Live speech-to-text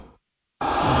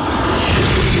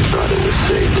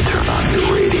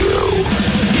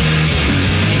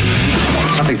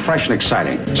something fresh and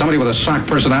exciting. Somebody with a sock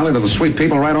personality that'll sweep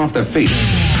people right off their feet.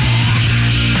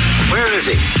 Where is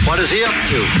he? What is he up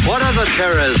to? What other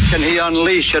terrors can he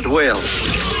unleash at will?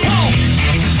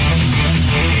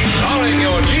 Starring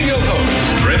your genial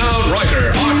host, renowned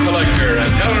writer, art collector, and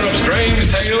teller of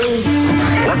strange tales.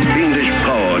 What fiendish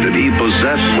power did he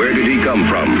possess? Where did he come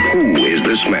from? Who is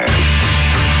this man?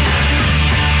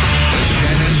 The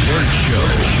Shannon Burke Show.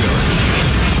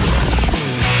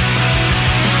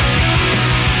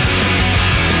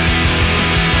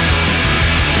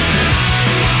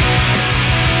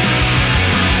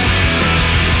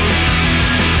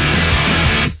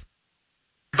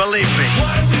 Believe me.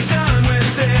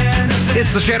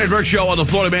 It's the Shannon Burke Show on the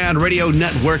Florida Man Radio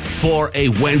Network for a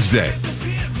Wednesday.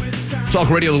 Talk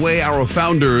radio the way our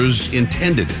founders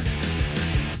intended.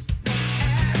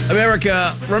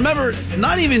 America, remember,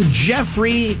 not even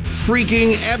Jeffrey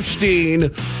freaking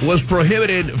Epstein was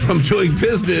prohibited from doing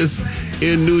business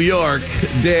in New York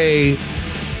day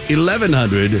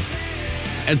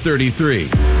 1133.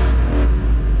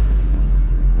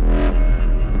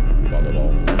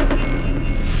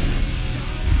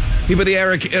 Keep the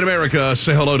Eric in America.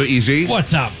 Say hello to Easy.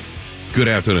 What's up? Good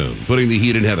afternoon. Putting the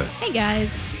heat in Heather. Hey, guys.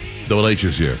 Double H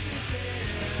is here.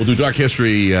 We'll do Dark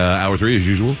History Hour 3 as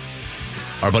usual.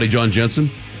 Our buddy John Jensen.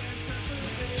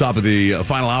 Top of the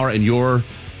final hour, and your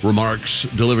remarks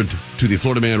delivered to the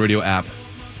Florida Man Radio app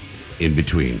in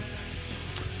between.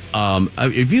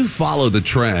 If you follow the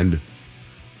trend,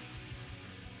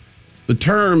 the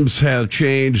terms have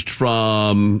changed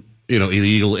from,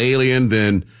 illegal alien,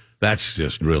 then that's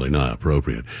just really not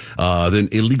appropriate. Then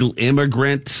illegal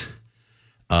immigrant,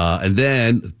 and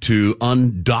then to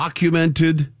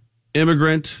undocumented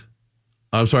immigrant.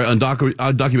 I'm sorry,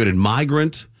 undocumented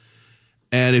migrant.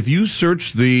 And if you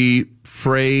search the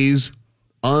phrase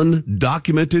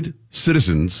undocumented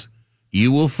citizens,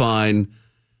 you will find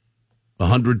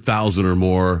 100,000 or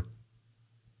more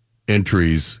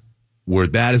entries where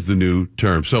that is the new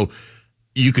term. So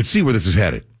you could see where this is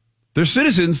headed. They're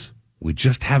citizens. We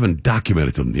just haven't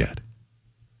documented them yet.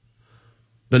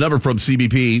 The number from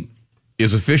CBP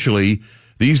is officially,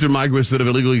 these are migrants that have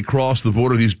illegally crossed the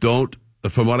border. These don't,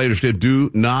 from what I understand,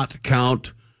 do not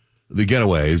count the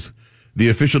getaways. The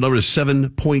official number is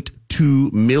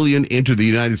 7.2 million entered the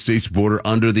United States border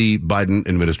under the Biden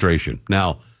administration.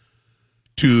 Now,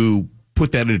 to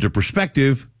put that into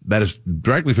perspective, that is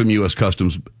directly from U.S.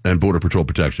 Customs and Border Patrol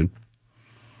Protection.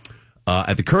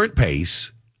 At the current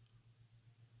pace,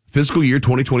 fiscal year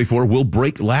 2024 will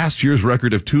break last year's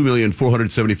record of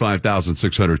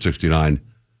 2,475,669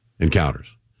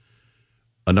 encounters.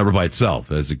 A number by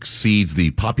itself, as exceeds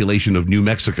the population of New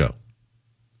Mexico.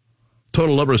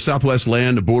 Total number of Southwest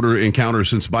land border encounters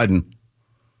since Biden,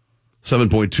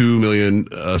 7.2 million,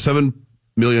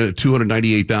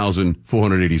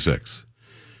 7,298,486.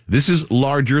 This is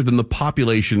larger than the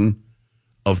population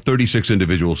of 36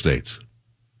 individual states.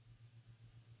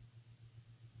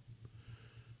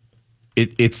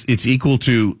 It's equal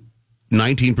to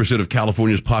 19% of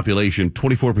California's population,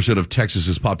 24% of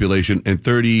Texas's population, and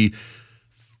 32%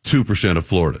 of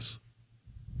Florida's.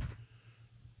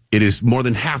 It is more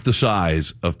than half the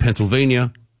size of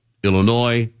Pennsylvania,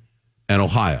 Illinois, and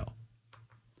Ohio.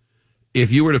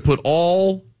 If you were to put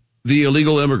all the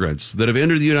illegal immigrants that have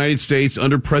entered the United States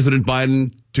under President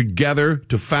Biden together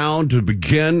to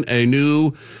begin a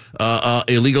new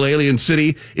illegal alien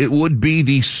city, it would be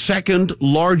the second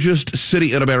largest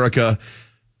city in America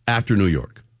after New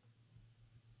York.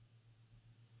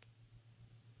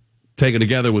 Taken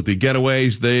together with the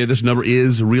getaways, this number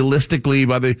is realistically,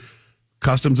 by the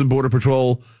Customs and Border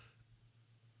Patrol,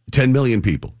 10 million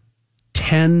people.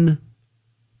 10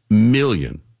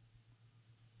 million.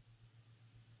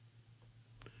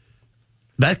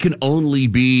 That can only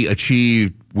be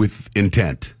achieved with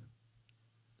intent.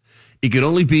 It can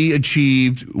only be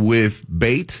achieved with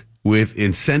bait, with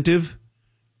incentive,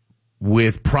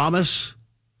 with promise.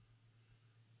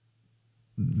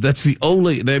 That's the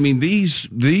only, the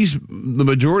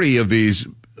majority of these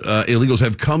illegals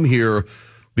have come here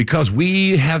because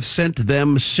we have sent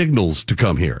them signals to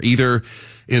come here, either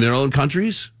in their own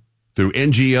countries, through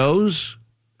NGOs,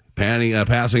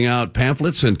 passing out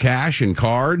pamphlets and cash and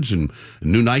cards and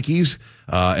new Nikes,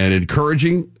 and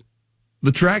encouraging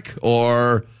the trek,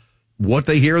 or what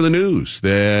they hear in the news.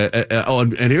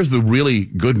 And here's the really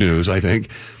good news, I think.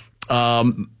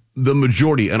 The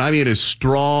majority, and I mean a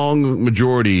strong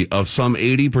majority of some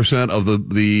 80%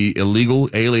 of the illegal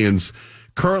aliens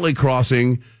currently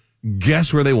crossing,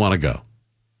 guess where they want to go?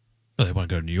 Oh, they want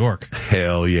to go to New York.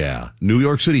 Hell yeah. New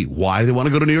York City. Why do they want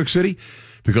to go to New York City?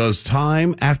 Because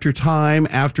time after time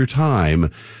after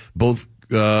time, both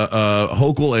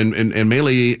Hochul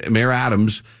and Mayor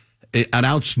Adams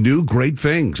announced new great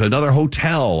things. Another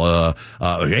hotel.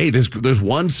 Hey, there's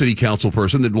one city council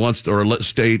person that wants, or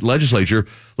state legislator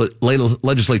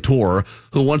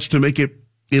who wants to make it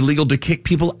illegal to kick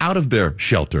people out of their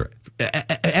shelter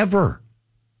ever.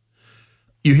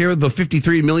 You hear the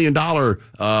 $53 million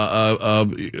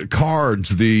cards,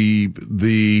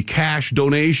 the cash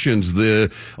donations,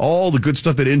 all the good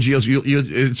stuff that NGOs.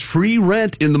 It's free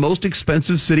rent in the most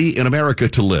expensive city in America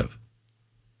to live.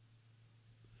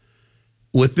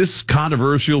 With this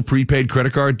controversial prepaid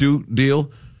credit card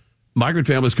deal, migrant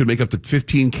families could make up to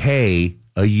 $15K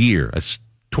a year. That's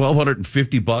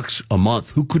 $1,250 a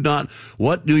month.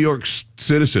 What New York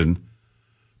citizen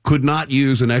could not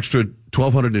use an extra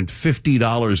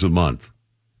 $1,250 a month?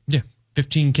 Yeah,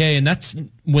 $15K, and that's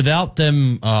without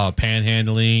them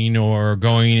panhandling or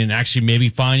going and actually maybe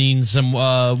finding some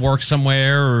work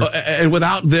somewhere, and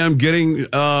without them getting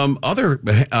other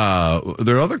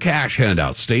cash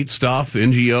handouts, state stuff,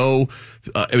 NGO.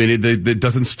 It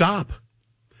doesn't stop.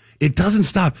 It doesn't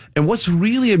stop. And what's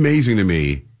really amazing to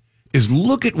me is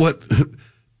look at what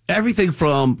everything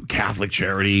from Catholic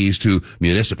charities to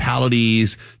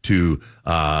municipalities to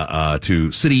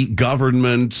city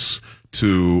governments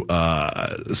to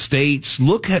states.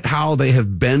 Look at how they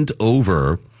have bent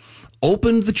over,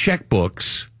 opened the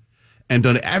checkbooks, and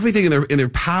done everything in their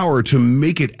power to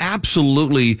make it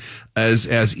absolutely as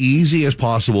easy as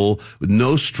possible, with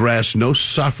no stress, no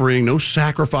suffering, no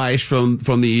sacrifice from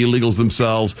the illegals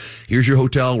themselves. Here's your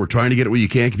hotel. We're trying to get it where you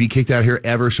can't be kicked out here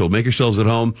ever, so make yourselves at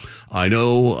home. I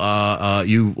know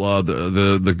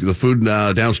the food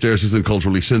downstairs isn't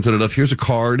culturally sensitive enough. Here's a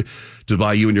card to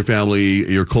buy you and your family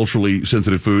your culturally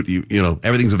sensitive food. You know,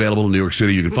 everything's available in New York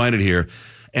City. You can find it here.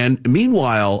 And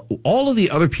meanwhile, all of the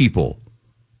other people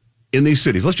in these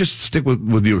cities, let's just stick with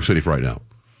New York City for right now.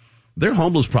 Their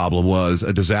homeless problem was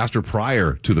a disaster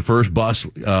prior to the first bus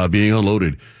being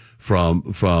unloaded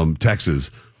from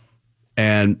Texas.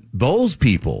 And those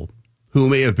people who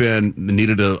may have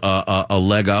needed a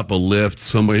leg up, a lift,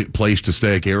 some place to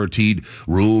stay, a guaranteed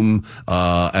room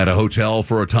at a hotel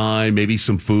for a time, maybe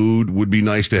some food would be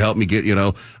nice to help me get,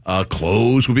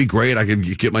 clothes would be great. I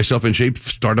could get myself in shape,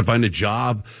 start to find a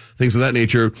job, things of that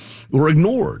nature, were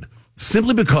ignored.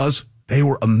 Simply because they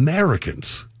were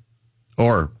Americans,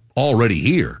 or already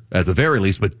here at the very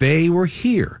least, but they were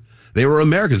here. They were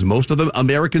Americans, most of them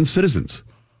American citizens.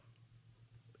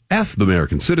 F the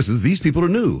American citizens. These people are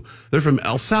new. They're from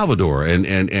El Salvador and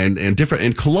different,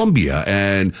 and Colombia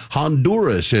and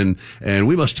Honduras, and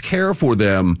we must care for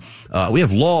them. We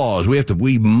have laws.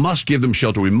 We must give them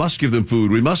shelter. We must give them food.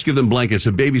 We must give them blankets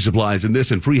and baby supplies and this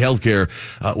and free health care.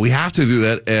 We have to do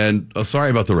that. And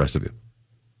sorry about the rest of you.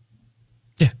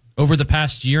 Over the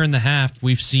past year and a half,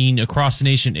 we've seen across the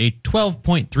nation a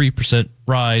 12.3%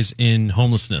 rise in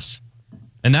homelessness.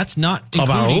 And that's not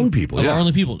including our own people. Our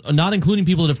own people, not including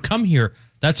people that have come here.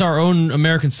 That's our own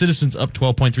American citizens, up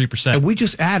 12.3%. And we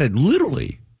just added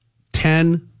literally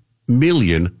 10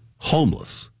 million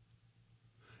homeless.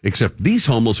 Except these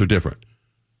homeless are different.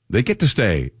 They get to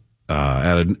stay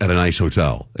at a nice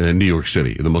hotel in New York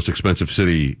City, the most expensive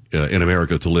city in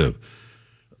America to live.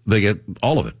 They get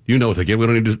all of it. You know what they get. We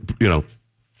don't need to,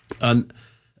 and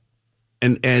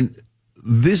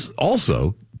this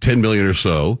also 10 million or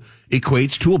so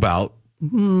equates to about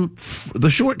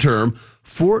the short term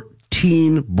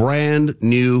 14 brand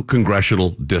new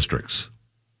congressional districts.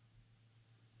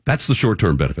 That's the short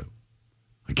term benefit.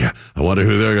 I wonder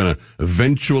who they're going to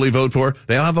eventually vote for.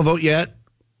 They don't have a vote yet.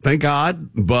 Thank God.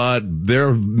 But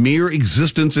their mere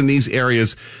existence in these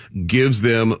areas gives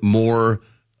them more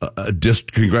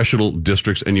congressional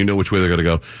districts, and you know which way they're going to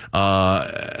go.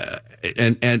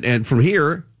 And from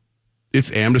here,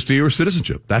 it's amnesty or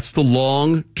citizenship. That's the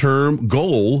long-term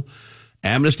goal,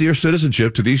 amnesty or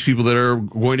citizenship to these people that are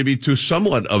going to be, to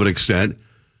somewhat of an extent,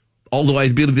 although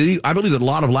I believe that a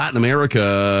lot of Latin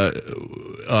America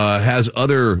has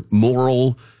other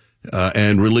moral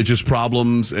and religious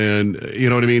problems, and you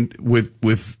know what I mean,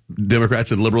 with Democrats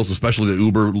and liberals, especially the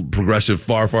uber progressive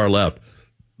far left.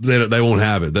 They won't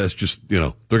have it. That's just,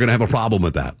 they're going to have a problem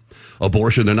with that.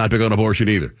 Abortion, they're not big on abortion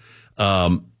either.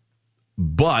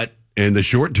 But in the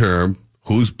short term,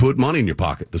 who's put money in your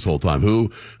pocket this whole time?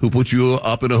 Who put you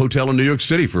up in a hotel in New York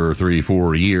City for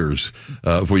 3-4 years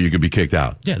before you could be kicked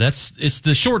out? Yeah, it's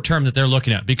the short term that they're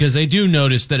looking at, because they do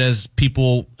notice that as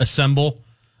people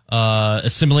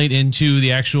assimilate into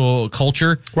the actual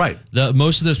culture. Right.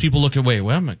 Most of those people look at,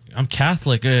 I'm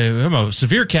Catholic. I'm a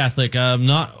severe Catholic. I'm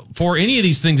not for any of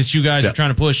these things that you guys are trying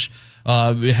to push.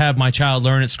 have my child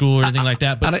learn at school or anything like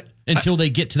that. But until they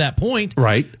get to that point,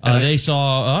 right? They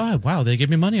saw, wow, they give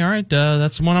me money. All right,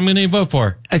 that's the one I'm going to vote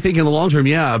for. I think in the long term,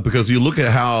 yeah, because you look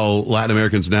at how Latin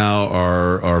Americans now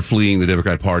are fleeing the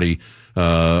Democrat Party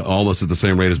almost at the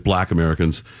same rate as Black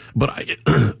Americans. But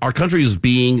our country is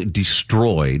being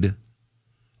destroyed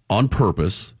on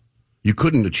purpose. You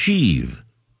couldn't achieve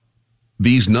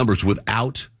these numbers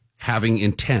without having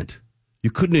intent. You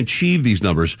couldn't achieve these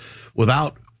numbers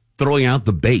without throwing out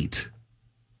the bait.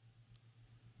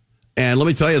 And let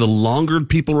me tell you, the longer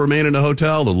people remain in a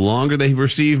hotel, the longer they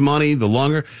receive money, the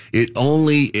longer it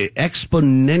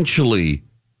exponentially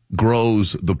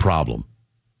grows the problem.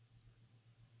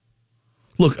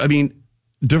 Look, I mean,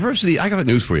 diversity, I got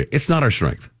news for you. It's not our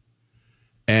strength.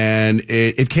 And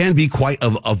it can be quite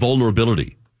a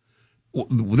vulnerability.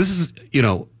 This is,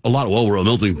 a lot of, we're a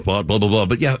melting pot, blah, blah, blah.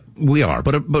 But yeah, we are.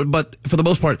 But for the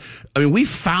most part, I mean, we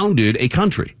founded a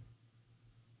country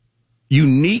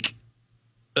unique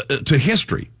to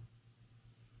history.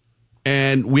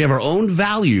 And we have our own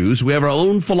values. We have our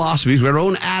own philosophies. We have our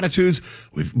own attitudes.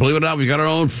 Believe it or not, we've got our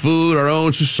own food, our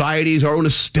own societies, our own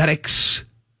aesthetics.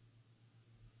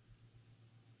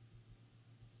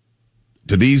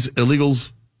 Do these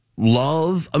illegals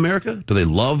love America? Do they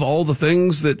love all the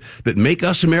things that make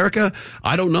us America?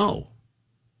 I don't know.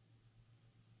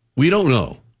 We don't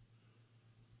know.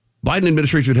 Biden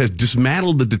administration has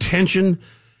dismantled the detention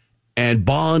and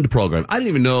bond program. I didn't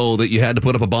even know that you had to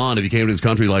put up a bond if you came to this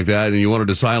country like that and you wanted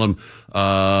asylum.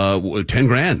 10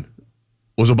 grand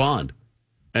was a bond.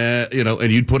 And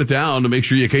you'd put it down to make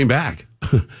sure you came back.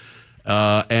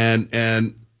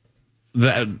 And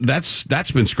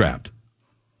that's been scrapped.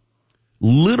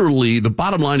 Literally, the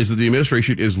bottom line is that the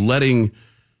administration is letting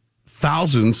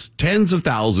thousands, tens of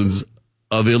thousands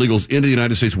of illegals into the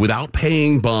United States without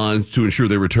paying bonds to ensure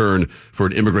they return for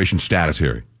an immigration status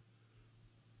hearing.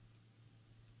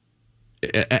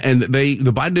 And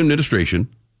the Biden administration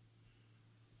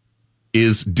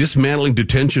is dismantling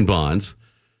detention bonds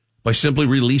by simply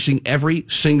releasing every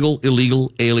single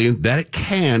illegal alien that it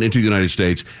can into the United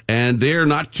States. And they're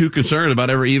not too concerned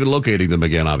about ever even locating them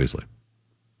again, obviously.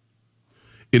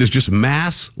 It is just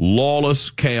mass, lawless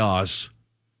chaos,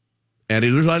 and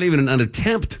there's not even an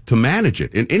attempt to manage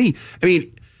it.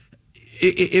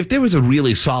 If there was a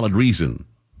really solid reason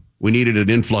we needed an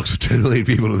influx of 10 million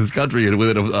people to this country and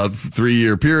within a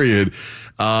 3-year period,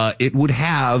 it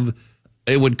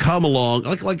would come along,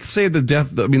 like say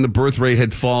the birth rate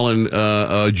had fallen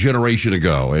a generation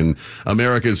ago, and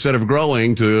America, instead of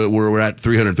growing to where we're at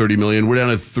 330 million, we're down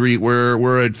at 3,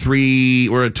 we're at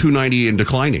 290 and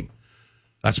declining.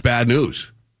 That's bad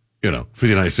news, for the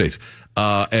United States.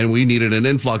 And we needed an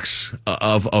influx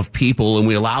of people, and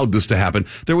we allowed this to happen.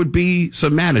 There would be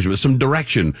some management, some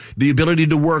direction, the ability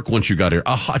to work once you got here,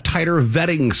 a tighter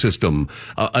vetting system,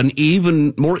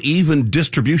 an more even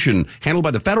distribution handled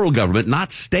by the federal government,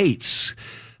 not states,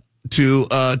 to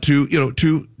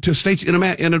states in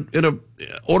a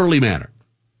orderly manner.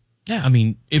 Yeah, I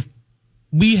mean, if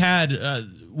we had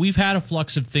we've had a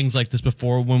flux of things like this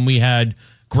before when we had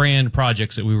grand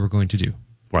projects that we were going to do.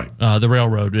 Right. The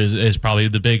railroad is probably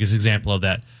the biggest example of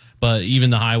that. But even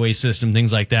the highway system,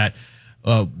 things like that,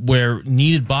 where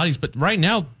needed bodies. But right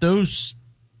now, those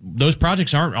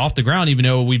projects aren't off the ground, even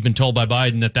though we've been told by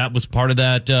Biden that was part of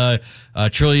that $1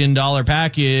 trillion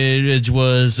package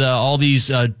was all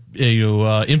these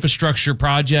infrastructure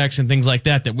projects and things like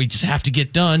that we just have to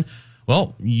get done.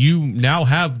 Well, you now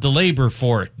have the labor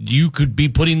for it. You could be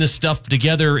putting this stuff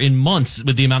together in months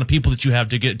with the amount of people that you have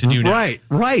to get to do now.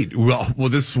 Right. Well,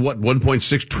 this is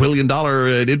 $1.6 trillion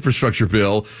infrastructure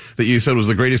bill that you said was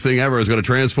the greatest thing ever. Is going to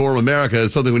transform America.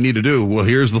 It's something we need to do. Well,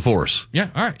 here's the force. Yeah.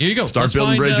 All right. Here you go. Start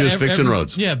building bridges, fixing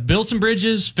roads. Yeah. Build some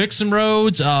bridges, fix some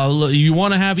roads. You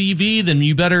want to have EV, then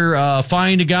you better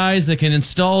find guys that can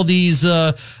install these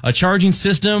charging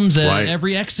systems at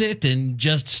every exit and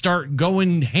just start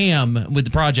going ham with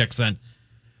the projects then.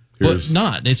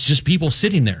 It's just people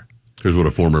sitting there. Here's what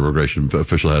a former immigration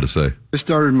official had to say. I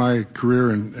started my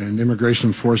career in immigration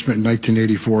enforcement in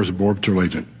 1984 as a Border Patrol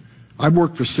agent. I've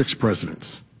worked for 6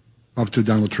 presidents, up to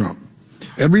Donald Trump.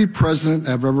 Every president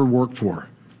I've ever worked for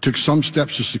took some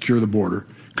steps to secure the border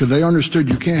because they understood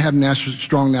you can't have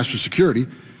strong national security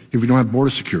if you don't have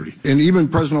border security. And even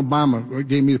President Obama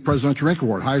gave me the Presidential Rank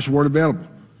Award, highest award available.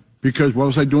 Because what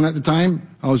was I doing at the time?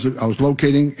 I was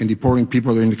locating and deporting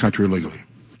people that are in the country illegally.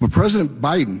 But President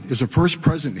Biden is the first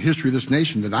president in the history of this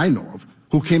nation that I know of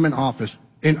who came in office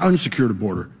and unsecured a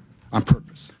border on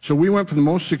purpose. So we went from the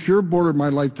most secure border of my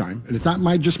lifetime, and it's not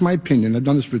just my opinion. I've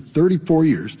done this for 34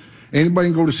 years, Anybody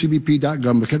can go to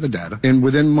cbp.gov, look at the data. And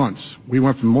within months, we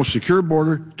went from the most secure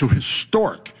border to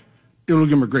historic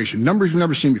illegal immigration. Numbers we've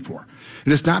never seen before.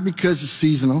 And it's not because it's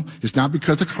seasonal. It's not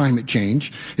because of climate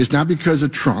change. It's not because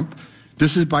of Trump.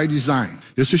 This is by design.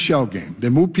 It's a shell game. They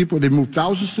move people, they move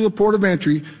thousands to the port of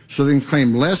entry so they can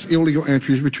claim less illegal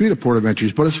entries between the port of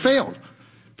entries. But it's failed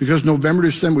because November,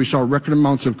 December, we saw record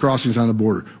amounts of crossings on the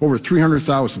border, over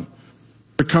 300,000.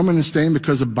 They're coming and staying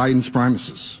because of Biden's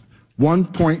promises.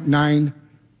 1.9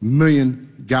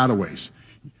 million gotaways.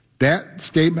 That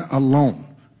statement alone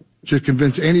should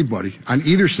convince anybody on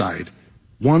either side,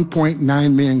 1.9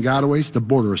 million gotaways, the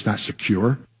border is not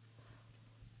secure.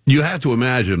 You have to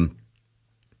imagine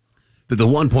that the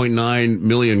 1.9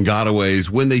 million gotaways,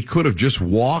 when they could have just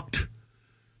walked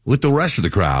with the rest of the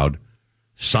crowd,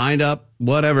 signed up,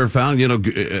 whatever, found,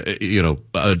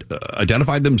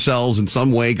 identified themselves in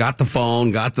some way, got the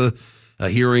phone, got the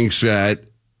hearing set.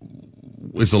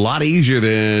 It's a lot easier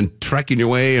than trekking your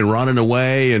way and running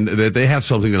away, and that they have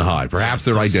something to hide, perhaps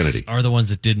their identity. Are the ones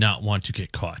that did not want to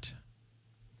get caught,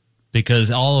 because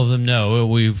all of them know.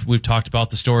 We've talked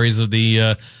about the stories of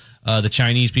the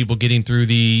Chinese people getting through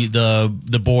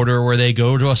the border, where they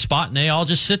go to a spot and they all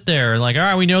just sit there and like, all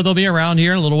right, we know they'll be around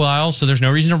here in a little while, so there's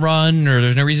no reason to run or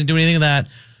there's no reason to do anything of that.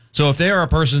 So if they are a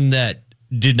person that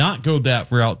did not go that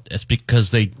route, it's because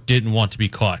they didn't want to be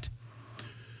caught.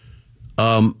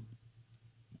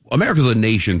 America's a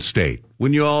nation state.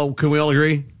 Can we all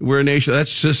agree? We're a nation.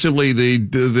 That's just simply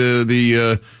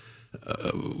the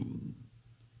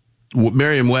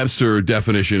Merriam-Webster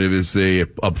definition. It is a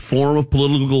form of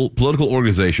political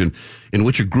organization in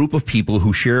which a group of people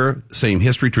who share same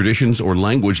history, traditions, or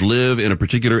language live in a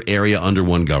particular area under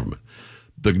one government.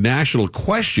 The national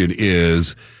question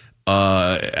is,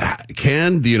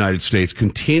 can the United States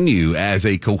continue as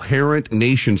a coherent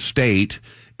nation state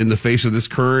in the face of this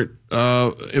current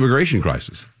immigration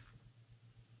crisis?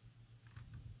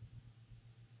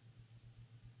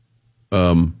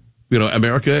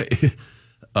 America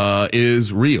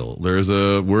is real.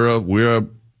 We're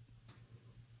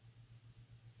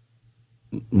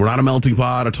not a melting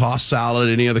pot, a tossed salad,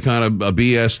 any other kind of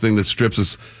BS thing that strips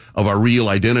us of our real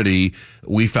identity.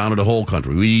 We founded a whole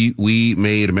country. We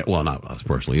made, well, not us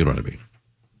personally, you know what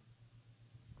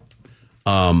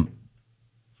I mean.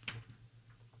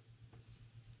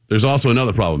 There's also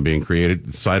another problem being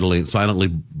created, silently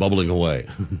bubbling away.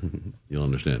 You'll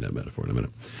understand that metaphor in a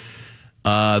minute.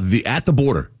 At the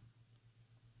border,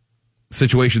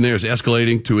 situation there is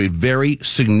escalating to a very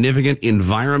significant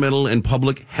environmental and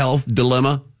public health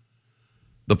dilemma.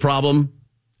 The problem,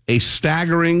 a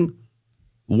staggering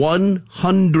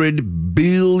 100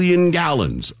 billion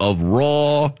gallons of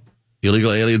raw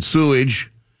illegal alien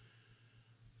sewage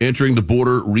entering the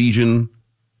border region,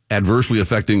 adversely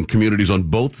affecting communities on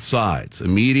both sides.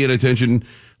 Immediate attention,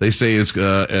 they say, is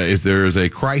if there is a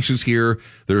crisis here,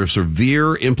 there are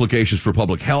severe implications for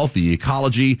public health, the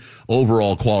ecology,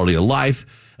 overall quality of life.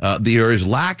 There is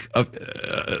there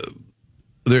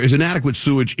is inadequate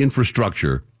sewage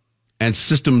infrastructure, and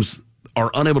systems are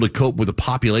unable to cope with the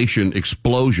population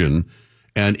explosion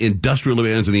and industrial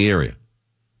demands in the area.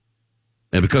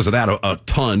 And because of that, a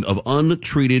ton of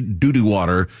untreated doo-doo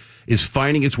water is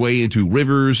finding its way into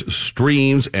rivers,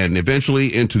 streams, and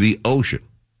eventually into the ocean.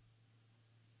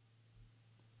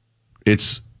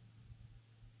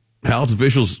 Health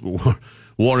officials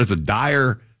warn it's a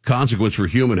dire consequence for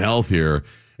human health here.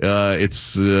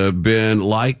 It's been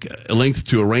linked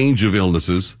to a range of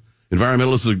illnesses.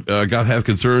 Environmentalists have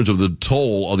concerns of the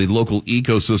toll on the local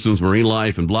ecosystems, marine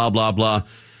life, and blah, blah, blah.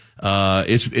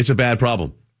 It's a bad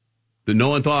problem that no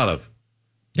one thought of.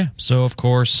 Yeah, so of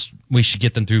course we should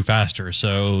get them through faster,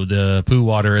 so the poo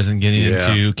water isn't getting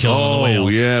into killing the whales. Oh,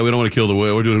 yeah, we don't want to kill the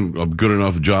whale. We're doing a good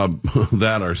enough job of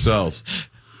that ourselves.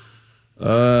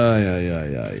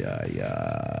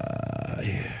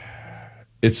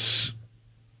 It's,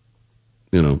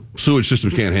 sewage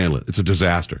systems can't handle it. It's a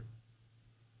disaster.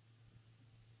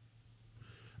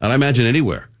 And I imagine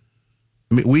anywhere.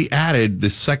 I mean, we added the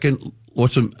second,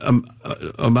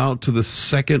 amount to the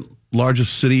second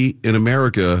largest city in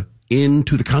America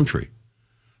into the country.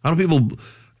 How do people,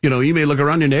 you may look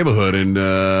around your neighborhood and,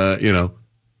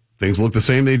 things look the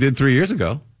same they did 3 years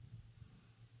ago,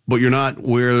 but you're not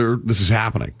where this is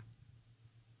happening.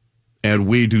 And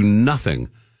we do nothing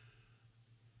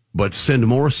but send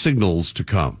more signals to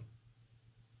come.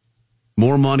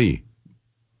 More money,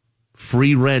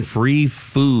 free rent, free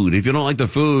food. If you don't like the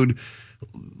food,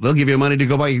 they'll give you money to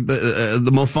go buy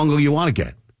the mofongo you want to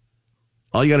get.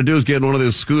 All you got to do is get one of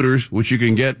those scooters, which you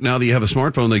can get now that you have a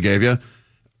smartphone they gave you.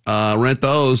 Rent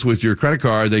those with your credit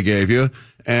card they gave you,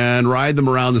 and ride them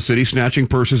around the city, snatching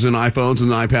purses and iPhones and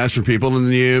iPads from people, and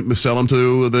then you sell them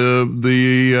to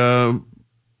the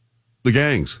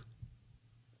gangs.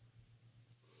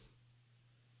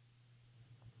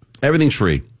 Everything's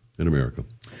free in America.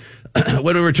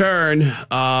 When we return,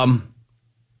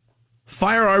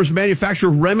 firearms manufacturer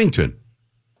Remington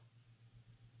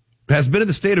has been in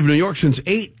the state of New York since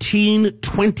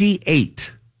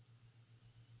 1828.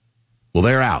 Well,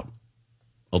 they're out.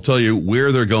 I'll tell you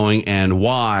where they're going and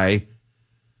why.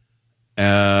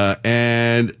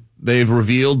 And they've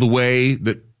revealed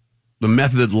the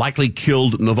method that likely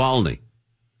killed Navalny.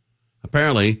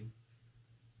 Apparently,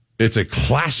 it's a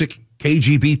classic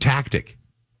KGB tactic.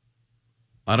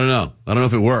 I don't know. I don't know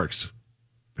if it works.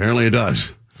 Apparently it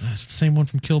does. It's the same one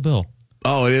from Kill Bill.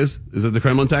 Oh, it is? Is it the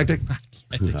Kremlin tactic?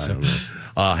 I think so.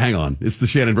 Hang on. It's the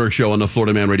Shannon Burke Show on the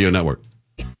Florida Man Radio Network.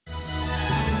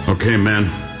 Okay, man.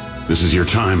 This is your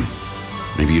time.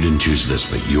 Maybe you didn't choose this,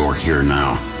 but you're here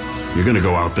now. You're going to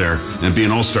go out there and be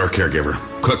an all-star caregiver.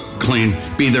 Cook, clean,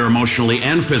 be there emotionally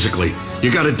and physically. You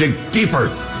got to dig deeper.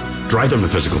 Drive them to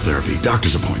physical therapy,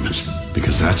 doctor's appointments,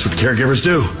 because that's what caregivers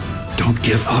do. Don't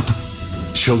give up.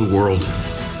 Show the world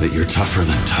that you're tougher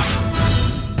than tough.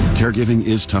 Caregiving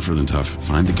is tougher than tough.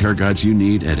 Find the care guides you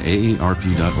need at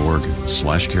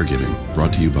aarp.org/caregiving.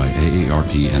 Brought to you by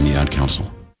AARP and the Ad Council.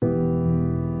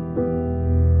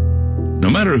 No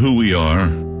matter who we are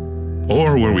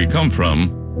or where we come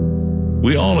from,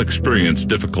 we all experience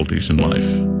difficulties in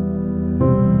life.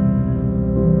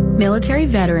 Military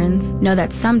veterans know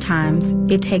that sometimes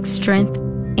it takes strength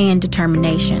and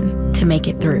determination to make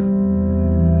it through.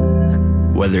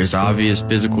 Whether it's obvious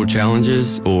physical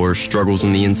challenges or struggles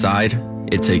on the inside,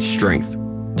 it takes strength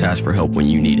to ask for help when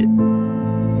you need it.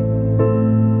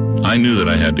 I knew that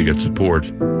I had to get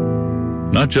support,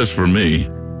 not just for me,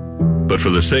 but for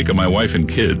the sake of my wife and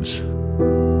kids.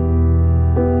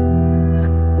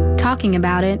 Talking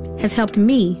about it has helped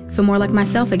me feel more like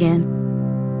myself again.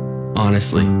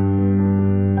 Honestly,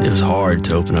 it was hard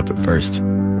to open up at first,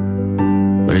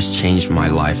 but it's changed my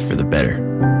life for the better.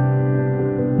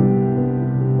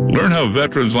 Learn how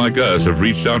veterans like us have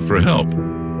reached out for help.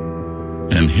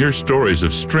 And hear stories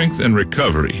of strength and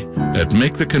recovery at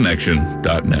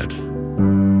maketheconnection.net.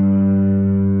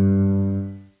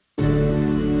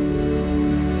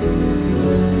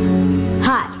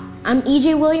 Hi, I'm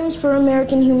E.J. Williams for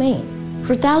American Humane.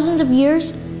 For thousands of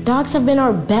years, dogs have been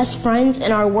our best friends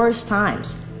in our worst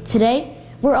times. Today,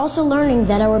 we're also learning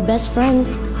that our best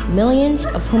friends, millions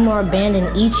of whom are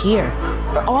abandoned each year,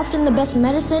 are often the best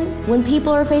medicine when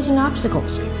people are facing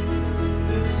obstacles.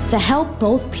 To help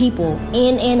both people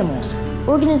and animals,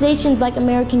 organizations like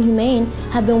American Humane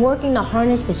have been working to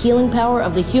harness the healing power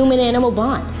of the human-animal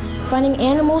bond, finding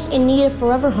animals in need of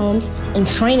forever homes and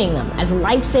training them as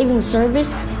life-saving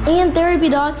service and therapy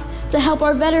dogs to help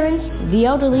our veterans, the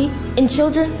elderly, and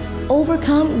children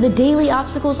overcome the daily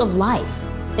obstacles of life.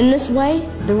 In this way,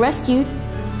 the rescued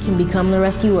can become the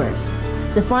rescuers.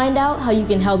 To find out how you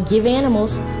can help give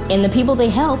animals and the people they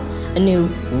help a new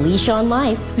leash on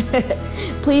life,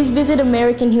 please visit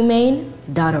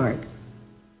AmericanHumane.org.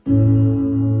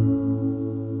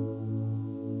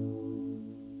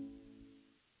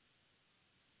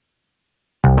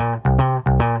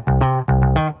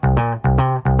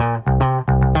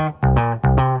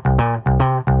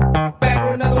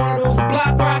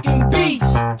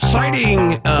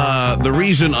 Citing the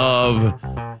reason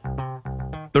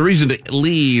to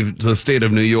leave the state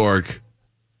of New York,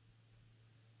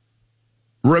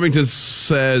 Remington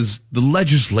says the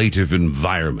legislative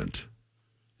environment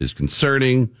is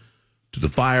concerning to the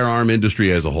firearm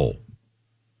industry as a whole.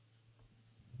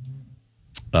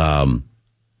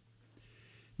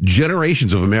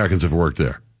 Generations of Americans have worked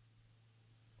there.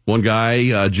 One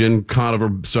guy, Jim Conover,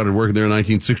 started working there in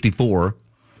 1964,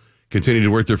 continued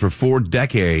to work there for 4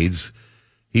 decades.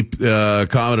 He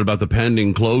commented about the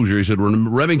pending closure. He said,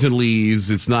 when Remington leaves,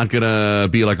 it's not going to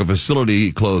be like a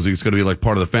facility closing. It's going to be like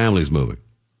part of the family's moving.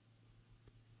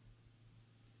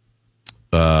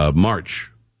 March.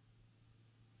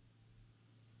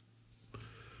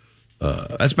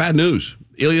 That's bad news.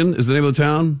 Ilion is the name of the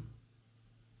town.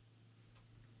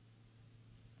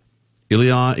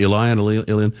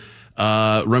 Ilion.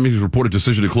 Remington's reported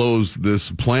decision to close this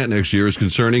plant next year is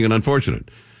concerning and unfortunate.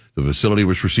 The facility,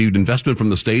 which received investment from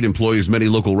the state, employs many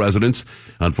local residents.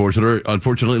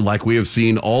 Unfortunately, like we have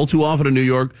seen all too often in New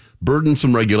York,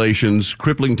 burdensome regulations,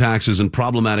 crippling taxes, and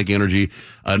problematic energy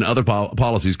and other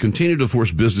policies continue to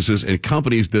force businesses and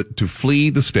companies to flee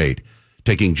the state,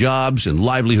 taking jobs and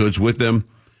livelihoods with them.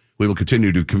 We will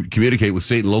continue to communicate with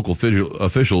state and local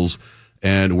officials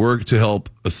and work to help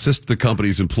assist the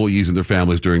company's employees and their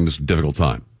families during this difficult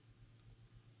time.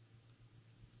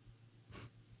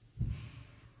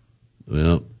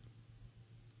 Well,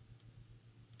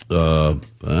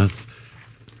 that's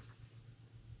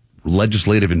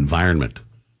legislative environment.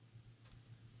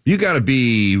 You got to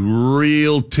be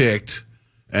real ticked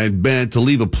and bent to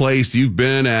leave a place you've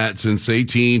been at since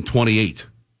 1828.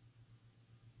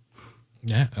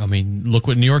 Yeah, I mean, look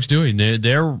what New York's doing.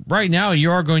 They're right now.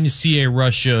 You are going to see a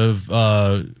rush of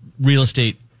real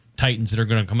estate titans that are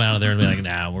going to come out of there and be like,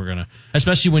 "Nah, we're gonna."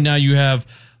 Especially when now you have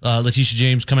Letitia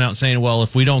James coming out and saying, "Well,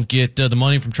 if we don't get the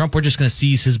money from Trump, we're just going to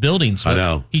seize his building." So I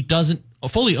know he doesn't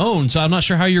fully own. So I'm not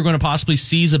sure how you're going to possibly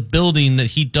seize a building that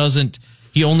he doesn't.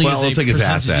 He only well, he'll take his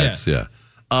assets. Yeah.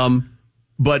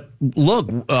 But look,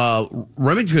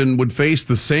 Remington would face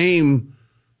the same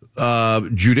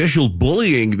judicial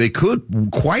bullying. They could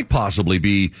quite possibly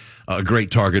be a great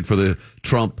target for the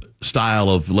Trump style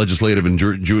of legislative and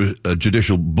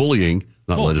judicial bullying.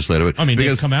 Not legislative. I mean,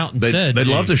 because they've come out and said they'd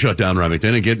love to shut down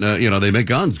Remington and get, they make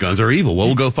guns. Guns are evil. Well,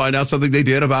 we'll go find out something they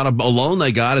did about a loan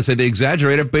they got and say they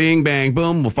exaggerated. Bing, bang,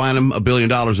 boom. We'll find them $1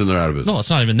 billion and they're out of it. No, it's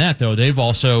not even that, though. They've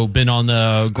also been on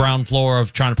the ground floor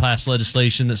of trying to pass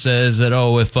legislation that says that,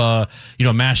 if a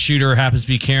mass shooter happens to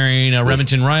be carrying a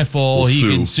Remington rifle, he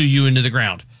can sue you into the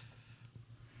ground.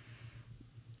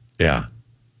 Yeah.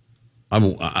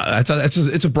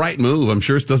 It's a bright move. I'm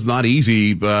sure it's not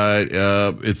easy, but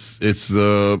it's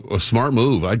a smart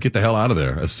move. I'd get the hell out of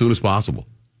there as soon as possible.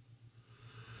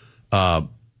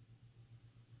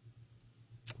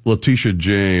 Letitia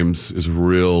James is a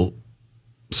real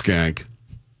skank.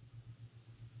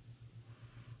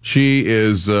 She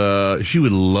is. She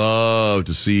would love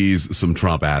to seize some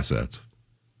Trump assets,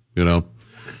 and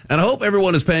I hope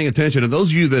everyone is paying attention. And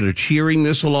those of you that are cheering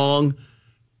this along,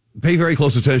 pay very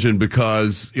close attention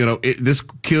because, this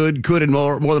could and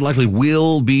more than likely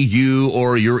will be you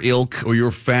or your ilk or your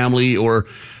family or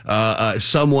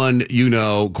someone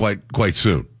quite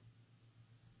soon.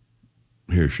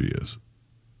 Here she is.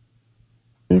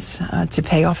 To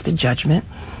pay off the judgment,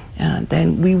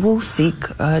 then we will seek,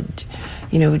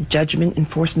 judgment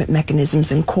enforcement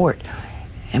mechanisms in court,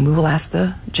 and we will ask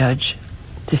the judge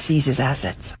to seize his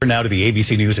assets. Now to the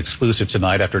ABC News exclusive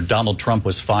tonight after Donald Trump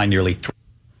was fined nearly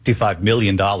 $55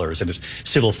 million in his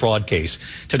civil fraud case.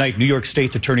 Tonight, New York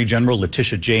State's Attorney General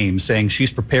Letitia James saying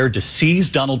she's prepared to seize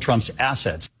Donald Trump's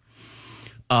assets.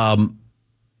 I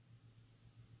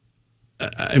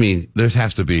mean, there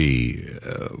has to be,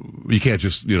 you can't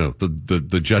just,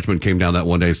 the judgment came down that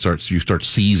one day, you start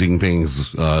seizing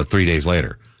things 3 days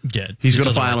later. Yeah, he's going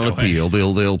to file an appeal.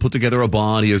 They'll put together a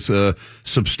bond. He has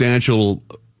substantial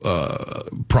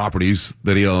properties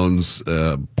that he owns,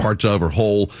 parts of or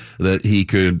whole, that he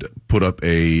could put up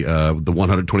the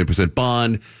 120%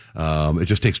 bond. It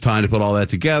just takes time to put all that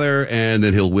together, and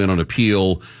then he'll win on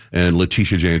appeal, and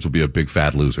Letitia James will be a big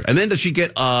fat loser. And then does she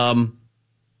get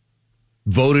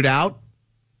voted out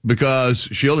because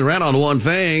she only ran on one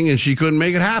thing and she couldn't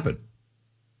make it happen?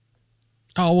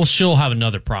 Oh, well, she'll have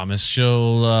another promise.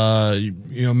 She'll,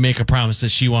 make a promise that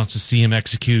she wants to see him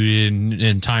executed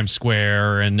in Times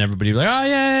Square, and everybody will be like, oh,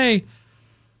 yay.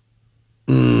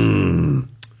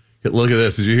 Look at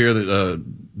this. Did you hear that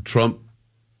Trump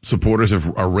supporters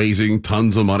are raising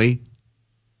tons of money?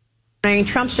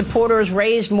 Trump supporters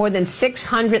raised more than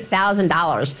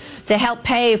 $600,000 to help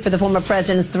pay for the former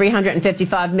president's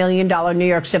 $355 million New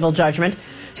York civil judgment.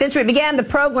 Since we began the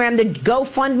program, the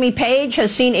GoFundMe page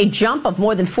has seen a jump of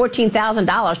more than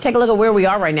 $14,000. Take a look at where we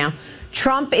are right now.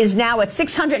 Trump is now at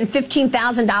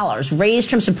 $615,000 raised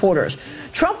from supporters.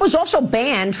 Trump was also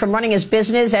banned from running his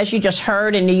business, as you just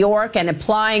heard, in New York and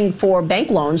applying for bank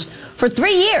loans for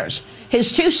 3 years.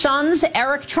 His two sons,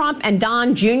 Eric Trump and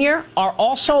Don Jr., are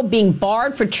also being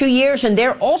barred for 2 years, and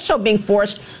they're also being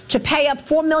forced to pay up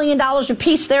 $4 million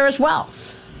apiece there as well.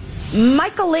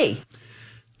 Michael Lee.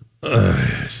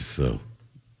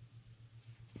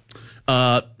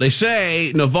 They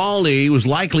say Navalny was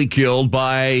likely killed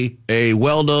by a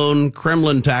well-known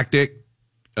Kremlin tactic,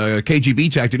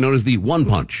 KGB tactic known as the one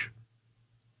punch.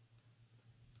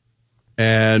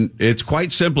 And it's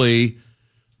quite simply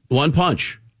one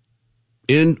punch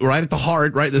right at the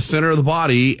heart, right in the center of the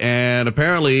body, and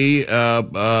apparently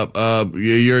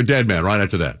you're a dead man right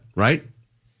after that, right?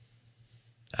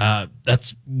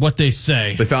 That's what they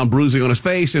say. They found bruising on his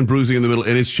face and bruising in the middle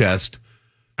in his chest.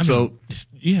 I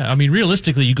mean,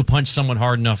 realistically, you could punch someone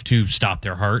hard enough to stop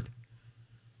their heart.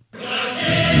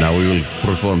 Now we will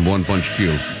perform one punch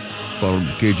kill for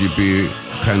KGB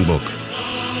handbook.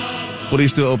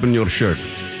 Please to open your shirt.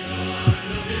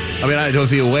 I mean, was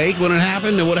he awake when it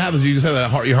happened? And what happens? You just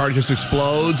have your heart just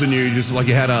explodes, and you're just like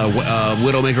you had a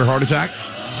Widowmaker heart attack?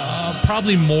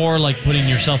 Probably more like putting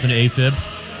yourself in AFib,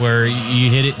 where you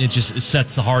hit it and it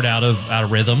sets the heart out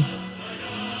of rhythm.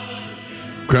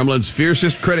 Kremlin's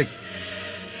fiercest critic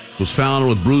was found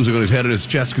with bruising on his head and his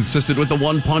chest consistent with the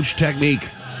one-punch technique.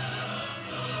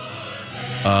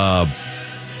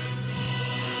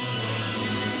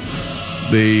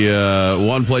 The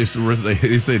one place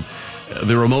they said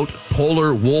the remote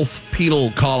polar wolf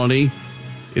penal colony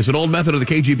is an old method of the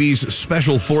KGB's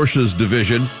Special Forces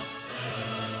Division.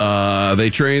 They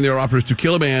train their operatives to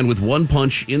kill a man with one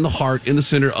punch in the heart in the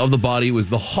center of the body was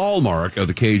the hallmark of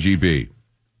the KGB.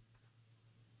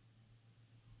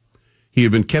 He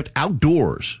had been kept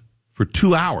outdoors for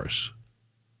 2 hours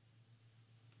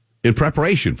in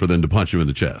preparation for them to punch him in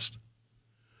the chest.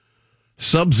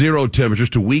 Sub-zero temperatures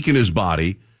to weaken his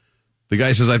body. The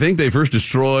guy says, I think they first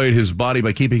destroyed his body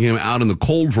by keeping him out in the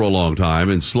cold for a long time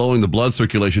and slowing the blood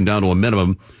circulation down to a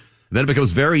minimum. Then it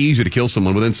becomes very easy to kill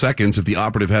someone within seconds if the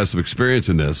operative has some experience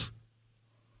in this.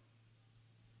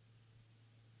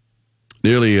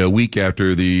 Nearly a week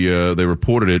after they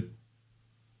reported it,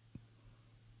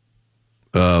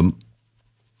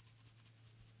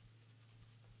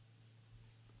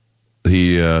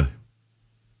 the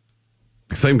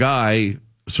same guy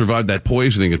survived that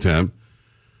poisoning attempt.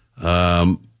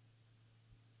 I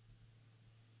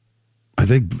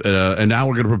think, and now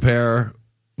we're going to prepare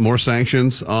more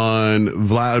sanctions on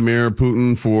Vladimir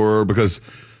Putin because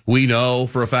we know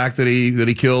for a fact that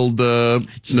he killed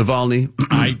Navalny.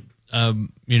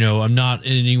 I'm not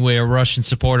in any way a Russian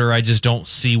supporter. I just don't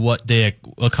see what they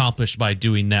accomplished by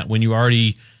doing that. When you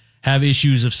already have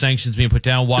issues of sanctions being put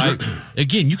down, why?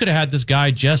 Again, you could have had this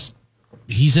guy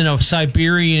he's in a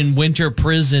Siberian winter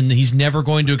prison. He's never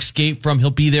going to escape from. He'll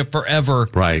be there forever.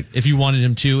 Right. If you wanted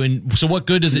him to. And so what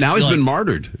good does it now he's been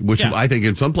martyred, which I think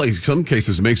in some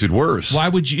cases makes it worse. Why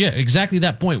would you? Yeah, exactly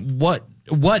that point. What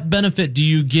benefit do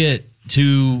you get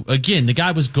to, again, the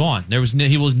guy was gone.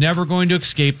 He was never going to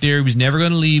escape there. He was never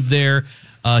going to leave there.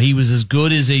 He was as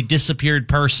good as a disappeared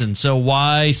person. So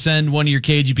why send one of your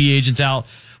KGB agents out?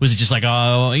 Was it just like,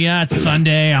 oh, yeah, it's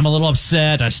Sunday. I'm a little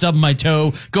upset. I stubbed my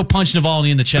toe. Go punch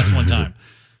Navalny in the chest one time.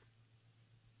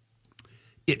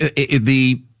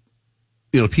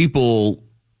 People,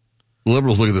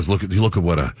 liberals look at this. Look at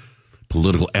what a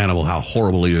political animal, how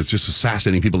horrible he is, just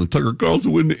assassinating people. And Tucker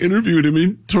Carlson wouldn't interview him.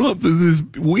 And Trump is his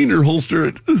wiener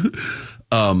holster.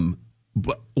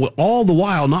 But all the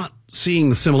while not seeing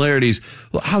the similarities.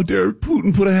 How dare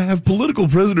Putin have political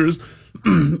prisoners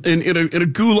in a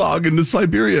gulag in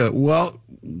Siberia? Well,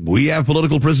 we have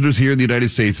political prisoners here in the United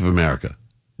States of America.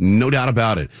 No doubt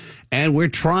about it. And we're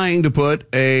trying to put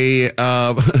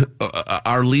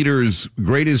our leader's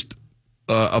greatest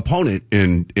opponent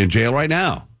in jail right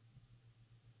now.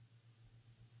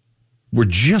 We're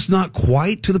just not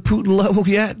quite to the Putin level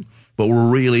yet, but we're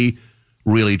really,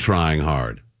 really trying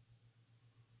hard.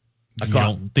 You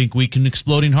don't think we can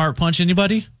exploding heart punch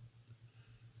anybody?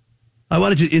 I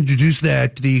wanted to introduce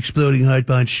that, the exploding heart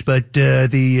punch, but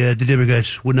the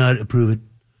Democrats would not approve it.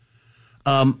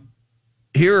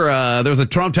 There was a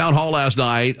Trump town hall last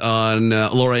night on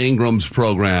Laura Ingram's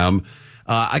program.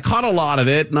 I caught a lot of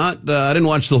it. I didn't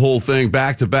watch the whole thing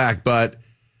back to back, but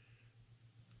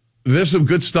there's some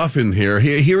good stuff in here.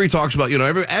 Here he talks about,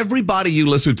 everybody you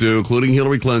listen to, including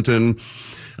Hillary Clinton,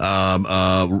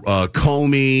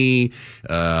 Comey,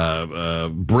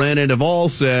 Brennan have all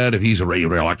said if he's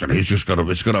reelected, it's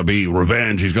going to be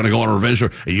revenge. He's going to go on a revenge.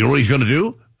 And you know what he's going to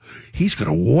do? He's going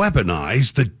to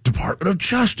weaponize the Department of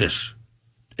Justice.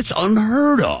 It's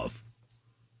unheard of.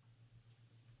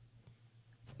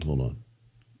 Hold on.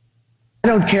 I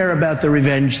don't care about the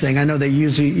revenge thing. I know they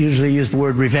usually use the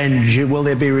word revenge. Will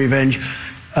there be revenge?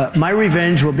 My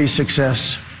revenge will be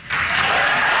success.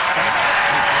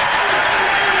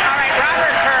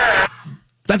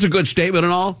 That's a good statement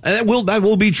and all, and that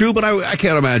will be true. But I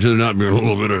can't imagine there not being a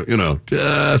little bit of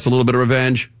just a little bit of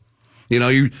revenge.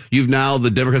 You've now the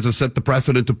Democrats have set the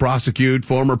precedent to prosecute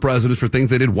former presidents for things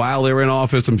they did while they were in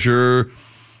office. I'm sure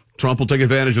Trump will take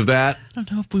advantage of that. I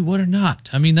don't know if we would or not.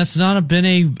 I mean, that's not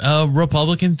been a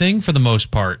Republican thing for the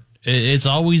most part. It's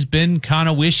always been kind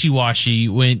of wishy-washy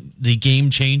when the game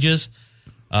changes.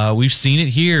 We've seen it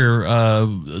here.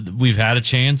 We've had a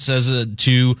chance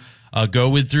to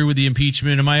go through with the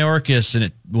impeachment of Mayorkas, and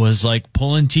it was like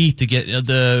pulling teeth to get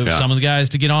some of the guys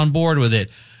to get on board with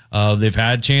it. They've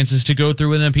had chances to go through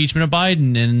with an impeachment of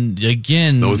Biden, and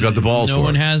again, no one's got the balls. No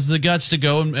one has the guts to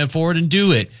go forward and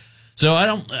do it. So I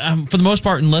don't, for the most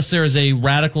part, unless there is a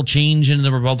radical change in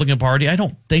the Republican Party, I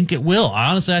don't think it will.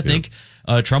 Honestly, I think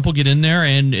Trump will get in there,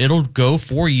 and it'll go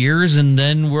 4 years, and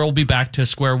then we'll be back to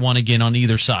square one again on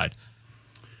either side.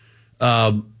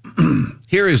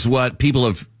 Here is what people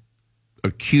have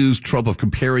accused Trump of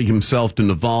comparing himself to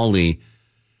Navalny.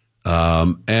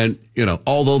 And,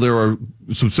 although there are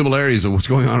some similarities of what's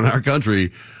going on in our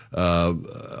country,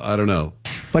 I don't know.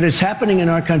 But it's happening in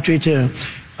our country, too.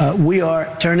 We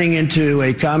are turning into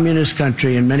a communist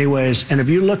country in many ways. And if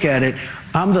you look at it,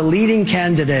 I'm the leading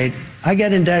candidate. I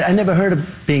got indicted. I never heard of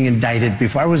being indicted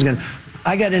before.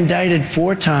 I got indicted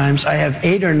 4 times. I have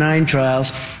 8 or 9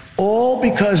 trials. All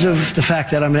because of the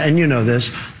fact that and you know this,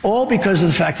 all because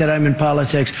of the fact that I'm in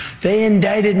politics. They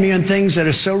indicted me on things that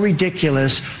are so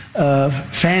ridiculous.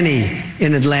 Fanny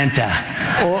in Atlanta.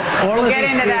 We'll get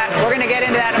into that. We're going to get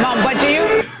into that in a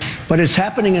moment. But it's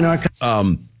happening in our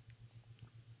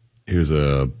Here's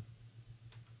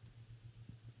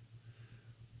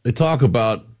they talk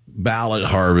about ballot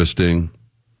harvesting.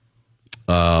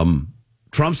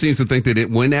 Trump seems to think that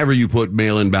whenever you put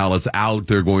mail-in ballots out,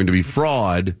 they're going to be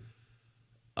fraud.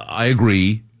 I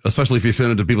agree, especially if you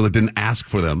send it to people that didn't ask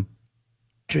for them.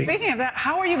 Speaking of that,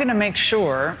 how are you going to make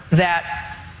sure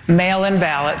that mail-in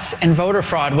ballots and voter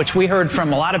fraud, which we heard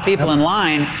from a lot of people in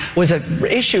line, was an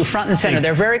issue front and center?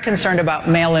 They're very concerned about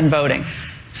mail-in voting.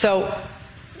 So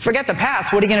forget the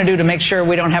past. What are you going to do to make sure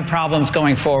we don't have problems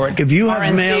going forward? If you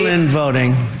have mail-in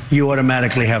voting, you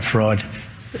automatically have fraud.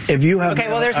 If you have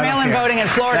well, there's mail-in voting in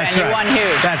Florida, and you won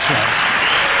huge. That's right.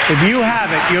 If you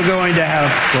have it, you're going to have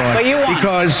fraud. But you won.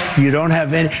 Because you don't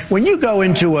have any. When you go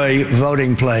into a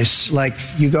voting place, like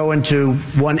you go into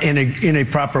one in a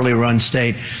properly run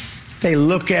state, they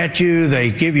look at you, they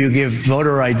give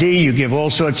voter ID, you give all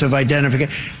sorts of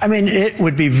identification. I mean, it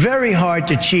would be very hard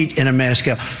to cheat in a mass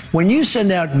scale. When you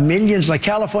send out millions, like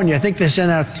California, I think they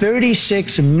sent out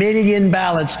 36 million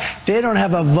ballots. They don't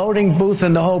have a voting booth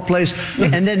in the whole place.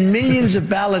 And then millions of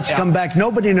ballots come back.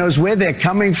 Nobody knows where they're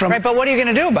coming from. Right, but what are you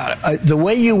going to do about it? The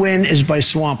way you win is by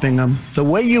swamping them. The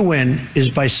way you win is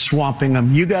by swamping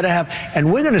them. You got to have,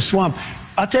 and we're going to swamp.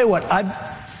 I'll tell you what,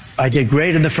 I did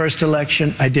great in the first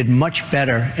election. I did much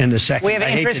better in the second. We have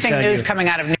interesting news coming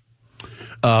out of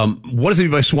what does he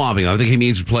mean by swamping? I think he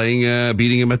means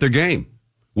beating them at their game,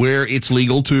 where it's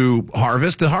legal to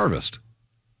harvest.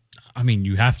 I mean,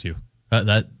 you have to.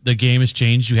 The game has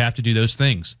changed. You have to do those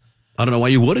things. I don't know why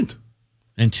you wouldn't.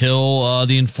 Until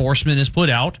the enforcement is put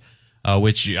out,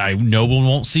 which I know we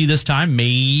won't see this time.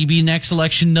 Maybe next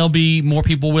election there'll be more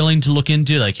people willing to look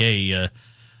into, like, hey,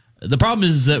 the problem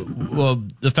is that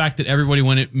the fact that everybody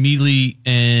went immediately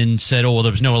and said, "Oh, well,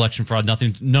 there was no election fraud,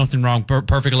 nothing wrong,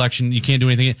 perfect election, you can't do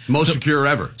anything." Most secure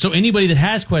ever. So anybody that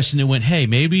has questioned it went, "Hey,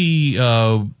 maybe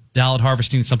ballot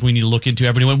harvesting is something we need to look into."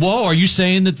 Everybody went, "Whoa, are you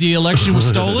saying that the election was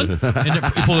stolen?"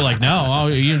 And people are like,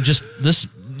 "No, this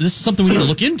is something we need to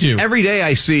look into." Every day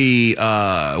I see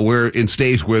where in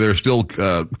states where there's still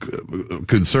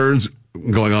concerns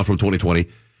going on from 2020.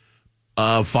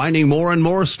 Finding more and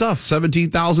more stuff.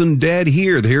 17,000 dead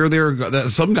here. There.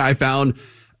 Some guy found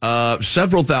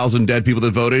several thousand dead people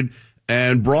that voted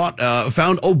and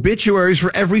found obituaries for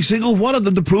every single one of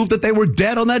them to prove that they were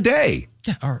dead on that day.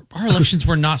 Yeah, our elections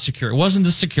were not secure. It wasn't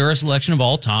the securest election of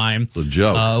all time. The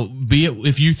joke. Be it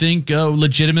if you think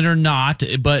legitimate or not,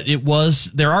 but it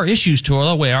was. There are issues to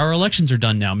the way our elections are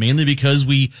done now, mainly because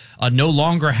we no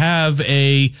longer have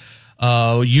a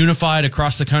unified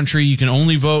across the country. You can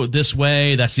only vote this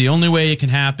way. That's the only way it can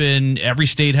happen. Every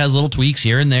state has little tweaks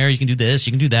here and there. You can do this.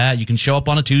 You can do that. You can show up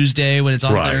on a Tuesday when it's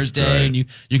on Thursday, and you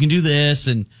can do this,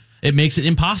 and it makes it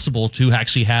impossible to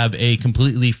actually have a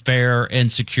completely fair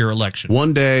and secure election.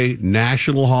 One day,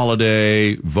 national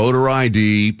holiday, voter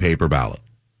ID, paper ballot.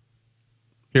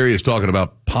 Here he is talking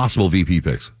about possible VP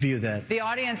picks. View that. The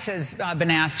audience has been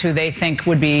asked who they think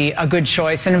would be a good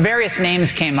choice, and various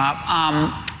names came up.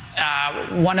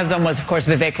 One of them was, of course,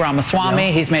 Vivek Ramaswamy.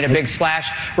 Yeah. He's made a big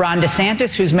splash. Ron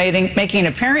DeSantis, who's making an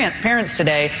appearance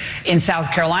today in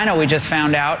South Carolina, we just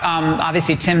found out.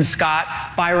 Obviously, Tim Scott,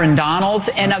 Byron Donalds,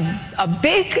 and a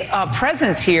big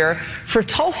presence here for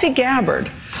Tulsi Gabbard.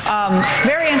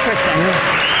 Very interesting.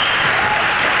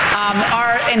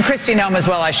 And Kristi Noem as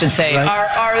well, I should say.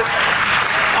 Right.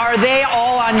 Are they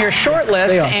all on your short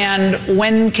list? And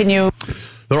when can you?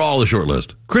 They're all on the short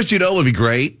list. Kristi Noem would be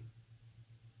great.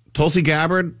 Tulsi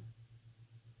Gabbard,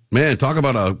 man, talk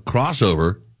about a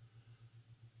crossover.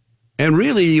 And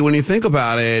really, when you think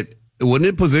about it, wouldn't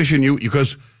it position you,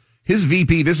 because his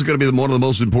VP, this is going to be one of the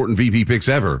most important VP picks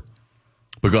ever,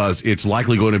 because it's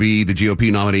likely going to be the GOP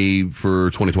nominee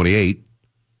for 2028.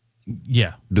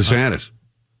 Yeah. DeSantis.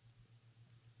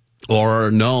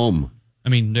 Or Noem. I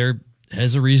mean,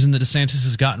 has a reason that DeSantis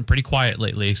has gotten pretty quiet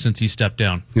lately since he stepped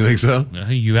down. You think so?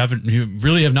 You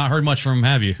really have not heard much from him,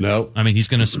 have you? No. I mean, he's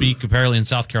going to speak apparently in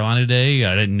South Carolina today.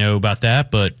 I didn't know about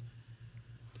that, but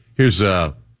Here's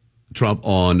Trump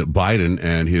on Biden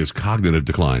and his cognitive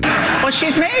decline. Well, she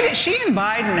and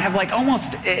Biden have like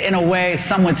almost, in a way,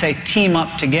 some would say team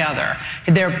up together.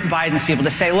 They're Biden's people to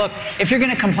say, look, if you're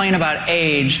going to complain about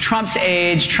age,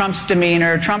 Trump's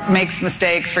demeanor, Trump makes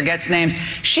mistakes, forgets names.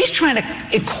 She's trying to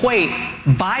equate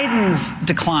Biden's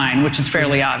decline, which is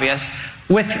fairly obvious,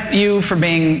 with you for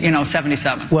being,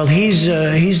 77. Well,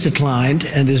 he's declined,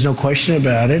 and there's no question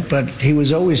about it, but he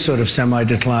was always sort of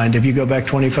semi-declined if you go back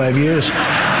 25 years.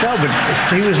 No,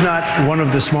 but he was not one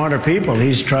of the smarter people.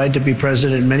 He's tried to be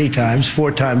president many times,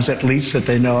 4 times at least that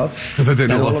they know of.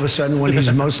 And all of a sudden, when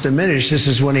he's most diminished, this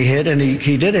is when he hit, and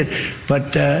he did it.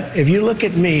 But if you look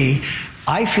at me,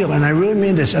 I feel, and I really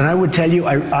mean this, and I would tell you,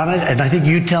 and I think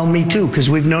you tell me too, because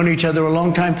we've known each other a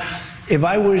long time, if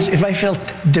I felt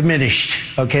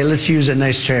diminished, okay, let's use a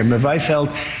nice term. If I felt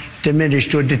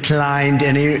diminished or declined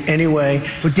any way,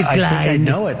 I think I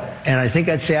know it. And I think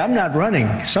I'd say, I'm not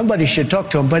running. Somebody should talk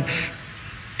to him. But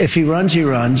if he runs, he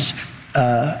runs.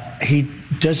 He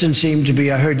doesn't seem to be,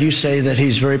 I heard you say that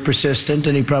he's very persistent,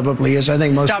 and he probably is. I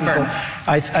think most stubborn. people,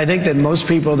 I think that most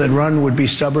people that run would be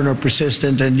stubborn or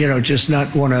persistent and, just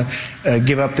not want to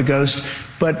give up the ghost.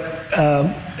 But,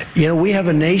 we have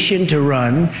a nation to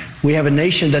run. We have a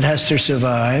nation that has to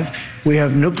survive. We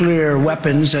have nuclear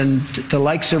weapons, and the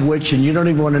likes of which, and you don't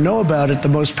even want to know about it, the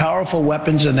most powerful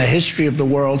weapons in the history of the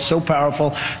world, so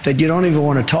powerful that you don't even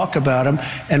want to talk about them.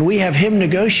 And we have him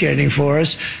negotiating for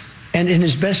us. And in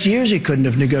his best years, he couldn't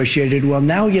have negotiated well.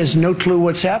 Now he has no clue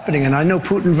what's happening. And I know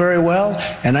Putin very well,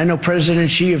 and I know President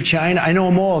Xi of China. I know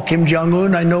them all. Kim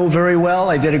Jong-un, I know very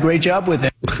well. I did a great job with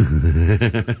him.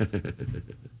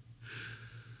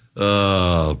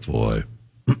 Oh, boy.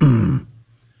 Did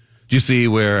you see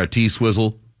where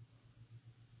T-Swizzle?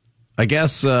 I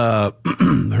guess her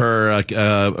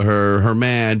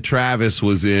man, Travis,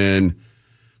 was in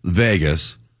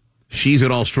Vegas. She's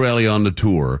in Australia on the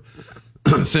tour.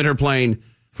 Sent her plane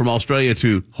from Australia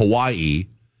to Hawaii,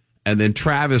 and then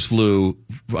Travis flew,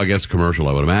 I guess commercial,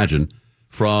 I would imagine,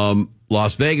 from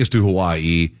Las Vegas to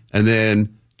Hawaii, and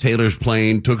then Taylor's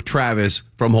plane took Travis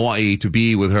from Hawaii to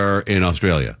be with her in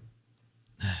Australia.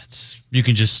 You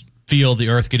can just feel the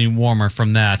earth getting warmer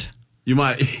from that. You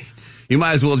might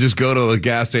as well just go to a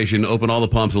gas station, open all the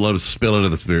pumps, and let it spill into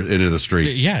the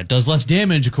street. Yeah, it does less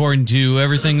damage according to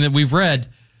everything that we've read.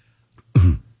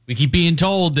 We keep being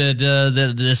told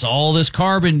that all this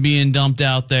carbon being dumped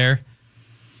out there.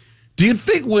 Do you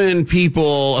think when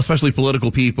people, especially political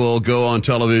people, go on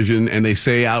television and they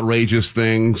say outrageous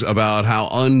things about how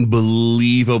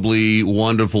unbelievably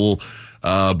wonderful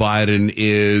Biden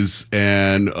is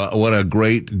and what a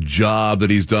great job that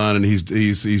he's done, and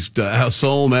he's has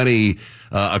so many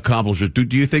accomplishments?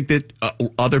 Do you think that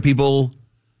other people,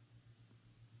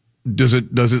 does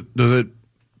it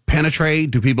penetrate?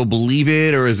 Do people believe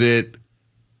it, or is it?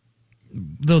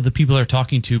 Though the people they're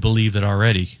talking to believe it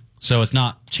already, so it's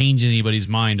not changing anybody's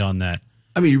mind on that.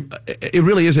 I mean, it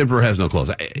really is emperor has no clothes.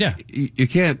 Yeah, you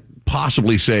can't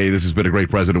possibly say this has been a great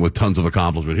president with tons of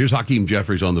accomplishment. Here's Hakeem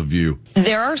Jeffries on The View.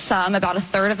 There are about a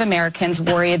third of Americans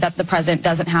worried that the president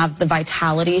doesn't have the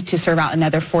vitality to serve out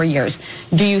another 4 years.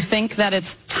 Do you think that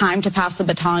it's time to pass the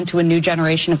baton to a new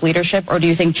generation of leadership, or do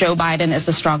you think Joe Biden is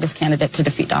the strongest candidate to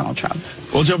defeat Donald Trump?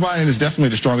 Well, Joe Biden is definitely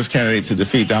the strongest candidate to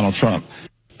defeat Donald Trump.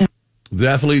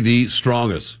 Definitely the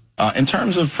strongest. In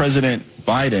terms of President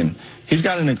Biden, he's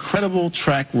got an incredible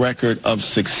track record of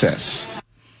success.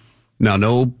 Now,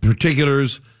 no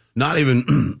particulars, not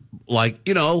even like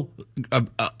this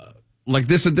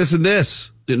and this and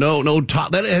this. No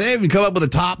top. They haven't even come up with a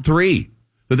top 3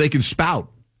 that they can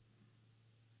spout.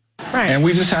 Right. And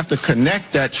we just have to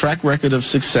connect that track record of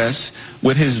success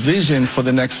with his vision for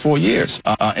the next 4 years.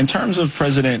 In terms of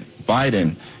President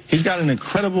Biden, he's got an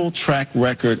incredible track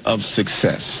record of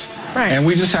success. Right. And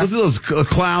we just have to... those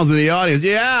clowns in the audience.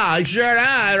 Yeah, I sure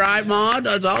did, right, Maude?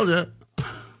 I told you.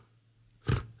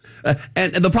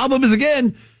 And the problem is,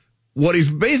 again, what he's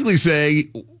basically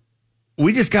saying,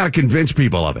 we just got to convince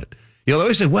people of it. They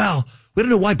always say, well, we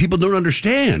don't know why people don't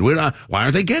understand. Why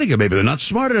aren't they getting it? Maybe they're not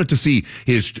smart enough to see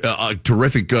his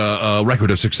terrific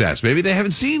record of success. Maybe they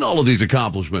haven't seen all of these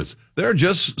accomplishments. They're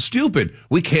just stupid.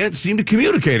 We can't seem to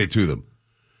communicate it to them.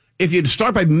 If you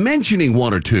start by mentioning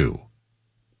 1 or 2,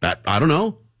 I don't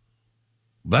know.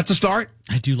 That's a start.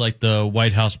 I do like the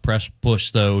White House press push,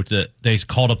 though, that they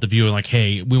called up The View and like,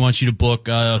 hey, we want you to book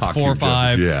 4 or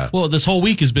 5. Yeah. Well, this whole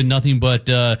week has been nothing but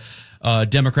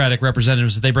Democratic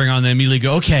representatives that they bring on, they immediately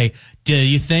go, okay, do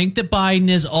you think that Biden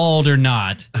is old or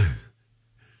not?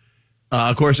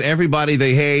 Of course, everybody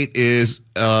they hate is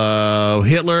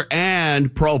Hitler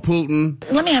and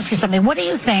pro-Putin. Let me ask you something. What do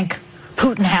you think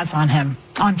Putin has on him,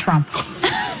 on Trump?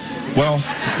 Well,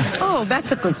 oh,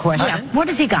 that's a good question. Yeah. What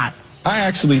has he got? I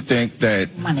actually think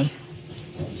that money.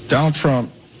 Donald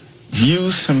Trump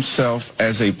views himself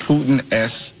as a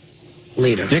Putin-esque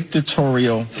leader,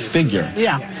 dictatorial figure.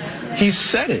 Yeah. He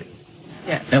said it.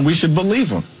 Yes. And we should believe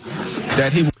him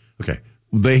that he. Okay.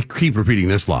 They keep repeating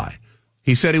this lie.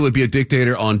 He said he would be a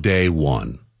dictator on day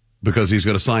one because he's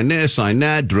going to sign this, sign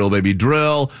that, drill, baby,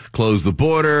 drill, close the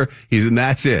border. And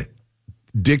that's it.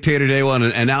 Dictator day one.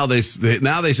 And now they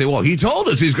say, well, he told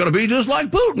us he's going to be just like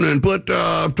Putin and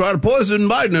try to poison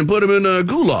Biden and put him in a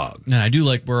gulag. And I do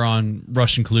like we're on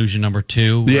Russian collusion number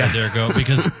 2. Yeah. There you go.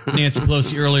 Because Nancy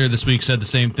Pelosi earlier this week said the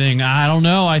same thing. I don't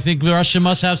know. I think Russia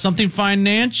must have something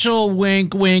financial,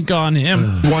 wink, wink, on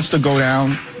him. Wants to go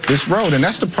down this road. And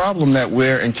that's the problem that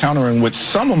we're encountering with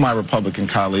some of my Republican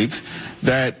colleagues,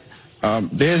 that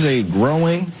there's a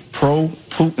growing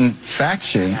pro-Putin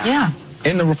faction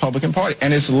in the Republican Party.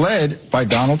 And it's led by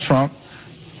Donald Trump,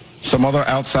 some other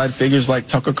outside figures like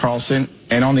Tucker Carlson,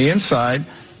 and on the inside,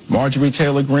 Marjorie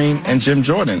Taylor Greene and Jim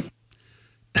Jordan.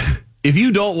 If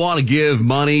you don't want to give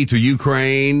money to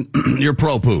Ukraine, you're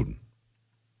pro-Putin.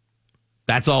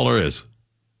 That's all there is.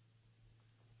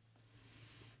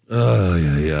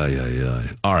 Yeah.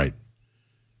 All right.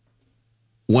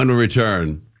 When we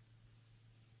return,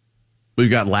 we've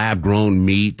got lab-grown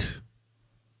meat.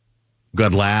 We've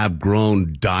got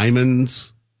lab-grown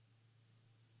diamonds.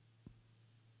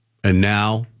 And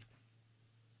now,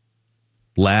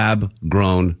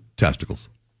 lab-grown testicles.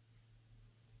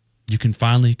 You can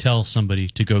finally tell somebody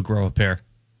to go grow a pair.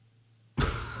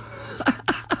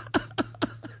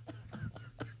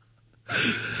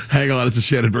 Hang on, it's a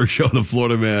Shannon Burke show on the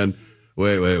Florida Man.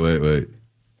 Wait.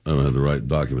 I don't have the right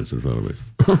documents in front of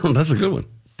me. That's a good one.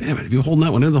 Damn it, have you holding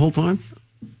that one in the whole time?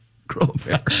 Grow a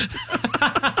pair.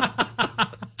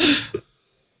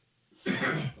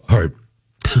 All right.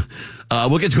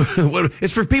 We'll get to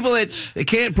it's for people that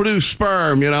can't produce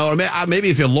sperm, or maybe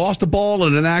if you lost a ball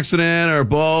in an accident or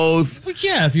both. Well,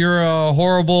 yeah, if you're a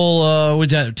horrible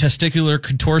with that testicular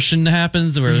contortion that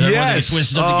happens where everyone gets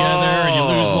twisted up together and you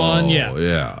lose one.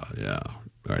 Yeah.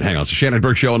 All right, hang on. It's the Shannon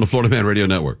Burke Show on the Florida Man Radio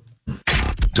Network.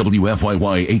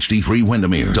 WFYY HD3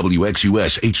 Windermere,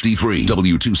 WXUS HD3,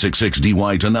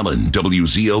 W266DY Dunellen,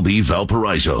 WZLB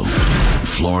Valparaiso,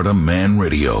 Florida Man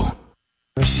Radio.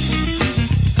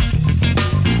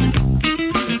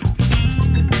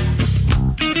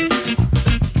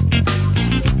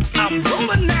 I'm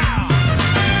rolling now.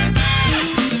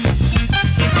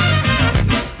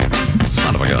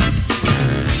 Son of a gun.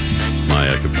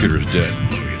 My computer's dead.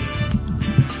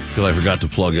 Because I forgot to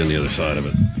plug in the other side of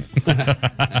it.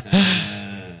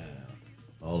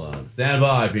 Hold on. Stand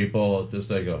by, people. Just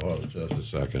take just a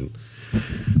second.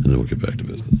 And then we'll get back to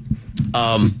business.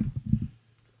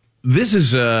 This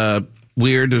is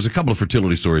weird. There's a couple of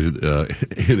fertility stories in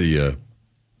the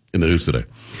news today.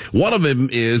 One of them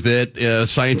is that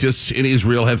scientists in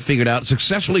Israel have figured out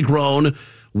successfully grown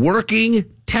working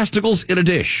testicles in a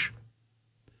dish.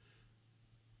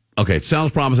 Okay, it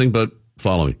sounds promising, but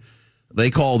follow me. They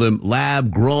call them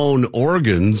lab-grown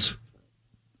organs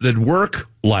that work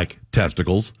like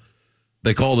testicles.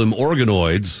 They call them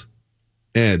organoids,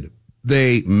 and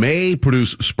they may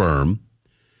produce sperm.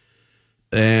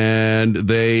 And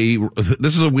this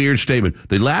is a weird statement.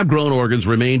 The lab-grown organs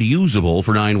remained usable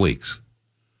for 9 weeks.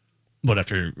 What,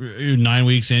 after 9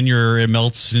 weeks in, it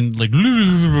melts and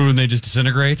and they just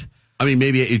disintegrate? I mean,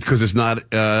 maybe because it's not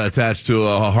attached to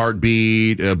a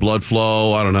heartbeat, blood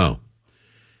flow. I don't know.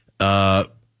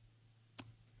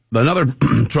 Another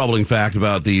troubling fact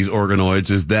about these organoids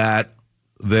is that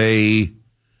these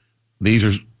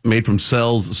are made from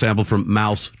cells sampled from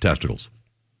mouse testicles.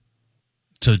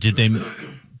 So did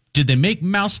they make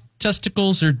mouse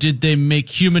testicles, or did they make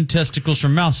human testicles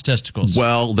from mouse testicles?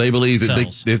 Well, they believe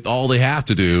that all they have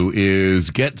to do is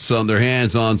get their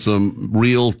hands on some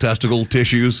real testicle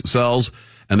tissues, cells,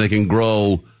 and they can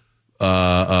grow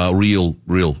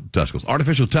real testicles.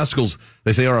 Artificial testicles,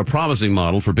 they say, are a promising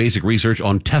model for basic research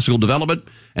on testicle development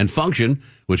and function,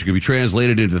 which can be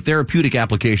translated into therapeutic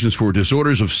applications for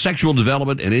disorders of sexual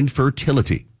development and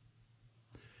infertility.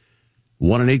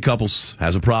 1 in 8 couples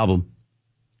has a problem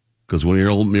because when your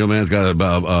old man's got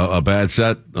a bad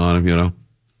set on him,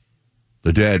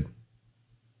 they're dead.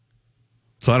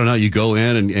 So I don't know. You go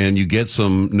in and you get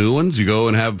some new ones. You go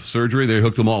and have surgery. They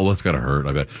hooked them all. Well, that's got to hurt,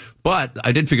 I bet. But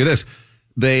I did figure this.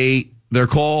 They're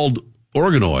called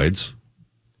organoids,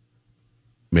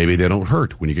 maybe they don't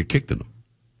hurt when you get kicked in them.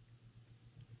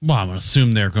 Well, I'm going to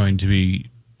assume they're going to be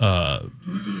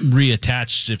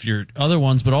reattached if you're other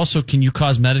ones, but also can you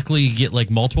cosmetically get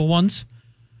like multiple ones?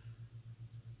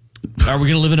 Are we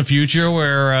going to live in a future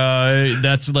where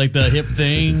that's like the hip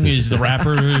thing? Is the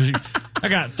rapper? I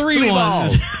got three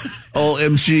ones. Old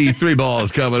MC 3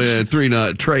 balls coming in.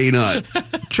 Trey Nut.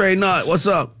 What's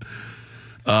up?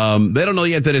 They don't know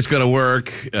yet that it's going to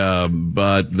work,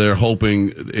 but they're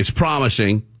hoping it's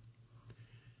promising.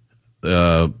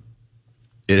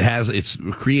 It's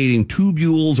creating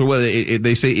tubules, or whether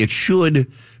they say it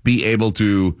should be able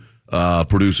to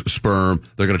produce sperm.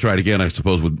 They're going to try it again, I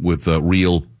suppose, with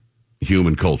real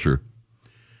human culture.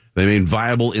 They remain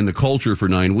viable in the culture for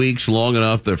 9 weeks, long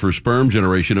enough that for sperm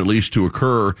generation at least to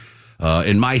occur.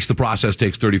 In mice, the process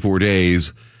takes 34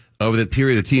 days. Over that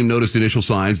period, the team noticed initial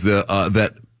signs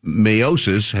that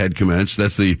meiosis had commenced.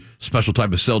 That's the special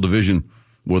type of cell division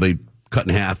where they cut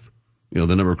in half, the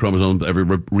number of chromosomes every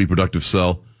reproductive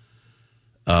cell.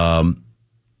 They don't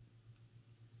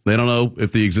know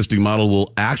if the existing model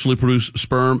will actually produce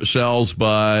sperm cells,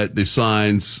 but the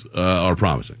signs are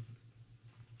promising.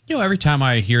 Every time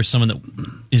I hear someone that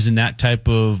is in that type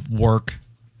of work,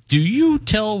 do you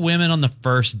tell women on the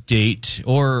first date,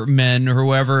 or men or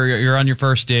whoever you're on your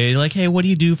first date, like, hey, what do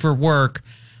you do for work?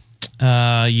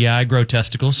 Yeah, I grow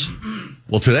testicles.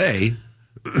 Well, today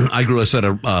I grew a set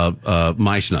of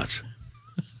mice nuts.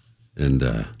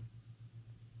 And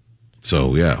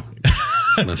so, yeah.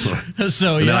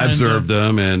 So, and yeah. I observed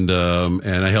them, and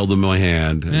I held them in my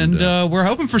hand. And we're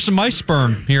hoping for some mice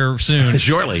sperm here soon.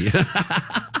 Shortly.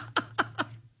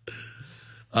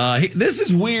 This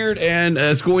is weird, and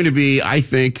it's going to be, I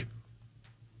think,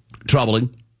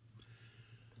 troubling.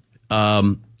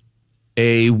 Some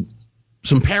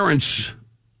parents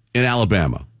in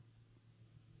Alabama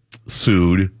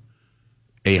sued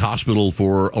a hospital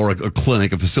or a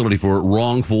clinic, a facility for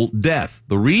wrongful death.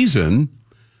 The reason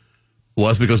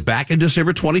was because back in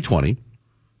December 2020,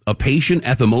 a patient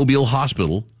at the Mobile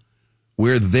Hospital,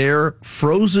 where their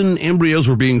frozen embryos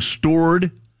were being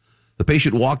stored, the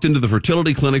patient walked into the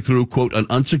fertility clinic through, quote, an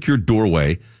unsecured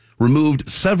doorway, removed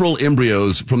several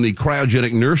embryos from the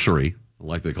cryogenic nursery,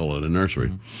 like they call it a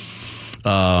nursery,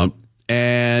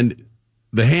 and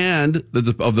the hand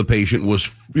of the patient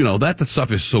was, that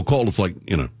stuff is so cold, it's like,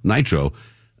 nitro.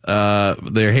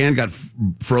 Their hand got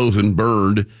frozen,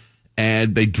 burned,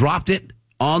 and they dropped it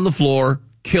on the floor,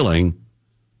 killing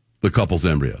the couple's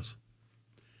embryos.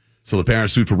 So the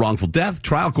parents sued for wrongful death.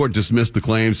 Trial court dismissed the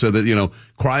claim, said that,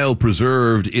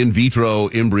 cryopreserved in vitro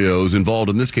embryos involved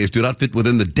in this case do not fit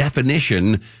within the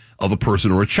definition of a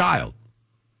person or a child.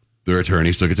 Their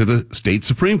attorneys took it to the state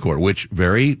Supreme Court, which,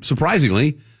 very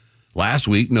surprisingly, last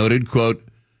week noted, quote,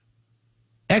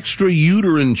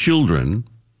 extrauterine children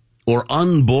or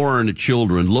unborn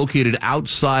children located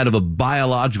outside of a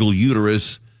biological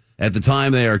uterus at the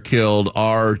time they are killed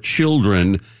are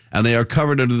children, and they are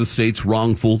covered under the state's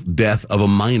wrongful death of a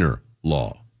minor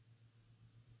law.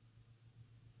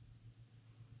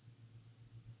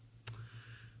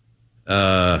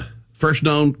 First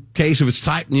known case of its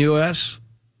type in the U.S.,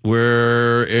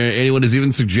 where anyone has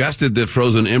even suggested that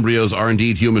frozen embryos are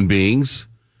indeed human beings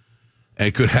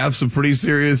and could have some pretty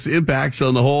serious impacts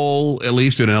on the whole, at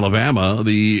least in Alabama,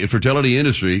 the fertility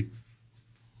industry.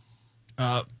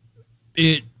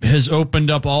 It has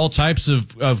opened up all types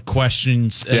of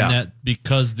questions, and that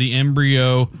because the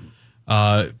embryo,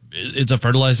 it's a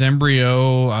fertilized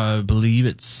embryo, I believe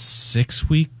it's 6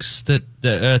 weeks at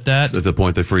the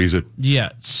point they freeze it.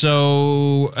 Yeah.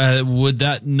 So would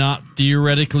that not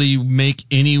theoretically make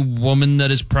any woman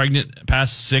that is pregnant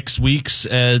past 6 weeks,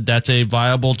 that's a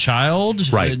viable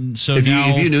child? Right. And so if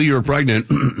you knew you were pregnant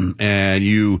and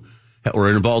you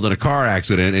were involved in a car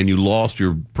accident and you lost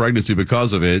your pregnancy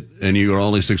because of it, and you were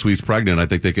only 6 weeks pregnant, I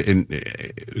think they could.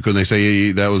 Couldn't they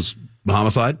say that was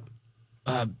homicide?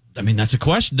 That's a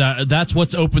question. That's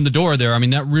what's opened the door there.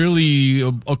 That really,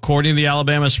 according to the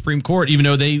Alabama Supreme Court, even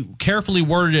though they carefully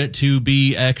worded it to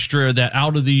be extra, that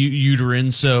out of the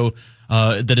uterine, so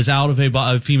that is out of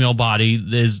a female body,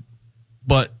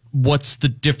 but what's the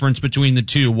difference between the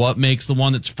two? What makes the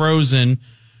one that's frozen,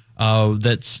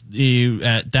 that's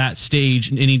at that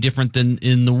stage, any different than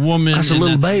in the woman? That's a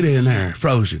little baby in there,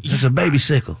 frozen. That's a baby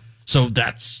sickle. So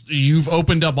you've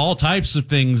opened up all types of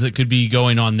things that could be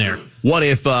going on there. What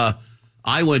if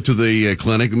I went to the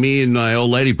clinic, me and my old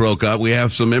lady broke up, we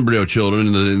have some embryo children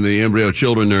in the embryo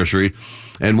children nursery,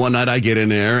 and one night I get in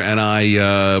there and I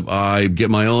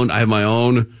have my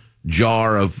own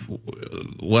jar of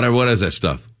what is that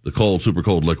stuff? The super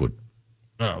cold liquid.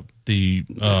 The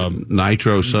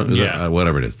nitro, yeah.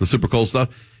 Whatever it is, the super cold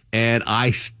stuff, and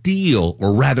I steal,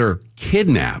 or rather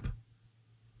kidnap,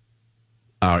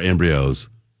 our embryos.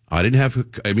 I didn't have,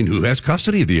 who has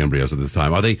custody of the embryos at this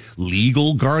time? Are they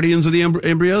legal guardians of the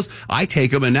embryos? I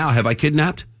take them, and now have I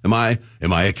kidnapped? Am I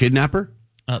a kidnapper?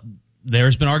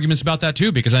 There's been arguments about that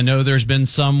too, because I know there's been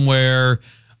some where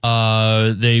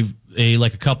a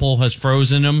couple has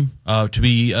frozen them to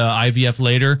be IVF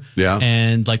later,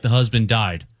 and like the husband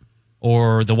died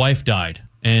or the wife died,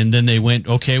 and then they went,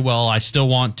 okay, well, I still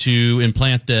want to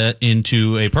implant that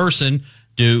into a person.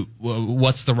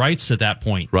 What's the rights at that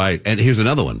point? Right. And here's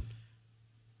another one.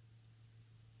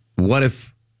 What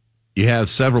if you have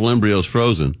several embryos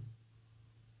frozen?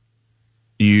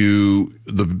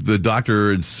 The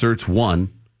doctor inserts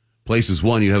one, places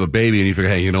one, you have a baby, and you figure,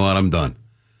 hey, you know what, I'm done.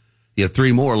 You have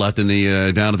 3 more left in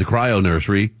the down at the cryo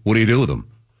nursery. What do you do with them?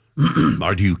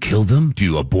 Or do you kill them? Do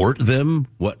you abort them?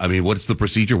 What's the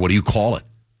procedure? What do you call it?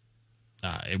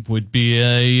 It would be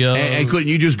a... Hey, couldn't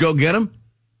you just go get them?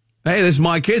 Hey, this is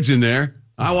my kids in there.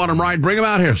 I want them right. Bring them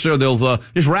out here. Sure, they'll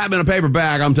just wrap them in a paper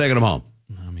bag. I'm taking them home.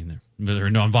 They're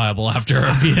non-viable after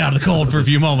being out of the cold for a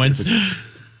few moments.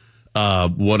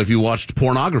 What if you watched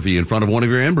pornography in front of one of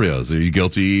your embryos? Are you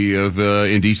guilty of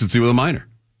indecency with a minor?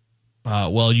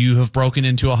 Well, you have broken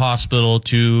into a hospital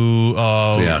to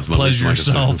pleasure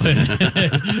yourself in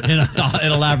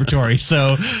a laboratory.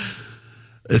 So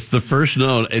it's the first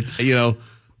known.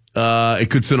 It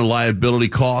could send a liability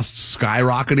costs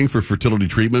skyrocketing for fertility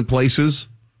treatment places,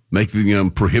 making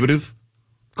them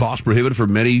cost prohibitive for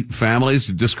many families,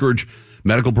 to discourage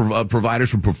medical providers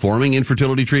from performing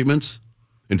infertility treatments,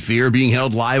 in fear of being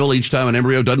held liable each time an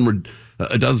embryo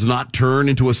does not turn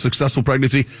into a successful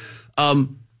pregnancy.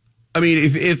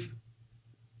 If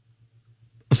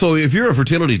you're a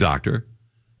fertility doctor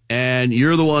and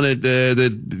you're the one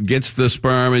that gets the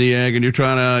sperm and the egg, and you're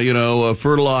trying to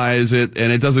fertilize it,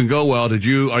 and it doesn't go well,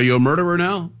 are you a murderer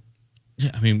now?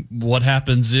 Yeah, what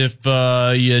happens if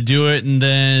you do it and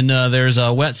then there's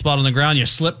a wet spot on the ground, you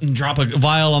slip and drop a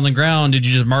vial on the ground? Did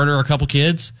you just murder a couple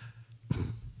kids?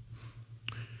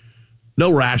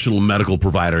 No rational medical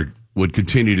provider would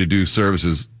continue to do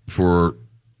services for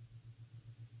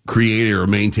creating or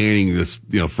maintaining this,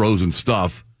 frozen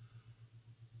stuff.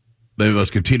 They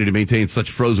must continue to maintain such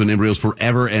frozen embryos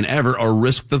forever and ever, or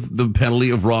risk the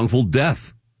penalty of wrongful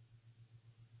death.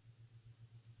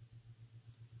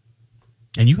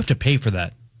 And you have to pay for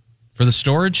that. For the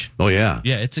storage? Oh, yeah.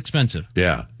 Yeah, it's expensive.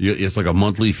 Yeah. It's like a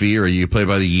monthly fee, or you pay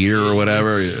by the year or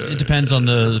whatever. It depends on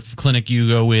the clinic you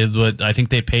go with, but I think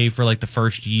they pay for like the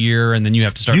first year, and then you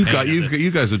have to start paying. You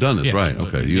guys have done this, right?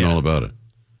 Okay, you know all about it.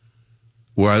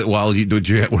 Did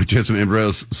you have some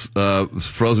embryos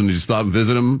frozen? Did you stop and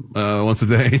visit them once a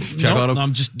day? Check on them?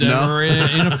 I'm just in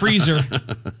a freezer.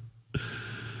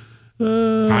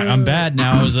 I'm bad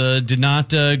now. Did not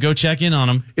go check in on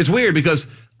them. It's weird because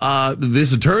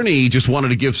this attorney just wanted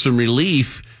to give some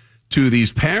relief to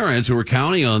these parents who were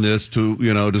counting on this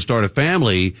to start a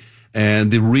family.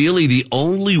 And the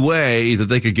only way that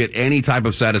they could get any type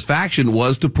of satisfaction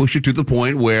was to push it to the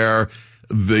point where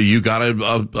you got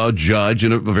a judge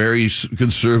in a very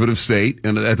conservative state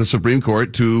and at the Supreme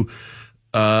Court to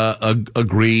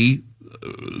agree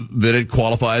that it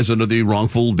qualifies under the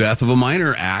Wrongful Death of a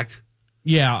Minor Act.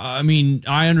 Yeah,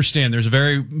 I understand. There's a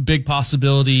very big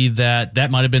possibility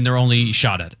that might have been their only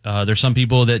shot at it. There's some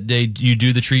people that you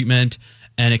do the treatment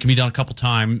and it can be done a couple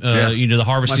times. The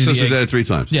harvesting. My sister did it 3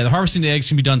 times. Yeah, the harvesting of the eggs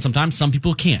can be done sometimes. Some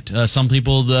people can't. Some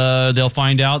people they'll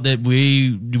find out that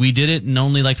we did it and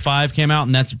only like 5 came out,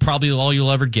 and that's probably all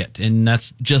you'll ever get, and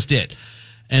that's just it.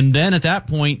 And then at that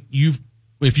point,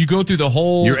 if you go through the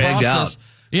whole process, egged out.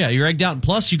 Yeah, you're egged out. And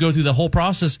plus, you go through the whole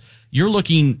process, you're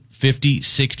looking $50,000,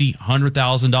 $60,000,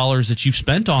 $100,000 that you've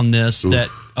spent on this. Oof. That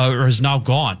is now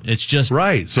gone. It's just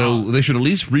right. So they should at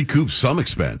least recoup some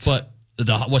expense. But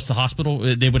what's the hospital?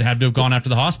 They would have to have gone after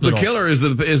the hospital. The killer is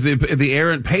the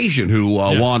errant patient who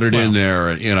wandered in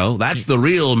there. That's the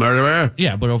real murderer.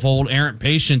 Yeah, but if old errant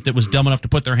patient that was dumb enough to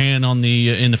put their hand on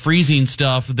in the freezing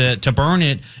stuff to burn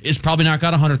it is probably not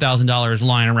got $100,000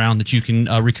 lying around that you can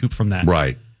recoup from that.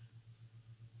 Right.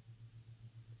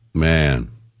 Man.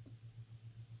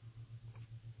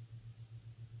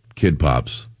 Kid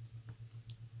Pops.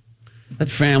 That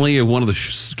family of one of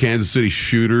the Kansas City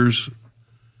shooters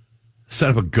set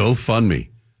up a GoFundMe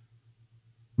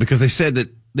because they said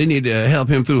that they need to help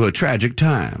him through a tragic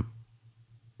time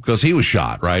because he was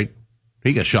shot, right?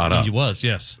 He got shot up. He was,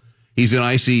 yes. He's in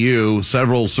ICU,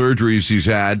 several surgeries he's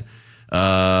had.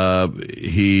 I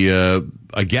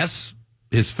guess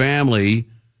his family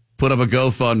put up a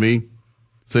GoFundMe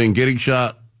saying getting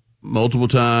shot multiple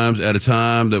times at a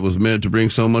time that was meant to bring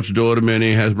so much joy to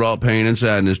many has brought pain and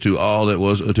sadness to all that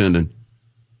was attending.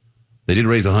 They did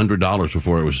raise $100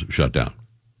 before it was shut down.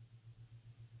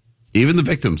 Even the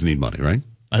victims need money, right?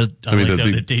 I mean,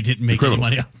 that they didn't make any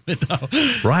money off it, though.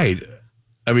 Right.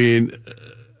 I mean,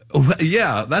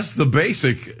 yeah, that's the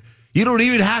basic. You don't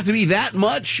even have to be that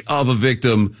much of a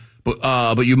victim,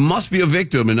 but you must be a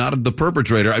victim and not the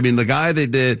perpetrator. I mean, the guy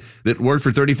that worked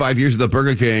for 35 years at the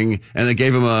Burger King and they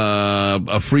gave him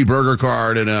a free burger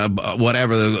card and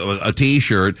a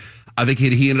T-shirt. I think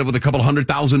he ended up with a couple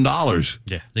 $100,000.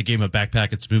 Yeah, they gave him a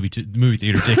backpack at movie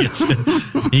theater tickets.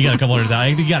 He got a couple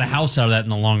 $100,000. He got a house out of that in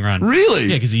the long run. Really?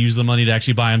 Yeah, because he used the money to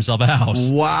actually buy himself a house.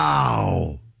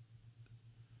 Wow.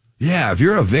 Yeah, if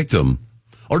you're a victim,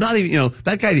 or not even,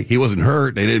 that guy, he wasn't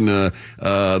hurt. They didn't,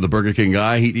 the Burger King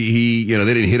guy, he they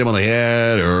didn't hit him on the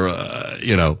head or,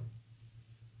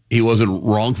 he wasn't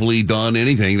wrongfully done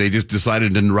anything. They just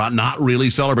decided to not really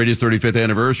celebrate his 35th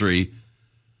anniversary.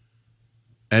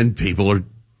 And people are,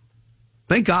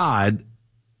 thank God,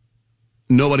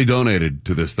 nobody donated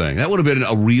to this thing. That would have been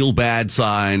a real bad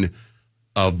sign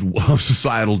of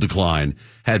societal decline.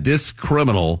 Had this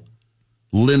criminal,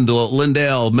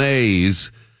 Lindell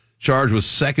Mays, charged with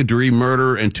second-degree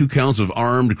murder and 2 counts of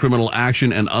armed criminal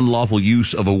action and unlawful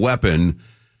use of a weapon,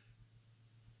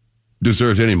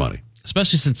 deserves any money.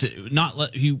 Especially since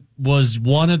he was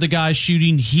one of the guys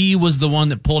shooting. He was the one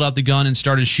that pulled out the gun and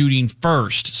started shooting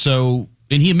first. So...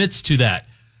 And he admits to that.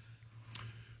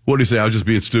 What did he say? I was just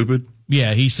being stupid?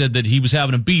 Yeah, he said that he was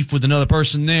having a beef with another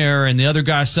person there, and the other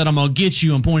guy said, I'm going to get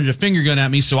you, and pointed a finger gun at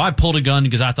me, so I pulled a gun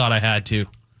because I thought I had to.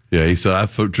 Yeah, he said, I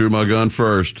drew my gun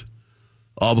first,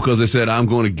 all because they said, I'm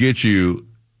going to get you.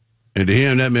 And to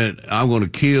him, that meant, I'm going to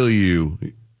kill you.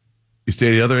 He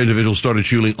stated the other individual started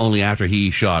shooting only after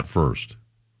he shot first.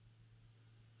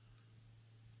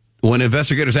 When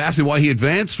investigators asked him why he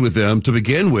advanced with them to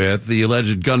begin with, the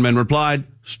alleged gunman replied,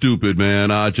 stupid,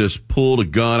 man. I just pulled a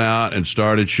gun out and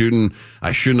started shooting.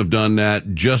 I shouldn't have done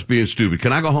that. Just being stupid.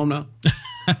 Can I go home now?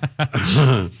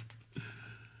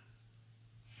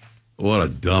 What a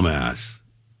dumbass.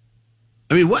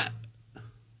 I mean,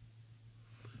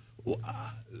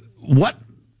 what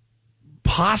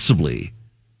possibly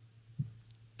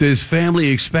does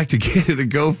family expect to get at a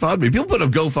GoFundMe? People put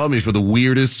up GoFundMes for the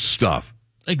weirdest stuff.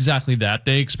 Exactly that.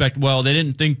 They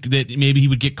didn't think that maybe he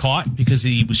would get caught because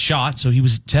he was shot. So he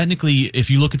was technically,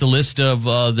 if you look at the list of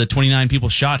the 29 people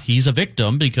shot, he's a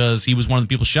victim because he was one of the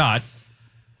people shot.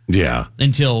 Yeah.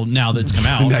 Until now that it's come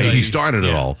out. He started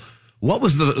it all. What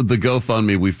was the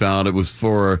GoFundMe we found? It wasn't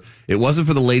for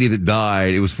the lady that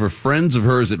died. It was for friends of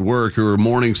hers at work who were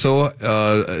mourning so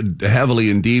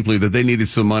heavily and deeply that they needed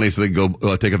some money so they could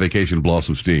go take a vacation and blow off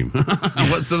some steam.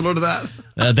 What's similar to that?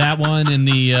 That one and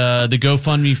the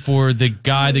GoFundMe for the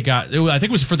guy that I think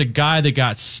it was for the guy that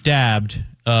got stabbed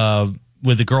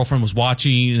with the girlfriend was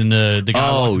watching and the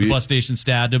guy at the bus station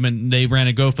stabbed him, and they ran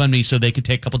a GoFundMe so they could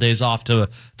take a couple days off to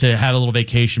have a little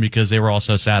vacation because they were all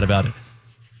so sad about it.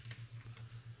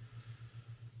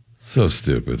 So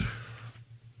stupid.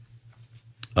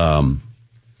 $100.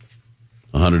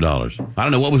 I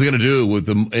don't know what was he going to do with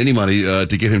any money to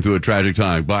get him through a tragic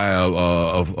time. Buy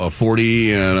a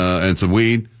 40 and some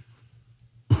weed.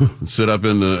 Sit up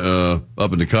in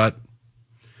the cut.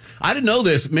 I didn't know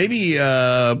this. Maybe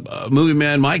Movie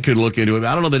Man Mike could look into it.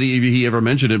 I don't know that he ever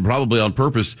mentioned it, probably on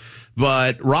purpose.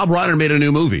 But Rob Reiner made a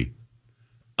new movie,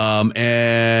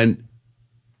 and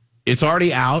it's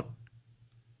already out.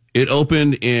 It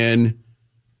opened in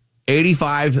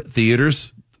 85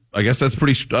 theaters. I guess that's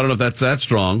pretty. I don't know if that's that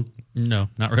strong. No,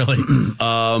 not really.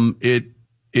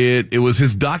 It was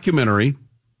his documentary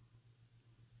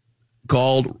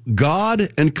called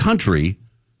 "God and Country: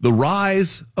 The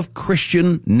Rise of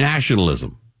Christian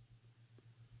Nationalism."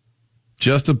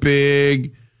 Just a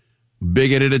big,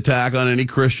 bigoted attack on any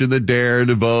Christian that dared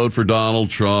to vote for Donald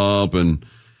Trump, and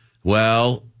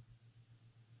well.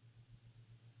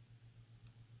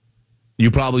 You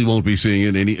probably won't be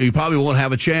seeing it you probably won't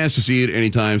have a chance to see it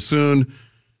anytime soon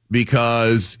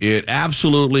because it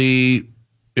absolutely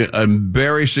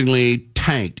embarrassingly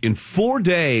tanked. In 4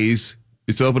 days,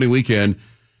 its opening weekend,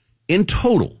 in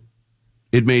total,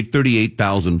 it made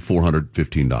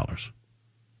 $38,415.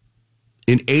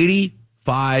 In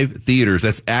 85 theaters,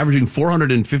 that's averaging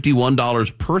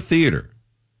 $451 per theater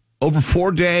over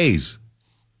 4 days.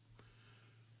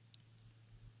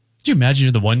 Could you imagine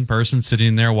you're the one person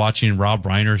sitting there watching Rob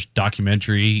Reiner's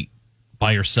documentary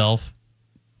by yourself?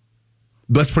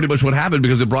 That's pretty much what happened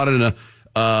because it brought in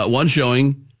one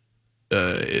showing.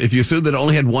 If you assume that it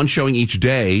only had one showing each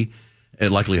day,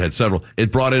 It likely had several.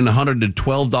 It brought in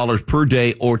 $112 per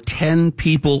day, or 10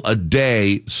 people a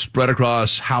day spread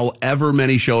across however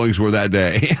many showings were that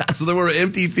day. So there were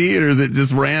empty theaters that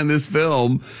just ran this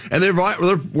film, and there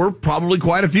were probably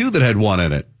quite a few that had one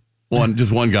in it.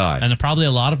 Just one guy. And probably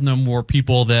a lot of them were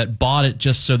people that bought it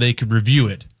just so they could review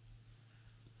it.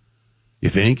 You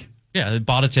think? Yeah, they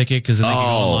bought a ticket because they could go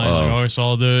online. I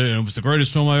saw it was the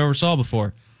greatest film I ever saw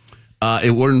before.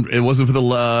 It wasn't for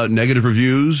the negative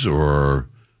reviews or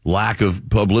lack of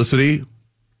publicity.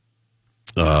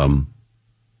 Some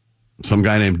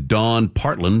guy named Don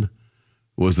Partland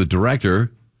was the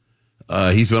director.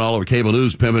 He's been all over cable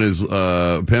news pimping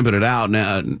it out.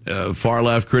 Now, far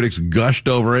left critics gushed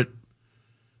over it,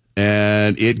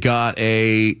 and it got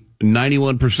a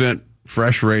 91%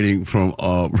 fresh rating from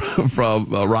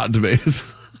Rotten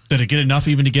Tomatoes. Did it get enough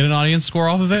even to get an audience score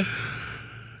off of it?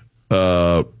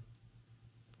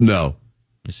 No.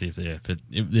 Let me see if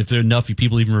there are enough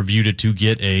people even reviewed it to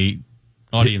get a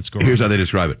audience score. Here's how they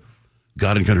describe it.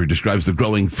 God and Country describes the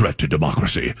growing threat to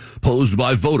democracy posed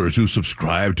by voters who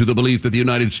subscribe to the belief that the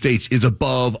United States is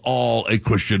above all a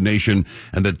Christian nation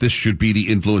and that this should be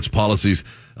the influence policies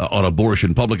on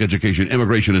abortion, public education,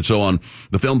 immigration, and so on.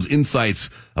 The film's insights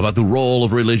about the role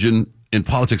of religion in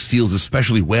politics feels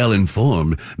especially well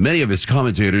informed. Many of its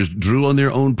commentators drew on their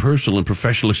own personal and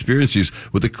professional experiences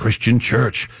with the Christian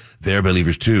church. They're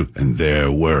believers too, and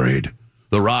they're worried.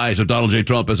 The rise of Donald J.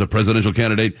 Trump as a presidential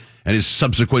candidate and his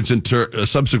subsequent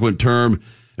term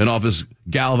in office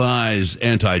galvanized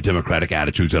anti-democratic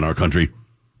attitudes in our country.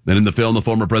 And in the film, the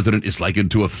former president is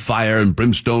likened to a fire and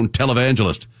brimstone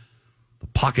televangelist. The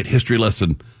pocket history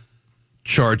lesson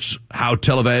charts how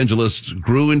televangelists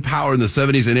grew in power in the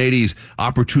 70s and 80s,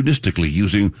 opportunistically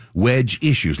using wedge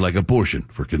issues like abortion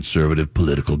for conservative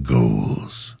political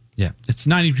goals. Yeah, it's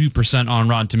 92% on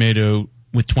Rotten Tomato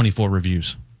with 24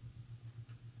 reviews.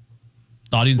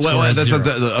 Audience score is zero.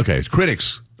 Okay, it's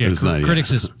critics. Yeah,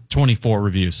 critics is 24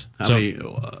 reviews. How many, I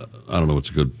don't know what's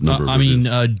a good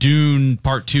number. Dune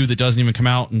Part 2 that doesn't even come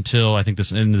out until I think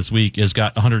this end of this week has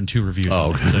got 102 reviews. Oh,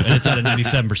 okay. And it's at a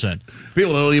 97%.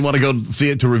 People don't even want to go see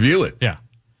it to review it. Yeah.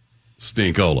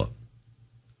 Stinkola.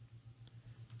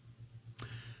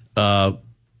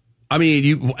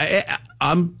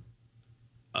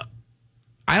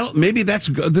 Maybe this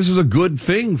is a good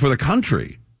thing for the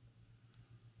country.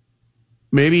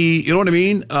 Maybe, you know what I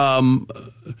mean?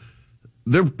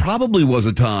 There probably was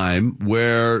a time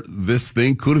where this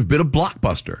thing could have been a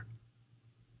blockbuster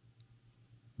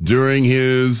during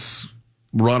his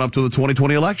run up to the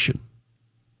 2020 election.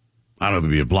 I don't know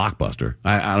if it'd be a blockbuster.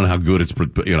 I don't know how good it's,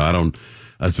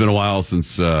 it's been a while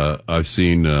since I've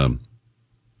seen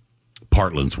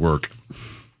Partland's work.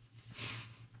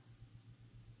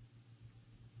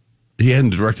 He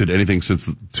hadn't directed anything since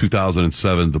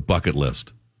 2007, The Bucket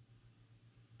List.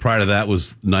 Prior to that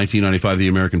was 1995, The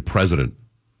American President.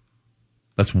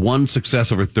 That's one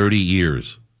success over 30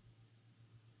 years.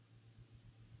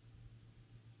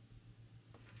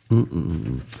 We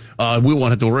won't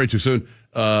have to worry too soon,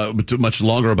 too much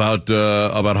longer about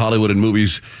Hollywood and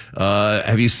movies.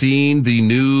 Have you seen the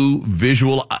new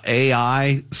visual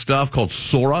AI stuff called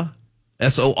Sora?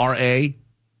 Sora? It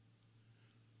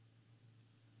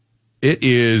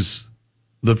is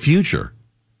the future.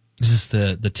 Is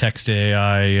this the text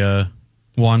AI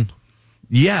one?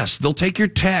 Yes, they'll take your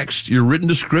text, your written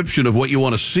description of what you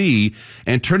want to see,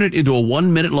 and turn it into a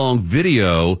 1 minute long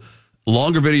video.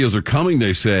 Longer videos are coming,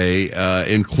 they say,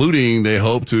 including they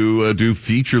hope to do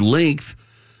feature length.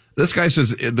 This guy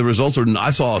says the results are,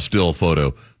 I saw a still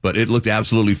photo, but it looked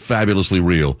absolutely fabulously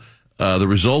real. The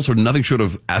results are nothing short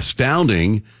of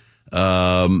astounding.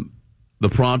 The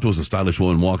prompt was: a stylish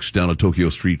woman walks down a Tokyo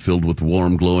street filled with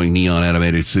warm, glowing, neon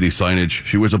animated city signage.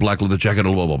 She wears a black leather jacket,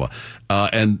 blah, blah, blah.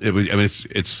 And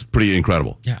it's pretty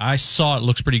incredible. Yeah, I saw it.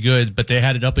 Looks pretty good, but they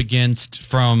had it up against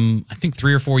from, I think,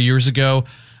 3 or 4 years ago.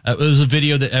 It was a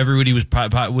video that everybody it was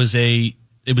the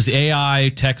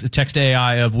AI, text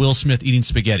AI of Will Smith eating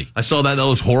spaghetti. I saw that. That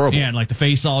was horrible. Yeah, and like the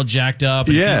face all jacked up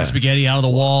and eating spaghetti out of the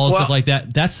wall, stuff like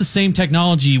that. That's the same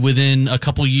technology within a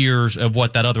couple years of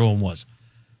what that other one was.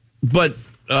 But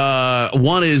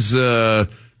one is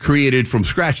created from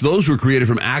scratch. Those were created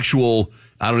from actual,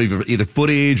 either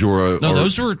footage or...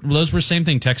 those were same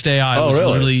thing. Text AI was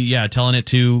literally, telling it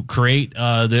to create,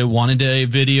 they wanted a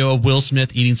video of Will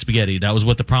Smith eating spaghetti. That was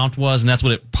what the prompt was, and that's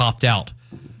what it popped out.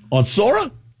 On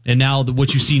Sora? And now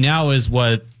what you see now is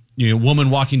what, woman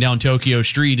walking down Tokyo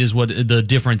Street is what the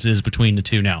difference is between the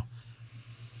two now.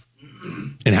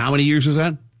 And how many years is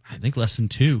that? I think less than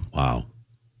 2. Wow.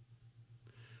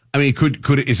 I mean,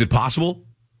 is it possible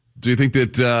Do you think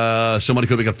that somebody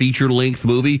could make a feature-length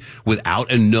movie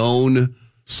without a known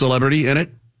celebrity in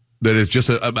it? That is just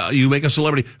about you make a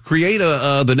celebrity, create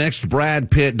the next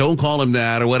Brad Pitt, don't call him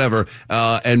that or whatever,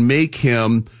 and make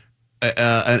him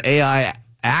an AI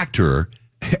actor,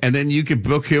 and then you could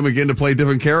book him again to play a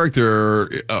different character.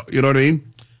 You know what I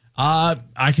mean?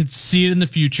 I could see it in the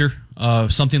future,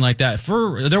 something like that.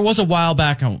 There was a while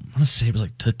back, I want to say it was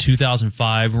like the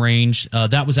 2005 range.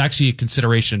 That was actually a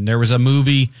consideration. There was a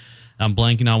movie, I'm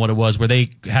blanking on what it was, where they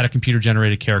had a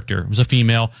computer-generated character. It was a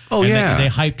female. Oh, and yeah. They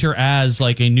hyped her as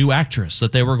like a new actress,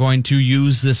 that they were going to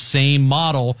use this same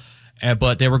model,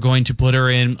 but they were going to put her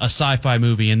in a sci-fi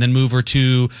movie and then move her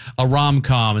to a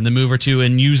rom-com and then move her to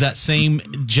and use that same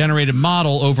generated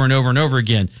model over and over and over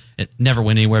again. It never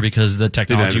went anywhere because the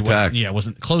technology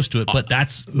wasn't close to it, but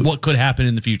that's what could happen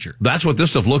in the future. That's what this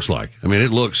stuff looks like. I mean,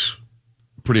 it looks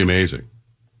pretty amazing.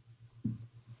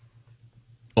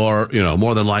 Or,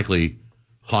 more than likely,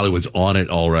 Hollywood's on it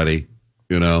already,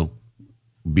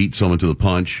 beat someone to the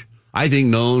punch. I think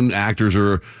known actors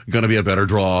are going to be a better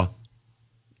draw,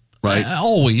 right?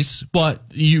 Always, but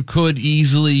you could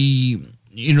easily,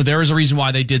 there is a reason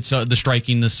why they did the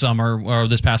striking this summer, or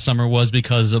this past summer, was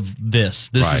because of this.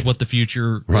 This Right. is what the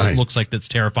future looks like that's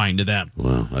terrifying to them.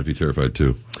 Well, I'd be terrified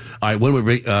too. All right, when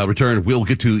we return, we'll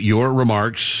get to your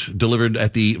remarks delivered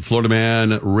at the Florida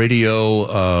Man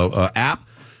Radio app.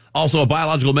 Also, a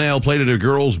biological male played at a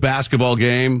girls' basketball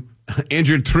game,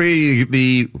 injured 3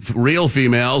 the real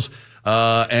females,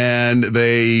 and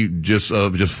they just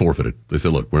forfeited. They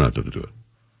said, "Look, we're not going to do it."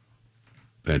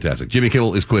 Fantastic. Jimmy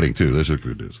Kimmel is quitting too. This is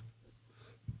good news.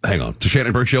 Hang on. It's the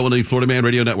Shannon Burke Show on the Florida Man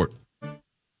Radio Network.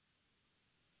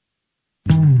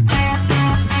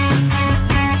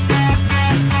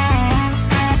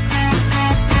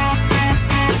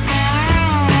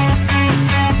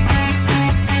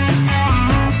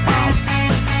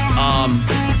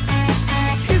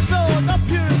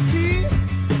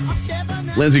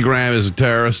 Lindsey Graham is a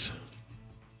terrorist.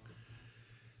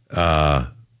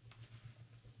 Well,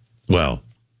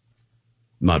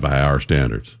 not by our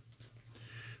standards,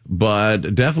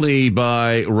 but definitely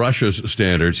by Russia's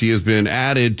standards. He has been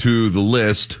added to the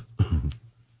list.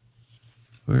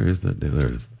 Where is that? There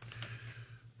it is.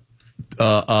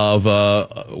 Of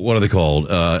what are they called?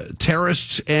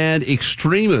 Terrorists and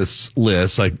extremists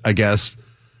lists, I guess.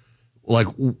 Like,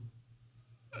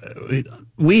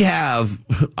 we have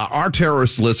our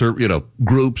terrorist lists are,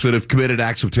 groups that have committed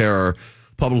acts of terror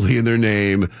publicly in their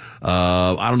name.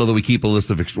 I don't know that we keep a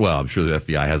list of, I'm sure the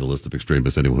FBI has a list of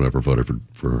extremists. Anyone who ever voted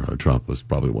for Trump was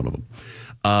probably one of them.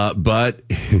 But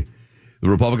the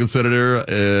Republican senator,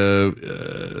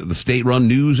 the state-run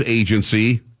news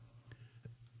agency,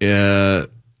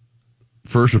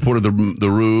 first reported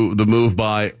the move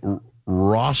by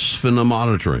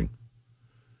Rosfinmonitoring,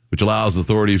 which allows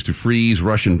authorities to freeze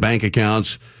Russian bank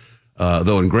accounts.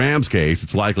 Though in Graham's case,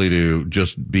 it's likely to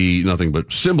just be nothing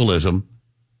but symbolism.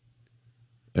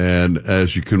 And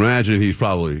as you can imagine, he's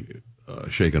probably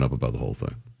shaken up about the whole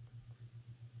thing.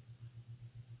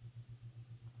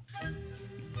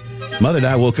 Mother and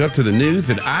I woke up to the news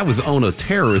that I was on a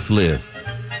terrorist list.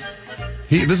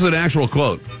 This is an actual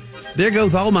quote. "There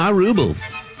goes all my rubles.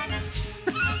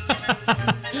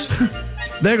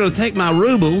 They're going to take my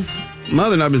rubles.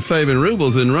 Mother and I have been saving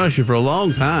rubles in Russia for a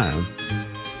long time."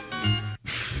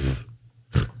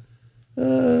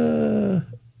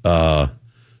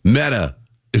 Meta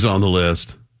is on the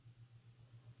list.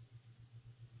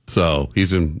 So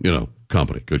he's in,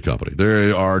 company, good company.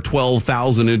 There are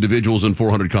 12,000 individuals and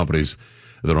 400 companies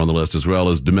that are on the list, as well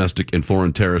as domestic and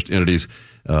foreign terrorist entities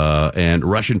and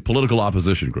Russian political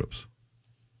opposition groups.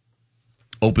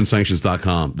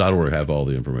 OpenSanctions.com.org have all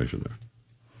the information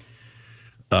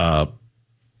there.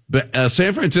 But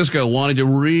San Francisco wanted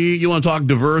to you want to talk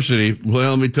diversity? Well,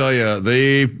 let me tell you,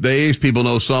 these people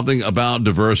know something about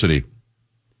diversity.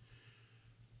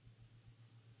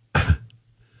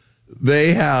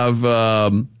 They have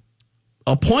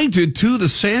appointed to the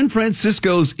San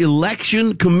Francisco's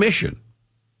Election Commission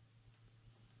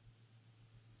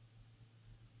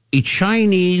a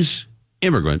Chinese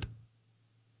immigrant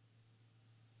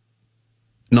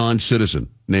non-citizen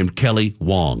named Kelly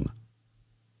Wong.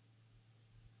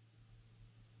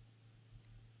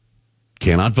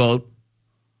 Cannot vote.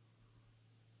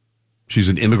 She's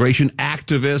an immigration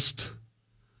activist.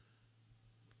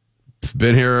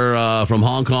 Been here from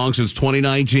Hong Kong since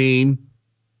 2019.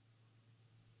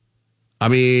 I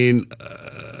mean,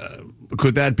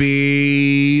 could that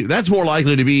be... That's more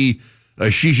likely to be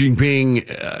a Xi Jinping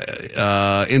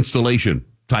installation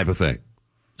type of thing.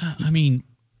 I mean,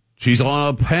 She's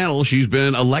on a panel. She's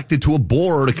been elected to a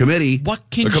board, a committee,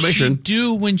 What can a commission. she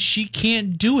do when she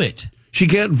can't do it? She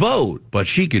can't vote, but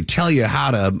she could tell you how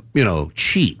to,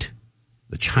 cheat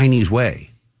the Chinese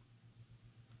way.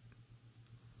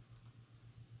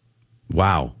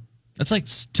 Wow. That's like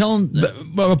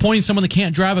appointing someone that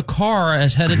can't drive a car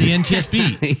as head of the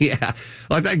NTSB. Yeah,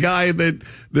 like that guy that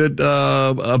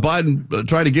Biden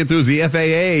tried to get through as the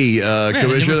FAA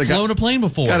commissioner. Never flown a plane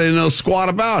before. Got to know squat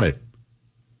about it.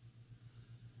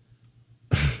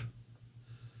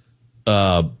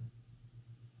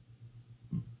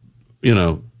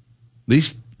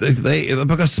 These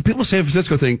because the people in San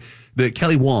Francisco think that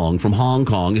Kelly Wong from Hong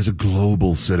Kong is a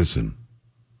global citizen,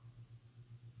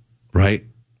 right?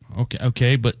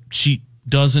 Okay, but she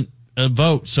doesn't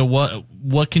vote. So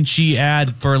what can she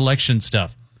add for election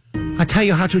stuff? I tell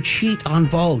you how to cheat on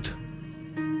vote,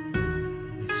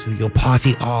 so your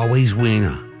party always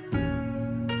win.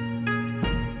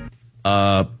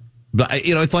 But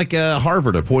it's like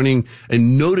Harvard appointing a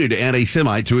noted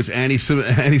anti-Semite to its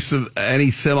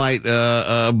anti-Semite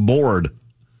board.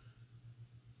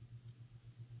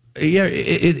 Yeah,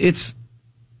 it's.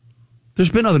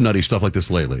 There's been other nutty stuff like this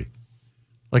lately,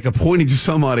 like appointing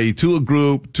somebody to a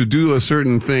group to do a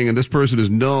certain thing, and this person is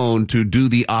known to do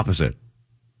the opposite.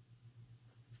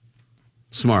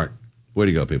 Smart, way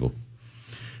to go, people.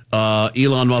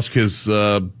 Elon Musk has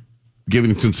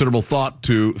given considerable thought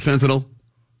to fentanyl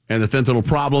and the fentanyl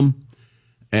problem,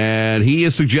 and he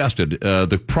has suggested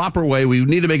the proper way. We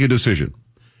need to make a decision.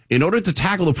 In order to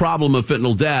tackle the problem of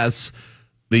fentanyl deaths,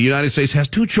 the United States has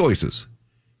two choices.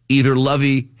 Either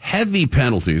levy heavy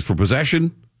penalties for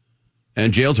possession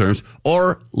and jail terms,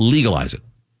 or legalize it.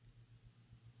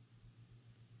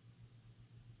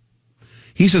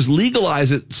 He says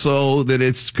legalize it so that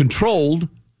it's controlled,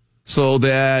 so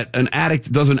that an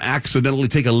addict doesn't accidentally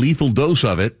take a lethal dose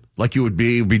of it, like you would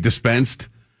be dispensed.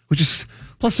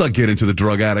 Let's not get into the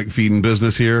drug addict feeding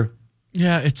business here.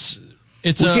 Yeah, I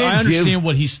understand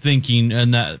what he's thinking,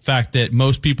 and that fact that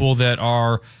most people that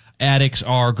are addicts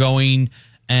are going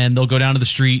and they'll go down to the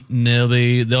street and they'll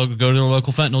go to their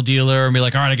local fentanyl dealer and be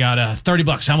like, all right, I got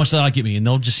 $30. How much did that get me? And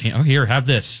they'll just, here, have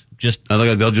this.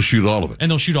 They'll just shoot all of it.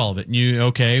 And they'll shoot all of it.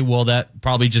 And well, that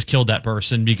probably just killed that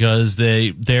person because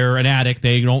they're an addict.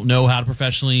 They don't know how to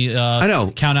professionally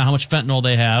count out how much fentanyl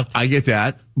they have. I get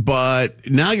that.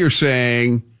 But now you're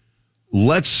saying,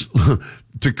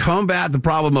 to combat the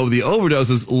problem of the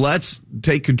overdoses, let's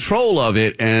take control of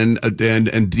it and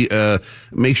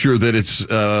make sure that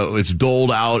it's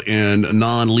doled out in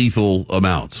non-lethal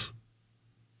amounts.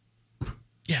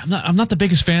 Yeah, I'm not the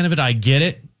biggest fan of it. I get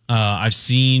it. I've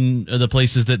seen the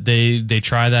places that they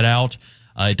try that out.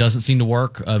 It doesn't seem to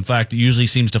work. In fact, it usually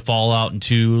seems to fall out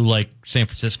into like San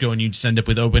Francisco, and you just end up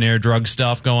with open air drug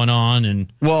stuff going on.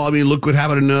 And look what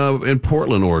happened in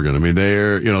Portland, Oregon. I mean,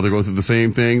 they're going through the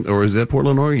same thing. Or is that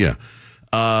Portland, Oregon? Yeah,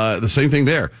 the same thing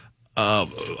there.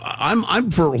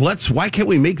 I'm for why can't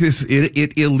we make this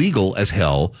it illegal as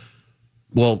hell?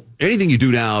 Well, anything you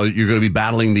do now, you're going to be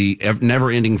battling the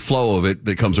never-ending flow of it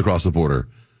that comes across the border.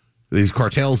 These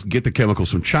cartels get the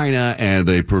chemicals from China, and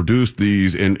they produce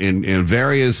these in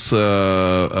various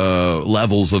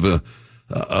levels of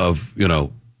I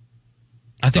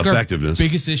think effectiveness. Our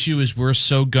biggest issue is we're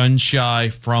so gun shy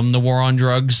from the war on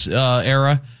drugs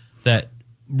era that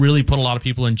really put a lot of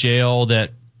people in jail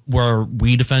that were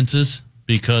weed offenses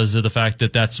because of the fact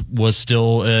that was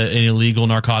still an illegal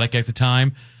narcotic at the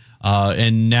time.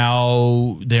 And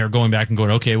now they're going back and going,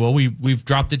 okay, well, we've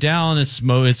dropped it down. It's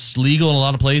legal in a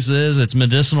lot of places. It's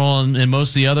medicinal in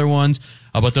most of the other ones,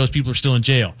 but those people are still in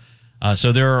jail.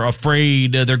 So they're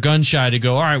afraid, they're gun shy to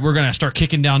go, all right, we're going to start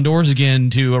kicking down doors again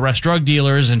to arrest drug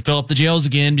dealers and fill up the jails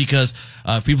again because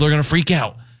people are going to freak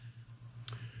out.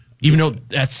 Even though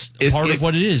that's part of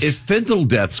what it is. If fentanyl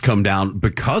deaths come down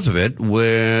because of it, we've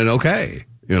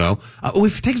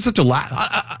taken such a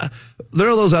there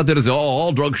are those out there that say,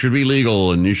 all drugs should be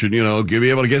legal and you should, be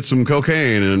able to get some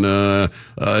cocaine. And,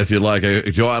 if you like,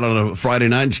 go out on a Friday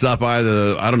night and stop by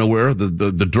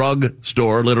the drug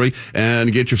store, literally,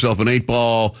 and get yourself an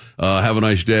 8-ball, have a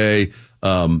nice day,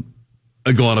 and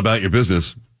go on about your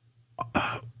business.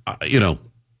 I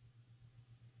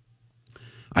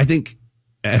think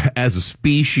as a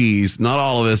species, not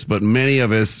all of us, but many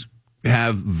of us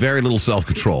have very little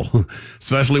self-control,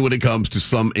 especially when it comes to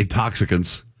some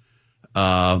intoxicants.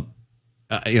 And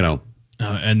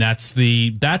that's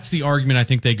the argument I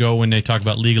think they go when they talk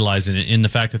about legalizing it, in the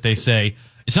fact that they say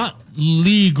it's not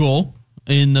legal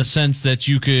in the sense that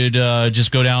you could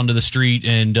just go down to the street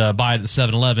and buy it at the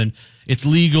 7-Eleven. It's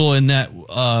legal in that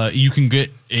you can go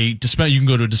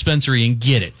to a dispensary and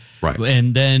get it. Right.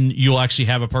 And then you'll actually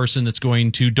have a person that's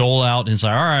going to dole out and say,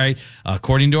 all right,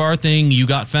 according to our thing, you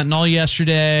got fentanyl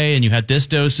yesterday and you had this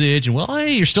dosage, and well,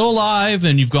 hey, you're still alive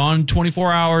and you've gone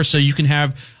 24 hours, so you can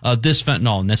have this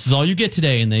fentanyl, and this is all you get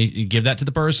today. And they give that to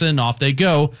the person, off they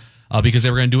go, because they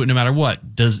were going to do it no matter what.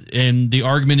 And the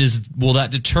argument is, will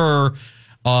that deter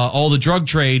all the drug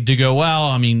trade to go, well,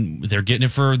 I mean, they're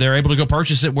able to go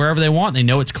purchase it wherever they want. They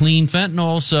know it's clean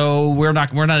fentanyl, so we're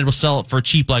not able to sell it for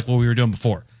cheap like what we were doing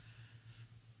before.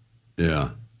 Yeah.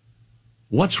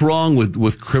 What's wrong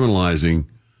with criminalizing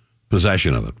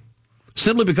possession of it?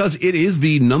 Simply because it is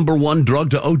the number one drug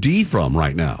to OD from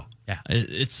right now. Yeah,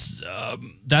 it's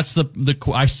that's the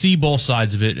I see both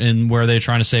sides of it, and where they're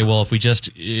trying to say, well,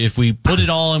 if we put it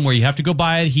all in where you have to go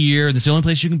buy it here, and it's the only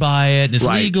place you can buy it, and it's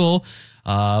legal.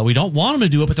 We don't want them to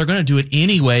do it, but they're going to do it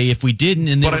anyway. If we didn't,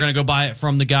 and then we're going to go buy it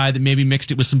from the guy that maybe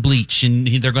mixed it with some bleach, and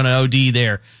they're going to OD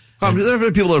there. There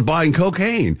are people that are buying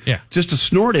cocaine just to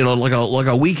snort it on like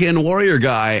a weekend warrior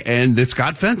guy, and it's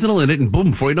got fentanyl in it, and boom,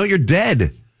 before you know, you're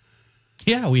dead.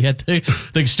 Yeah, we had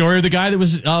the story of the guy that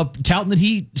was touting that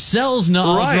he sells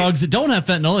drugs that don't have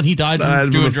fentanyl, and he died from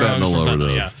doing drugs.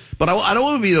 Yeah. But I don't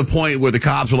want to be the point where the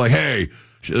cops are like, hey,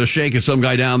 they're shaking some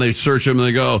guy down, they search him, and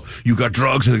they go, you got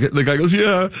drugs? And the guy goes,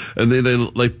 yeah. And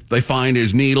they find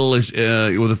his needle with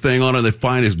a thing on it, they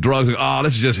find his drugs. They go, oh,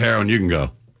 this is just heroin, you can go.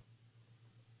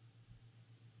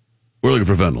 We're looking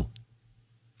for fentanyl.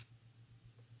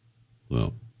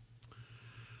 Well,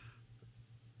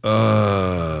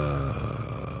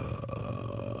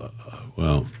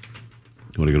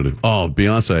 what are you going to do? Oh,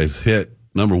 Beyonce's hit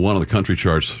number one on the country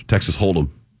charts, Texas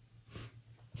Hold'em.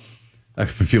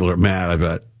 People are mad, I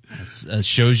bet. It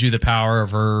shows you the power of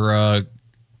her,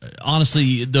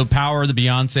 honestly, the power of the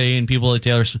Beyonce and people like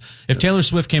Taylor Swift. If Taylor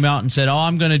Swift came out and said, oh,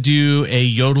 I'm going to do a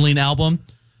yodeling album.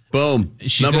 Boom.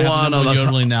 She's number one on the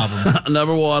yodeling album.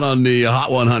 Number one on the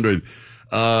Hot 100.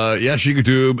 Yeah, she could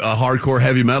do a hardcore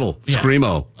heavy metal,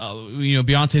 screamo.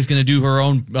 Beyonce's going to do her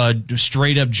own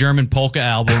straight up German polka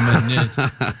album. And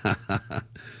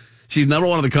she's number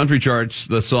one on the country charts,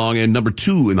 the song, and number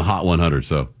 2 in the Hot 100.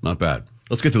 So not bad.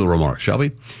 Let's get to the remarks, shall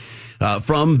we?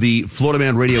 From the Florida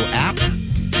Man Radio app,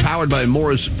 powered by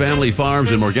Morris Family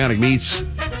Farms and Organic Meats.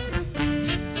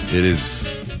 It is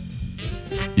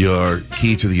your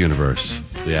key to the universe,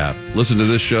 the app. Listen to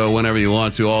this show whenever you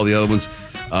want to, all the other ones.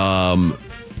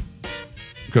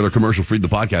 Because they're commercial free, the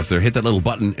podcast there. Hit that little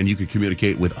button and you can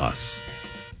communicate with us.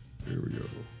 Here we go.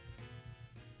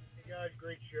 Hey guys,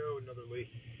 great show, another week.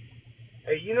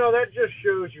 Hey, that just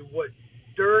shows you what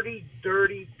dirty,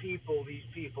 dirty people these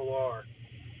people are.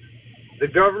 The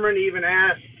government even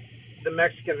asked the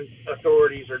Mexican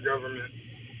authorities or government,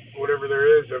 whatever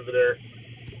there is over there,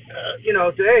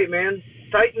 hey man,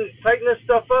 tighten this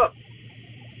stuff up.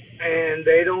 And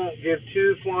they don't give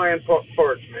two flying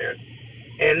parts, man.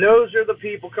 And those are the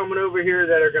people coming over here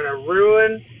that are going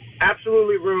to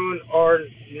absolutely ruin our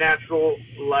natural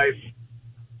life.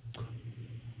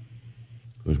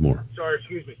 There's more. Sorry,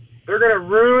 excuse me. They're going to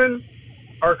ruin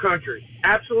our country.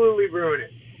 Absolutely ruin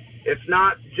it. It's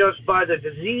not just by the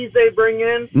disease they bring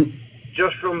in,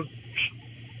 just from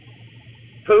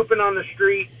pooping on the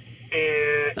street,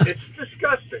 and it's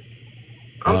disgusting.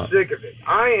 I'm sick of it.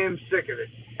 I am sick of it.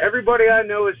 Everybody I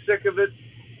know is sick of it,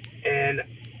 and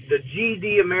the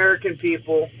GD American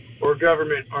people or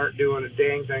government aren't doing a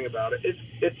dang thing about it.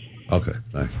 It's okay.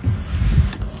 Thanks.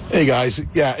 Hey guys,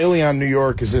 yeah, Ilion, New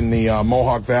York is in the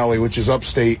Mohawk Valley, which is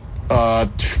upstate,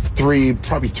 probably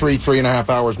 3.5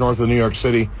 hours north of New York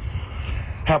City,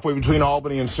 halfway between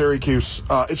Albany and Syracuse.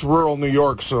 It's rural New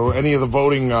York, so any of the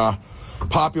voting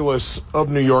populace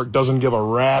of New York doesn't give a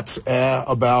rat's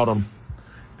about them.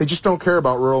 They just don't care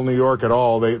about rural New York at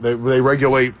all. They've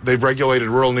regulated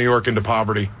rural New York into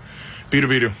poverty.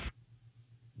 Bidu.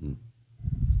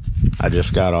 I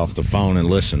just got off the phone and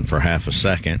listened for half a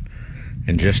second,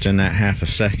 and just in that half a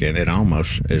second, it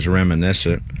almost is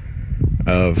reminiscent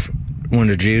of when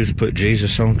the Jews put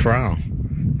Jesus on trial,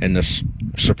 and the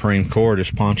Supreme Court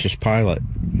is Pontius Pilate,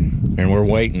 and we're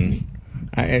waiting.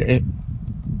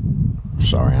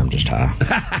 Sorry, I'm just high.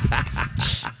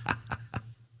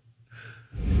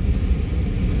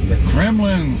 The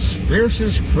Kremlin's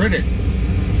fiercest critic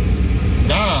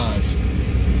dies.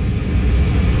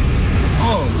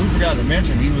 Oh, we forgot to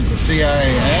mention he was a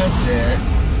CIA asset,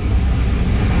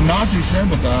 Nazi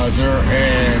sympathizer,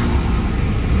 and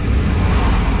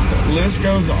the list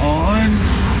goes on.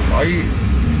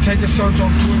 Take a search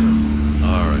on Twitter.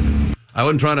 All right. I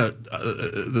wasn't trying to...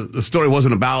 the story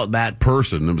wasn't about that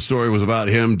person. The story was about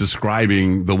him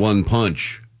describing the one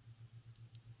punch.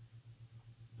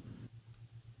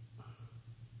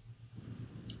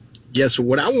 Yes,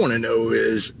 what I want to know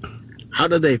is, how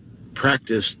do they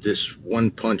practice this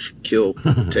one-punch kill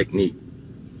technique?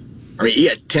 I mean, you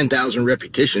had 10,000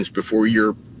 repetitions before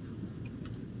you're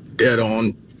dead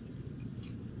on.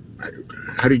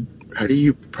 How do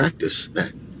you practice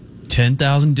that?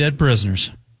 10,000 dead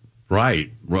prisoners.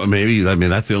 Right. Maybe, I mean,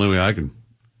 that's the only way I can.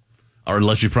 Or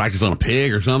unless you practice on a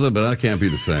pig or something, but that can't be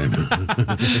the same.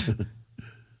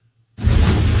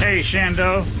 Hey,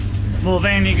 Shando.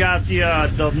 Mulvaney got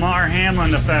the Mar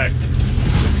Hamlin effect.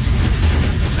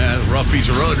 That's a rough piece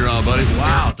of road you're on, buddy.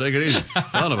 Wow, take it easy.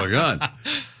 Son of a gun.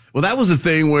 Well, that was the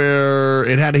thing where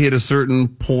it had to hit a certain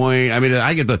point. I mean,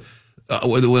 I get the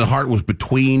when the heart was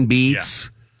between beats.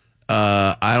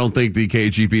 Yeah. I don't think the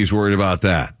KGB is worried about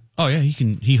that. Oh yeah,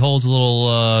 he holds a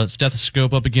little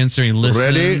stethoscope up against there and listens.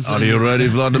 Ready? Are you ready,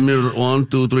 Vladimir? 1,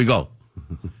 2, 3, go.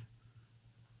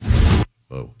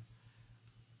 Oh.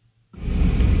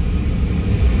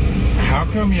 How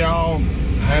come y'all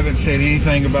haven't said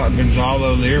anything about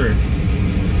Gonzalo Lira?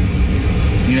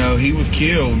 You know, he was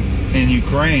killed in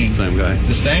Ukraine. Same guy.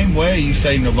 The same way you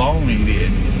say Navalny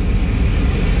did.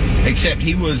 Except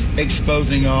he was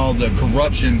exposing all the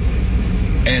corruption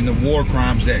and the war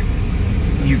crimes that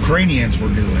Ukrainians were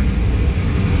doing.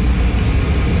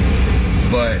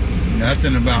 But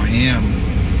nothing about him.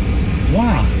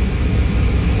 Why?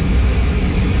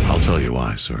 I'll tell you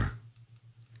why, sir.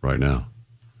 Right now.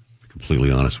 To be completely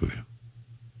honest with you.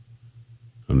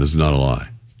 And this is not a lie.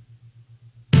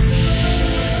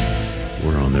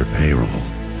 We're on their payroll.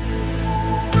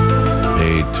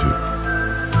 Paid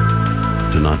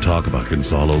to not talk about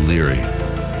Gonzalo Leary.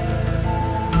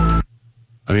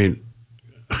 I mean,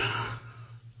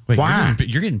 wait, why?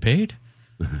 You're getting paid?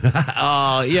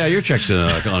 Yeah, your check's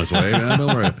on its way, man.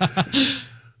 Don't worry.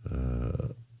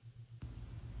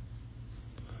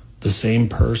 The same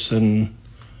person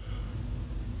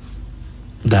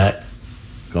that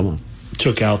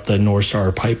took out the North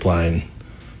Star pipeline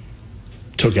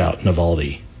took out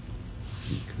Navalny.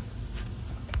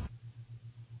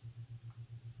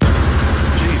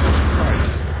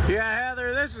 Yeah,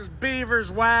 Heather, this is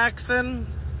Beavers Waxing.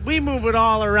 We move it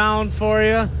all around for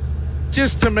you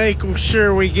just to make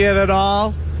sure we get it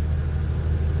all.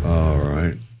 All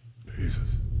right.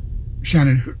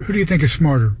 Shannon, who do you think is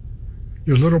smarter?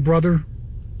 Your little brother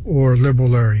or Liberal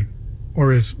Larry?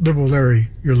 Or is Liberal Larry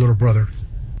your little brother?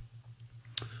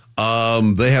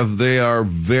 They are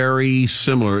very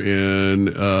similar in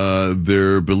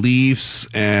their beliefs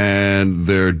and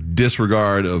their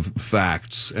disregard of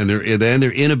facts and their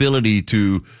inability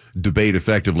to debate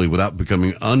effectively without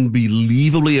becoming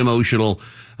unbelievably emotional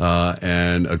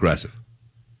and aggressive.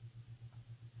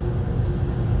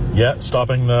 Yeah,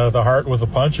 stopping the heart with a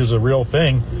punch is a real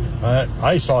thing.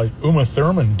 I saw Uma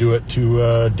Thurman do it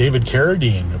to David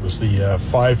Carradine. It was the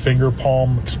 5-finger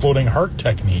palm exploding heart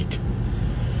technique.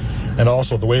 And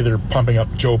also the way they're pumping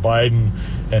up Joe Biden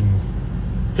and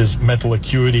his mental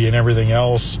acuity and everything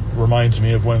else reminds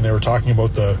me of when they were talking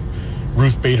about the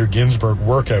Ruth Bader Ginsburg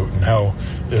workout and how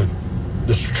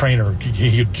this trainer,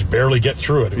 he could barely get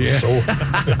through it. It was so...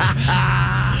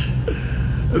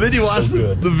 And then you watch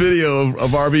the video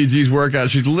of RBG's workout.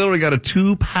 She's literally got a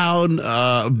 2-pound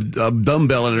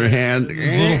dumbbell in her hand.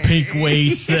 Little pink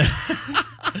weights.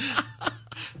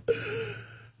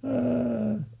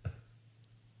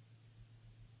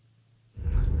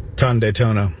 Ton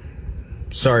Daytona.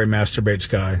 Sorry, Masturbates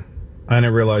guy. I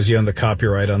didn't realize you owned the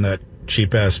copyright on that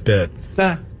cheap-ass bit.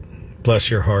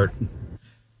 Bless your heart.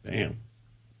 Damn.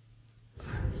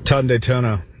 Ton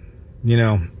Daytona. You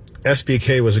know,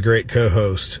 SBK was a great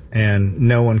co-host, and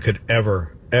no one could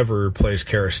ever replace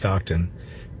Kara Stockton.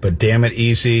 But damn it,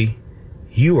 Easy,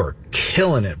 you are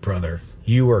killing it, brother.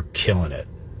 You are killing it.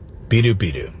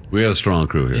 Be-do. We have a strong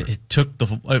crew here. It took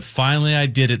finally I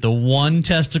did it. The one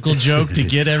testicle joke to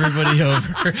get everybody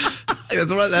over.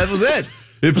 That was it.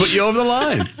 It put you over the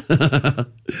line.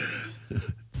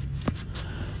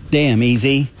 Damn,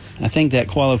 Easy. I think that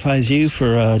qualifies you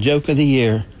for Joke of the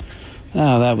Year.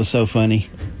 Oh, that was so funny.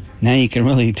 Now you can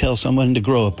really tell someone to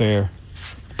grow a pair.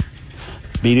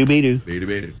 Be-do.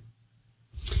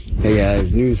 Hey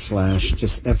guys, newsflash,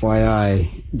 just FYI,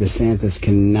 DeSantis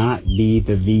cannot be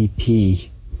the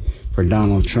VP for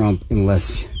Donald Trump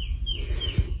unless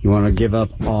you want to give up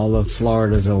all of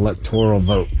Florida's electoral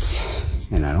votes.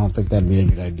 And I don't think that'd be a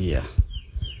good idea.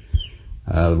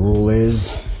 The rule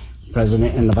is the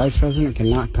president and the vice president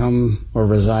cannot come or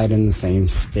reside in the same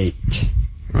state.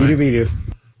 Be-do.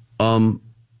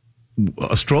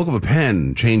 A stroke of a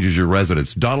pen changes your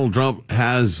residence. Donald Trump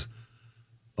has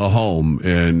a home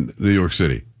in New York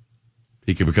City.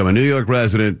 He can become a New York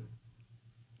resident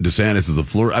DeSantis is a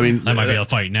Florida. I mean, that might be a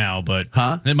fight now, but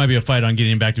huh? It might be a fight on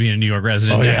getting him back to being a New York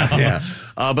resident. Oh now. yeah.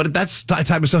 But that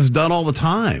type of stuff is done all the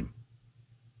time.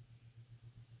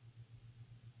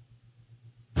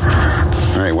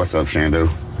 Hey, what's up, Shando?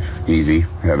 Easy,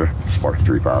 Heather, Spark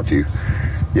 352.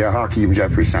 Yeah, Hakeem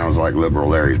Jeffries sounds like Liberal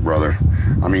Larry's brother.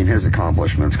 I mean, his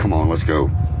accomplishments, come on, let's go.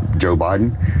 Joe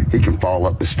Biden, he can fall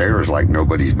up the stairs like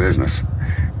nobody's business.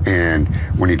 And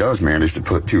when he does manage to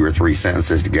put 2 or 3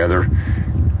 sentences together,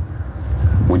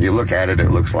 when you look at it, it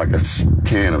looks like a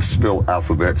can of spilled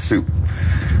alphabet soup.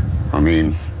 I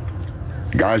mean,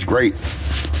 guy's great.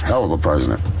 Hell of a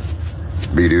president.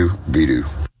 Be-do.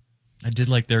 I did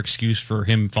like their excuse for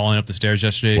him falling up the stairs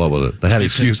yesterday. What was it? They had an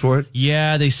excuse for it?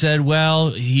 Yeah, they said, well,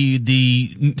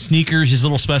 the sneakers, his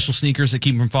little special sneakers that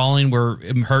keep him from falling, were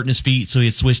hurting his feet, so he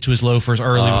had switched to his loafers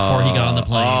early before he got on the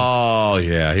plane. Oh,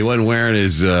 yeah. He wasn't wearing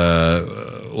his,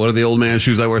 what are the old man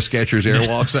shoes I wear, Skechers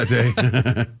Airwalks that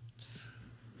day?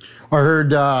 I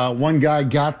heard one guy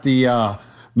got the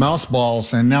mouse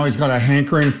balls, and now he's got a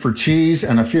hankering for cheese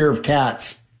and a fear of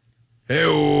cats.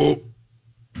 Hey-oh.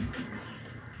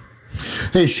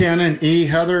 Hey, Shannon,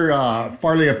 Heather,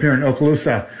 Farley up here in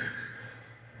Okaloosa.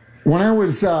 When I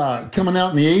was coming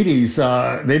out in the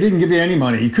 80s, they didn't give you any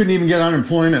money. You couldn't even get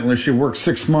unemployment unless you worked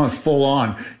 6 months full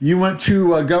on. You went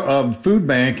to a food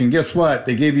bank, and guess what?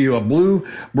 They gave you a blue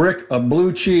brick of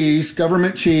blue cheese,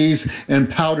 government cheese, and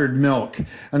powdered milk.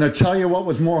 And I tell you what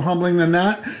was more humbling than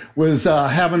that was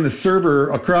having the server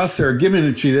across there giving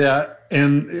it to you that,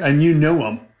 and you knew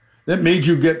him. That made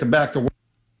you get back to work.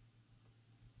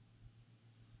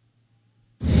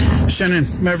 Shannon,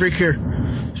 Maverick here.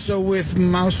 So with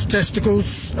mouse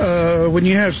testicles, when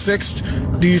you have sex,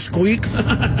 do you squeak?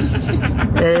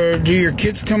 Or do your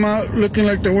kids come out looking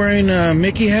like they're wearing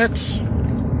Mickey hats?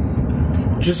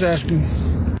 Just asking.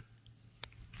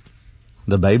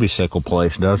 The babysicle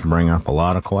place does bring up a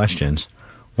lot of questions.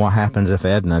 What happens if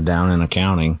Edna down in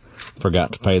accounting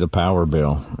forgot to pay the power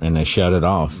bill and they shut it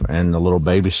off and the little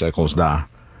babysickles die?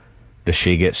 Does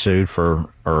she get sued for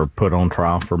or put on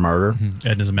trial for murder? Mm-hmm.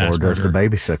 Edna's a mass murderer. Or does the murderer.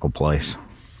 babysicle place?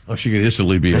 Oh, she could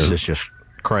instantly be This is just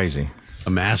crazy.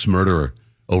 A mass murderer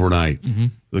overnight. Mm-hmm.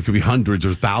 There could be hundreds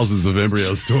or thousands of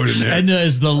embryos stored in there. Edna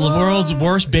is the world's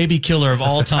worst baby killer of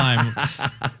all time.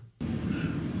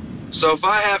 So if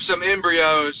I have some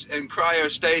embryos in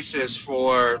cryostasis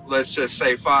for, let's just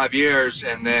say, 5 years,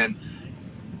 and then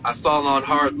I fall on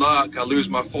hard luck, I lose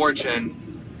my fortune,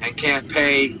 and can't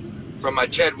pay for my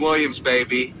Ted Williams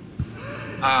baby,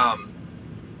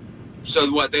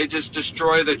 so what, they just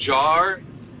destroy the jar?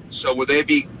 So would they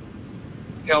be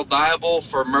held liable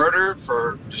for murder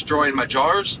for destroying my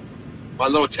jars? My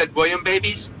little Ted Williams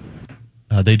babies?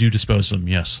 They do dispose of them,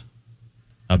 yes.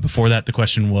 Before that, the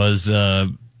question was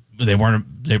they were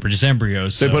just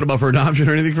embryos. They put them up for adoption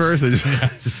or anything first? They just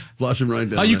flush them right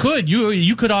down. Oh, you could.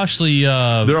 You could actually.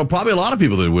 There are probably a lot of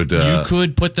people that would. You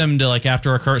could put them to, like,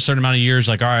 after a certain amount of years,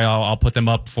 like, all right, I'll put them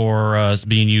up for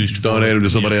being used. Donate them to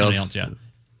somebody else.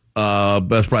 Yeah.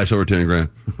 Best price over $10,000.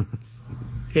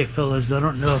 Hey, fellas, I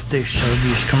don't know if they show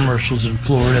these commercials in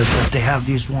Florida, but they have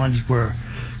these ones where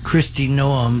Christy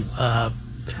Noam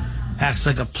acts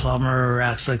like a plumber or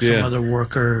acts like some other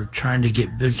worker trying to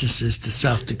get businesses to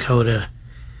South Dakota.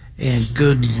 And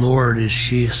good Lord, is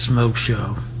she a smoke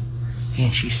show.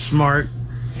 And she's smart,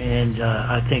 and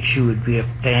I think she would be a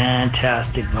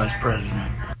fantastic vice president.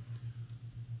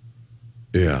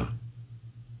 Yeah.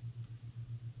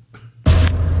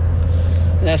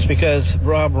 That's because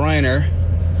Rob Reiner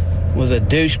was a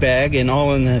douchebag in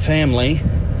All in the Family,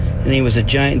 and he was a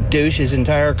giant douche his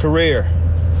entire career.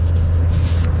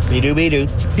 Be-do.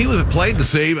 He was played the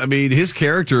same. I mean, his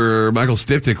character, Michael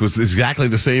Stipnick, was exactly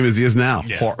the same as he is now.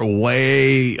 Yeah.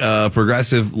 Way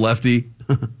progressive, lefty.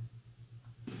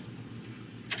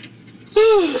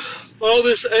 All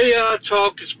this AI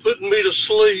talk is putting me to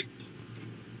sleep.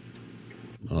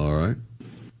 All right.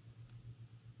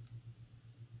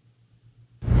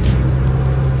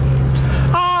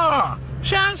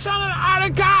 Shannon,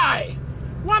 other guy.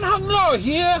 One hello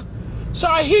here. So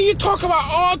I hear you talk about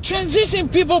all transition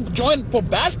people join for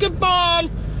basketball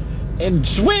and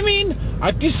swimming.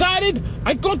 I decided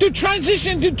I'm going to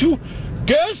transition into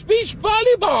girls' beach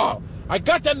volleyball. I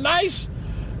got a nice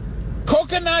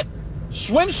coconut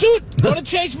swimsuit. Gonna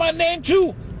change my name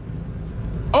to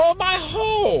Oh My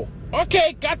Ho.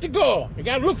 Okay, got to go. You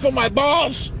gotta look for my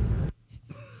balls.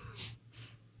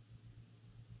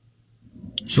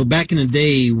 So back in the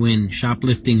day when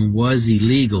shoplifting was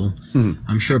illegal,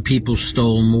 I'm sure people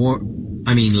stole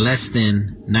less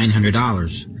than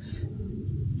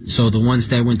 $900. So the ones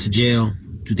that went to jail,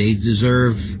 do they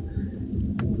deserve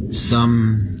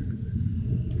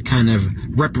some kind of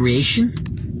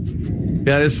reparation.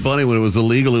 Yeah, it's funny. When it was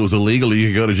illegal, it was illegal. You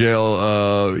could go to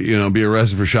jail, be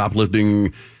arrested for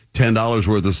shoplifting $10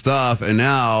 worth of stuff. And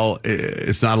now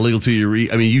it's not illegal to you.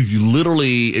 You've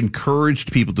literally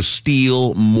encouraged people to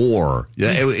steal more.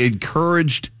 Yeah, it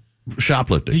encouraged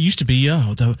shoplifting. It used to be,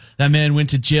 that man went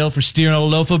to jail for stealing a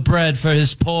loaf of bread for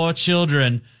his poor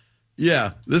children.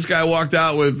 Yeah, this guy walked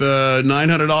out with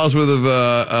 $900 worth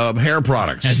of hair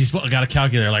products. As he's got a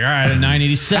calculator, like, all right, at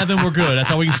 $987, we're good. That's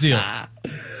all we can steal.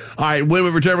 All right, when we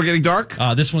return, we're getting dark?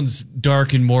 This one's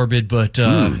dark and morbid, but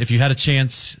if you had a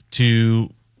chance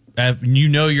to,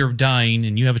 you're dying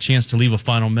and you have a chance to leave a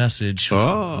final message,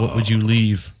 what would you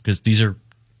leave? Because these are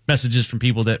messages from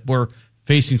people that were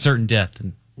facing certain death.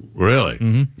 And really?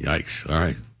 Mm-hmm. Yikes. All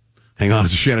right. Hang on.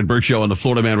 It's the Shannon Burke Show on the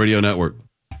Florida Man Radio Network.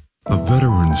 A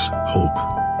veteran's hope.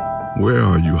 Where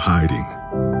are you hiding?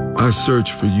 I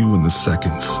search for you in the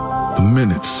seconds, the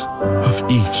minutes of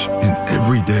each and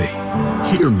every day.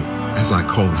 Hear me as I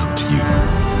call out to you.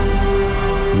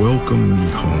 Welcome me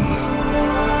home.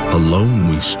 Alone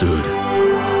we stood,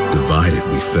 divided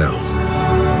we fell.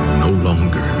 No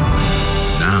longer.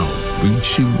 Now we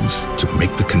choose to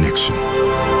make the connection.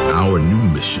 Our new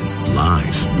mission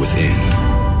lies within.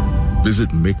 Visit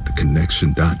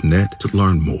maketheconnection.net to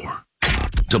learn more.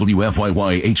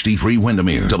 WFYY HD3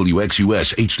 Windermere,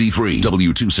 WXUS HD3,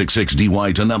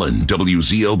 W266DY Dunellen,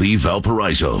 WZLB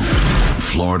Valparaiso,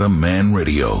 Florida Man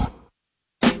Radio.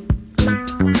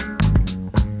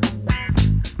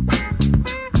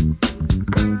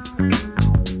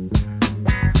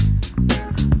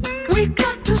 We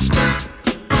got to stop.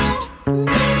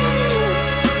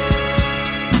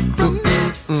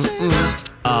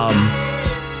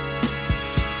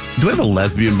 Do we have a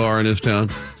lesbian bar in this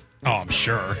town? Oh, I'm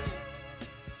sure.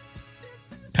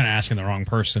 Kind of asking the wrong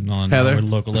person on Heather? where the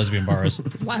local lesbian bar is.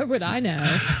 Why would I know?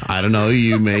 I don't know.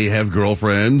 You may have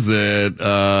girlfriends that,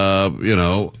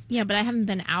 Yeah, but I haven't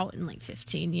been out in like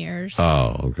 15 years.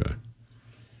 Oh, okay.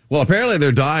 Well, apparently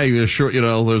they're dying. There's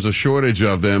there's a shortage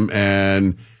of them,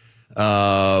 and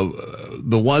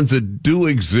the ones that do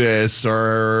exist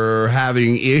are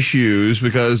having issues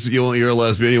because you're a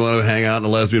lesbian. You want to hang out in a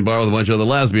lesbian bar with a bunch of other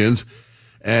lesbians,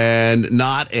 and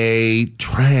not a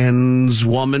trans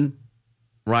woman,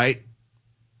 right?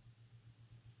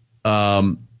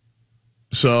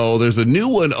 So there's a new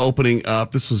one opening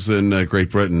up. This was in Great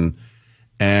Britain,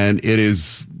 and it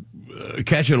is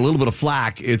catching a little bit of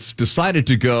flack. It's decided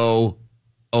to go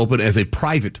open as a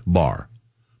private bar,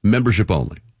 membership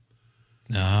only.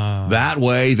 That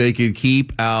way they can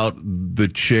keep out the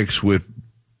chicks with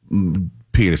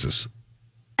penises.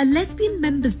 A lesbian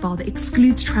members bar that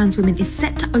excludes trans women is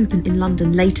set to open in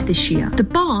London later this year. The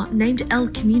bar, named L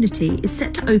Community, is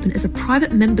set to open as a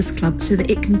private members club so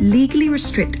that it can legally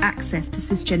restrict access to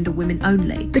cisgender women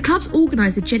only. The club's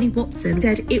organiser, Jenny Watson,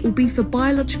 said it will be for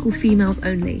biological females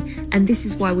only, and this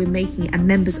is why we're making it a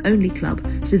members-only club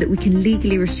so that we can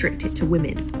legally restrict it to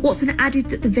women. Watson added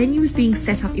that the venue is being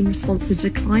set up in response to the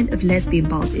decline of lesbian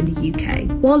bars in the UK.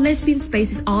 While lesbian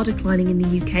spaces are declining in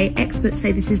the UK, experts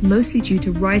say this is mostly due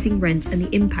to rising rents and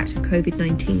the impact of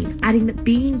COVID-19, adding that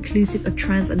being inclusive of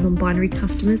trans and non-binary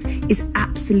customers is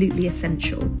absolutely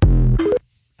essential.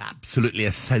 Absolutely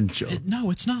essential. No,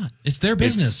 it's not. It's their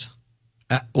business.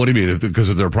 What do you mean? Because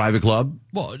of their private club?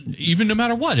 Well, even no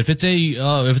matter what, if it's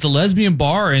a lesbian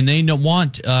bar and they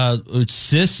want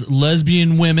cis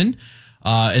lesbian women,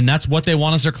 and that's what they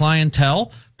want as their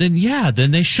clientele,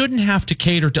 then they shouldn't have to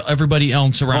cater to everybody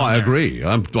else around. Oh, I agree.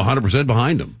 I'm 100%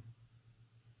 behind them.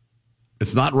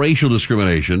 It's not racial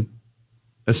discrimination.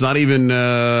 It's not even,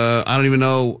 I don't even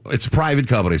know. It's a private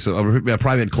company, so a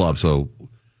private club. So,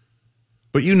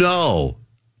 but there's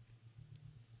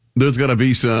going to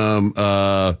be some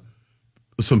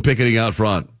picketing out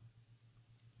front.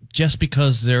 Just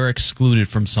because they're excluded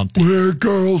from something. We're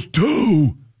girls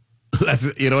too.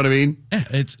 That's, you know what I mean?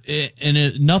 Yeah,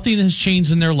 nothing has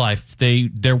changed in their life.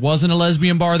 There wasn't a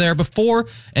lesbian bar there before,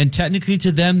 and technically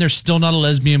to them, there's still not a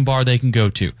lesbian bar they can go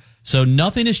to. So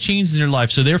nothing has changed in their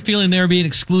life. So they're feeling they're being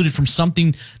excluded from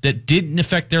something that didn't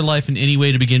affect their life in any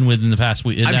way to begin with in the past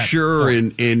week. I'm sure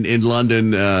in London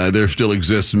there still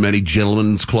exists many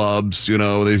gentlemen's clubs.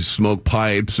 They smoke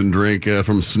pipes and drink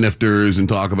from snifters and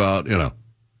talk about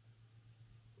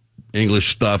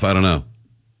English stuff. I don't know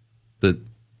that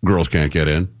girls can't get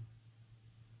in.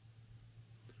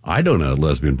 I don't know a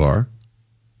lesbian bar.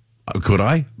 Could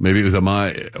I? Maybe it was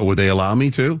would they allow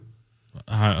me to?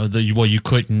 You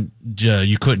couldn't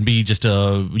be just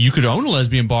you could own a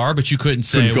lesbian bar, but you couldn't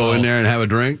say go in there and have a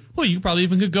drink. Well, you probably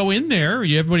even could go in there.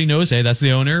 Everybody knows, hey, that's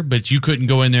the owner, but you couldn't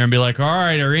go in there and be like, all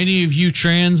right, are any of you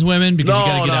trans women? Because you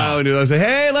got to get out. No, I say,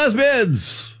 hey,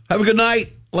 lesbians, have a good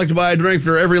night. I'd like to buy a drink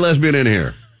for every lesbian in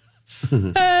here.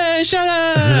 Hey, shut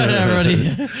up,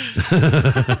 everybody.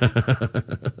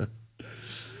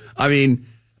 I mean,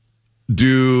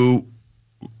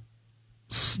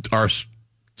 are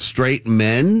straight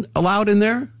men allowed in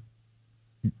there?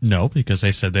 No, because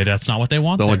they said that's not what they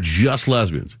want. They want just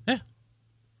lesbians. Yeah.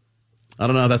 I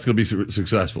don't know how that's going to be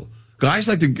successful. Guys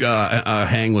like to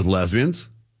hang with lesbians.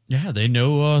 Yeah, they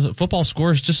know football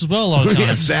scores just as well a lot of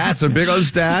times. Stats. They're big on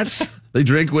stats. They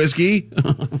drink whiskey.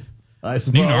 I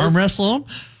suppose. You can arm wrestle them.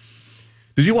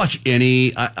 Did you watch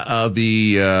any of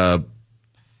the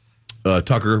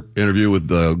Tucker interview with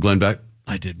Glenn Beck?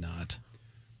 I did not.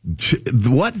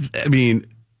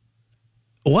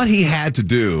 What he had to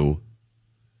do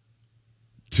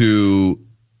to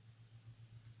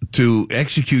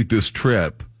execute this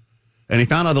trip, and he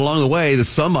found out along the way that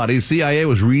the CIA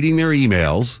was reading their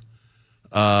emails,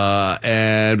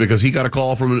 and because he got a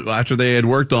call from, after they had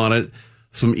worked on it,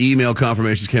 some email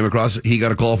confirmations came across. He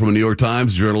got a call from a New York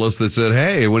Times journalist that said,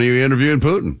 hey, when are you interviewing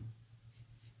Putin?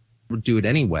 Do it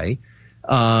anyway.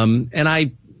 And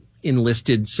I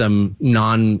enlisted some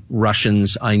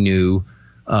non-Russians I knew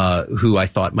who I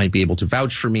thought might be able to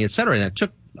vouch for me, et cetera. And it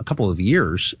took a couple of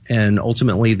years. And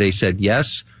ultimately they said,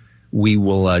 yes, we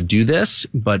will do this.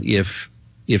 But if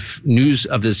news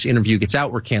of this interview gets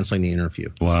out, we're canceling the interview.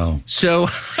 Wow. So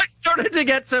I started to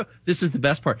get, so this is the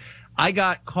best part. I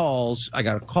got calls. I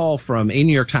got a call from a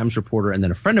New York Times reporter, and then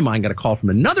a friend of mine got a call from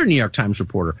another New York Times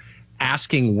reporter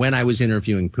asking when I was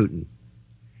interviewing Putin.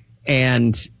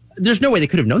 And there's no way they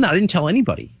could have known that. I didn't tell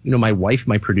anybody. You know, my wife,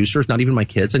 my producers, not even my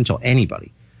kids. I didn't tell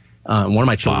anybody. One of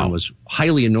my children was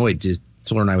highly annoyed to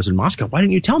learn I was in Moscow. Why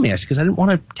didn't you tell me? I said, because I didn't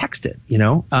want to text it, you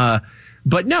know.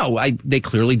 But no, they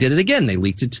clearly did it again. They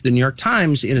leaked it to the New York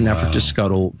Times in an effort to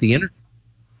scuttle the interview.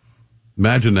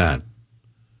 Imagine that.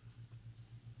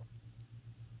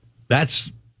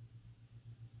 That's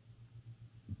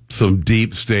some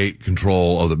deep state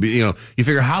control of the, you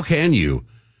figure, how can you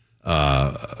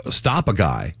stop a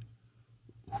guy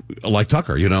like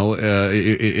Tucker,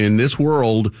 in this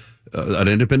world, an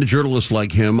independent journalist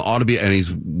like him ought to be, and he's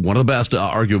one of the best,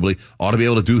 arguably, ought to be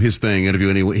able to do his thing, interview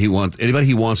anybody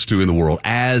he wants to in the world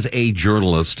as a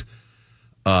journalist.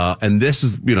 And this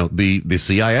is, the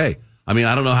CIA. I mean,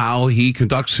 I don't know how he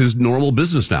conducts his normal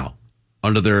business now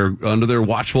under their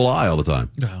watchful eye all the time.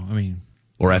 No, I mean,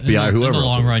 or FBI, whoever. In the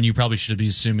long run, you probably should be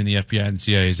assuming the FBI and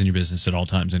CIA is in your business at all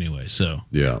times anyway. So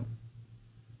yeah,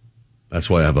 that's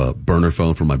why I have a burner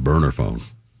phone for my burner phone.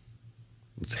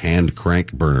 It's hand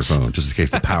crank burner phone, just in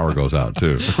case the power goes out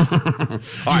too. You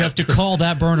have to call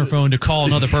that burner phone to call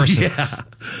another person. Yeah.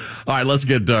 All right, let's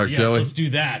get dark, shall we? Let's do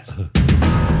that.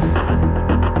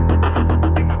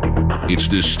 It's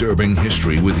Disturbing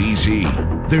History with EZ.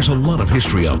 There's a lot of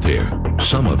history out there.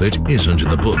 Some of it isn't in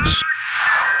the books.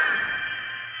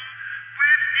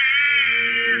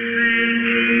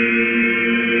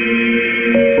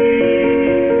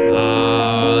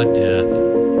 Death.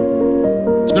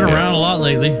 It's been around a lot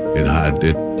lately.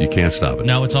 You can't stop it.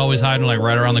 No, it's always hiding like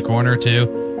right around the corner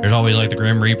too. There's always like the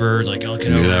Grim Reapers, like, oh, you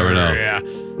never know. Yeah,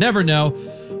 never know.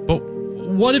 But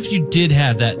what if you did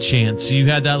have that chance? You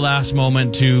had that last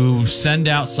moment to send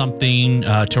out something,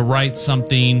 to write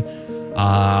something.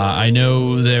 I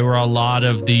know there were a lot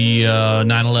of the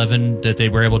 9/11 that they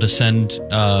were able to send,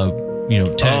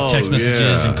 text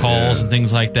messages and calls and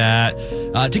things like that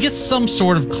to get some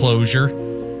sort of closure.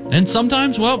 And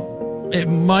sometimes, it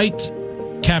might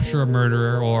capture a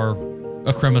murderer or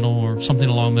a criminal or something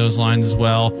along those lines as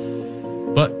well.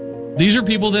 But these are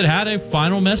people that had a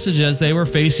final message as they were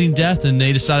facing death, and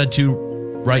they decided to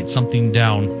write something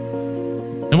down.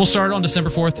 And we'll start on December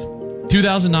 4th,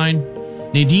 2009.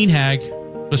 Nadine Haag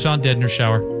was found dead in her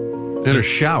shower. In her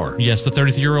shower? Yes, the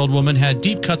 33-year-old woman had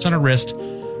deep cuts on her wrist,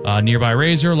 a nearby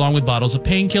razor, along with bottles of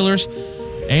painkillers,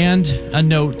 and a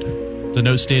note. The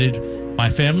note stated, "My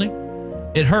family,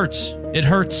 it hurts. It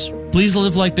hurts. Please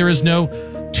live like there is no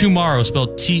tomorrow,"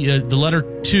 spelled the letter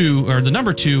 2, or the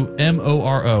number 2,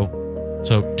 M-O-R-O.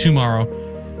 So, tomorrow.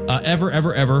 Ever,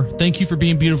 ever, ever. Thank you for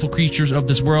being beautiful creatures of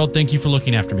this world. Thank you for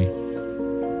looking after me.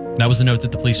 That was the note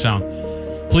that the police found.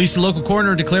 Police, the local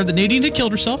coroner, declared that Nadine had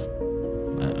killed herself.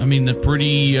 I mean,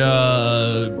 pretty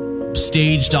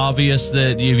staged, obvious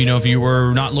that, if you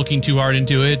were not looking too hard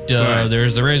into it, right.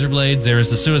 There's the razor blades, there's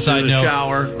the suicide note. The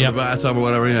shower, the bathtub, or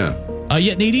whatever, yeah.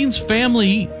 Yet Nadine's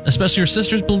family, especially her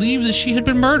sisters, believed that she had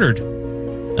been murdered.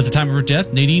 At the time of her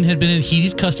death, Nadine had been in a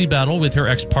heated custody battle with her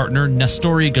ex-partner,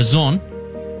 Nestori Gazon,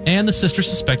 and the sister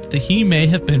suspected that he may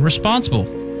have been responsible.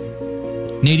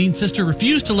 Nadine's sister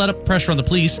refused to let up pressure on the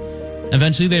police.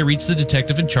 Eventually, they reached the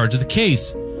detective in charge of the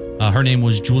case. Her name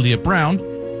was Julia Brown,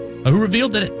 who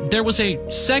revealed that there was a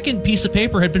second piece of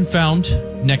paper had been found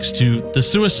next to the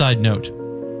suicide note.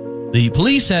 The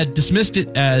police had dismissed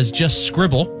it as just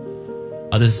scribble.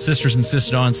 The sisters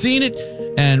insisted on seeing it,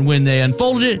 and when they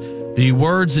unfolded it, the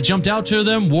words that jumped out to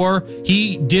them were,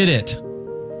 "He did it."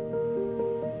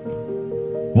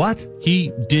 What?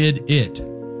 He did it.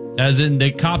 As in,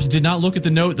 the cops did not look at the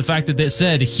note, the fact that it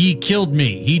said, "He killed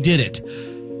me. He did it."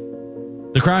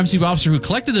 The crime scene officer who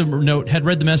collected the note had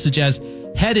read the message as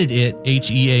headed it,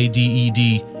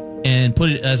 Headed, and put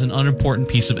it as an unimportant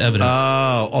piece of evidence.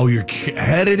 Oh, you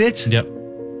headed it? Yep.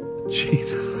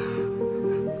 Jesus.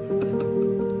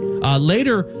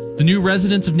 Later, the new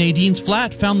residents of Nadine's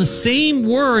flat found the same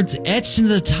words etched into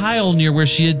the tile near where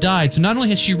she had died. So not only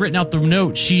had she written out the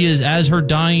note, she is, as her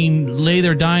lay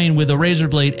there dying with a razor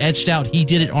blade, etched out, "He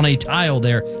did it" on a tile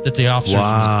there that the officer.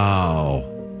 Wow.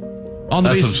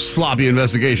 That's some sloppy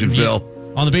investigation, Phil.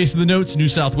 On the basis of the notes, New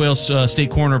South Wales State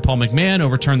Coroner Paul McMahon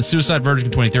overturned the suicide verdict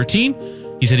in 2013.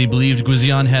 He said he believed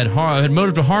Guzian had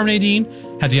motive to harm Nadine,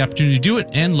 had the opportunity to do it,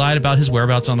 and lied about his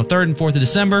whereabouts on the 3rd and 4th of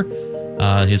December.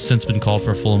 He has since been called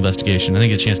for a full investigation. I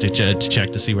didn't get a chance to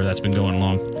check to see where that's been going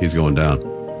along. He's going down.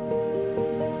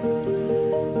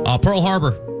 Pearl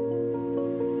Harbor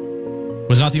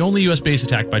was not the only U.S. base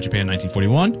attacked by Japan in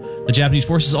 1941. The Japanese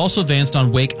forces also advanced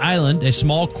on Wake Island, a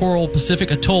small coral Pacific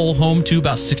atoll home to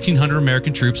about 1,600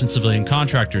 American troops and civilian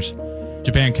contractors.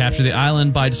 Japan captured the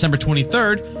island by December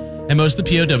 23rd, and most of the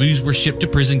POWs were shipped to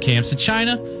prison camps in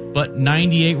China, but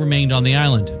 98 remained on the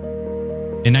island.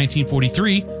 In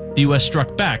 1943, the U.S.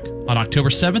 struck back. On October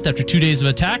 7th, after 2 days of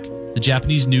attack, the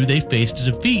Japanese knew they faced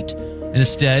a defeat and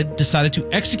instead decided to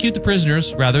execute the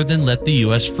prisoners rather than let the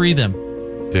U.S. free them.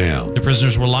 Damn. The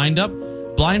prisoners were lined up,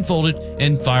 blindfolded,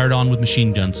 and fired on with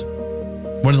machine guns.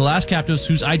 One of the last captives,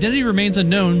 whose identity remains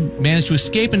unknown, managed to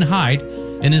escape and hide.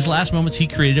 In his last moments, he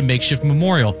created a makeshift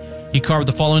memorial. He carved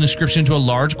the following inscription into a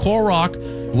large coral rock,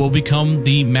 what will become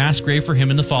the mass grave for him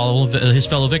and his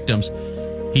fellow victims.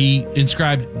 He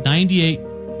inscribed 98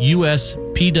 U.S.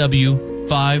 PW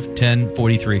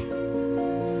 51043.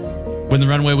 When the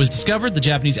runway was discovered, the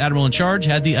Japanese admiral in charge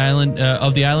had the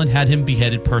island had him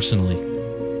beheaded personally.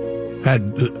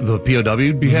 Had the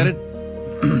POW beheaded?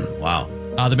 Wow.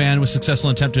 The man was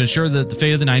successful in an attempt to ensure that the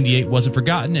fate of the 98 wasn't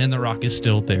forgotten, and the rock is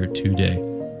still there today.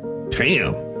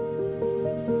 Damn.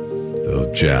 Those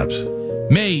Japs.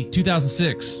 May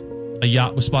 2006, a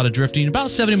yacht was spotted drifting about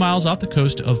 70 miles off the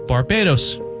coast of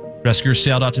Barbados. Rescuers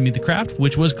sailed out to meet the craft,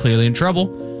 which was clearly in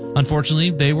trouble. Unfortunately,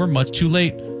 they were much too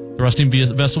late. The rusting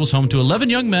vessel was home to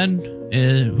 11 young men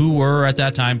who were, at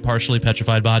that time, partially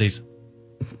petrified bodies.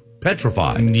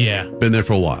 Petrified? Yeah. Been there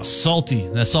for a while. Salty.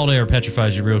 That salt air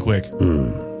petrifies you real quick.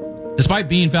 Despite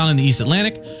being found in the East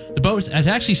Atlantic, the boat had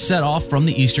actually set off from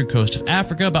the eastern coast of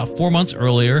Africa about 4 months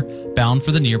earlier, bound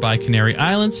for the nearby Canary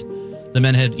Islands. The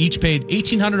men had each paid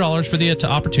 $1,800 for the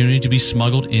opportunity to be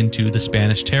smuggled into the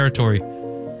Spanish territory.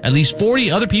 At least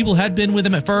 40 other people had been with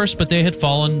them at first, but they had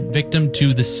fallen victim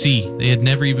to the sea. They had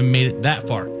never even made it that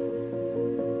far.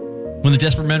 When the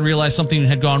desperate men realized something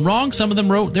had gone wrong, some of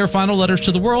them wrote their final letters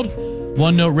to the world.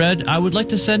 One note read, "I would like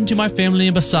to send to my family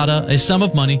in Basada a sum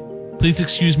of money. Please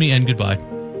excuse me and goodbye.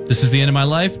 This is the end of my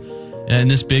life in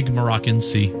this big Moroccan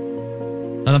sea."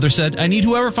 Another said, "I need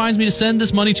whoever finds me to send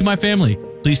this money to my family.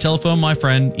 Please telephone my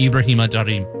friend Ibrahima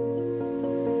Darim."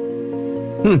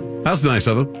 That's nice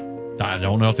of him. I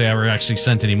don't know if they ever actually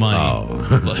sent any money.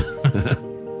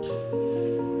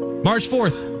 March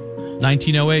 4th,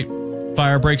 1908.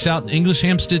 Fire breaks out in English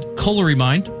Hampstead colliery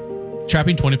mine,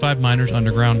 trapping 25 miners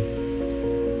underground.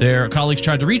 Their colleagues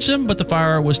tried to reach them, but the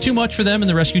fire was too much for them, and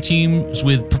the rescue teams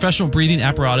with professional breathing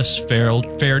apparatus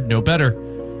fared no better.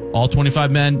 All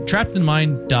 25 men trapped in the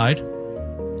mine died.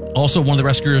 Also, one of the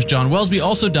rescuers, John Welsby,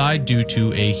 also died due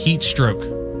to a heat stroke.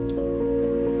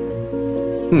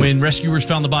 When rescuers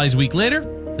found the bodies a week later,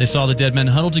 they saw the dead men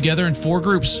huddled together in 4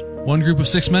 groups. One group of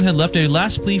 6 men had left a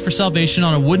last plea for salvation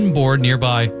on a wooden board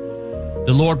nearby.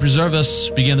 "The Lord preserve us,"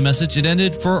 began the message. It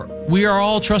ended, "For we are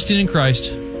all trusting in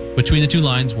Christ." Between the 2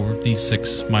 lines were the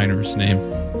 6 miners' name.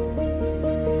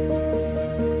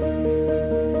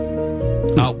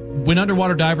 When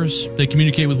underwater divers, they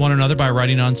communicate with one another by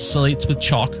writing on slates with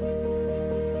chalk.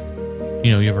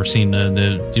 You know, you ever seen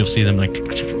you'll see them like...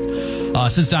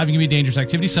 Since diving can be a dangerous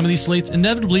activity, some of these slates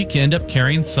inevitably can end up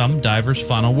carrying some divers'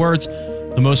 final words.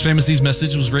 The most famous of these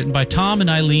messages was written by Tom and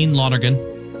Eileen Lonergan.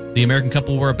 The American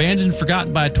couple were abandoned and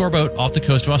forgotten by a tour boat off the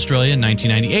coast of Australia in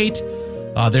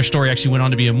 1998. Their story actually went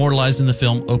on to be immortalized in the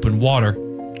film Open Water.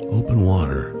 Open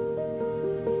Water.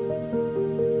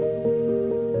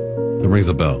 That rings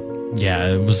a bell. Yeah,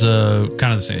 it was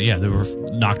kind of the same. Yeah, they were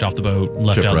knocked off the boat,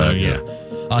 left out there.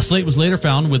 Yeah. Slate was later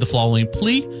found with the following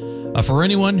plea. For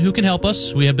anyone who can help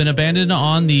us, we have been abandoned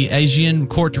on the Asian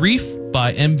Court Reef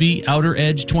by MV Outer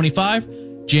Edge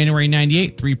 25, January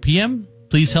 98, 3 p.m.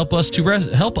 Please help us to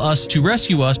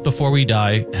rescue us before we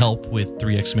die. Help with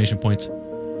 3 exclamation points.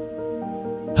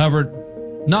 However,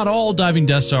 not all diving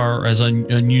deaths are as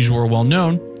unusual or well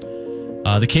known.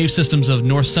 The cave systems of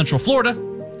north central Florida,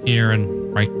 here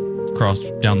and right across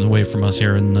down the way from us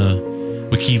here in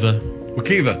Wekiva.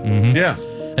 Mm-hmm. Yeah.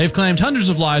 They've claimed hundreds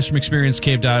of lives from experienced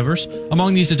cave divers.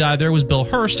 Among these to die there was Bill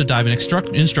Hurst, a diving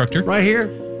instructor. Right here?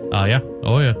 Yeah.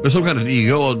 Oh, yeah. There's some kind of, you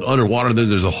go underwater, then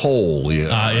there's a hole.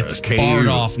 It's barred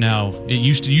off now. It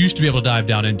used to be able to dive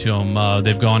down into them.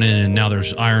 They've gone in, and now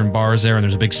there's iron bars there, and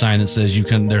there's a big sign that says you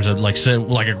can, there's a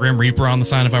a Grim Reaper on the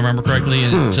sign, if I remember correctly,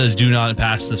 and it says, do not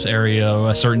pass this area,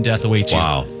 a certain death awaits you.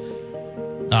 Wow.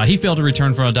 He failed to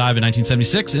return from a dive in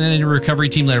 1976, and then a recovery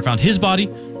team later found his body.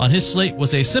 On his slate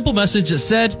was a simple message that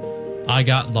said, I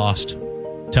got lost.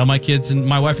 Tell my kids and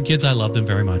my wife and kids I love them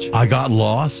very much. I got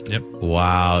lost? Yep.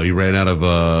 Wow. He ran out of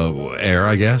air,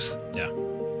 I guess? Yeah.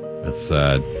 That's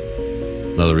sad.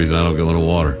 Another reason I don't go in the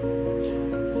water.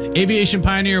 Aviation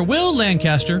pioneer Will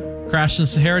Lancaster crashed in the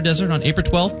Sahara Desert on April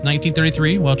 12,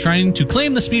 1933, while trying to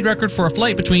claim the speed record for a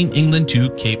flight between England to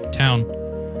Cape Town.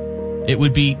 It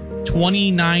would be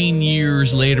 29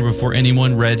 years later before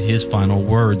anyone read his final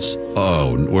words.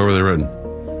 Oh, where were they written?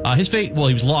 His fate, well,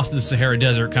 he was lost in the Sahara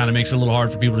Desert, kind of makes it a little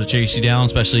hard for people to chase you down,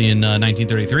 especially in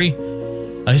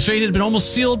 1933. His fate had been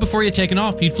almost sealed before he had taken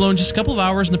off. He'd flown just a couple of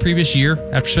hours in the previous year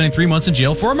after spending 3 months in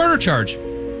jail for a murder charge.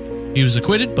 He was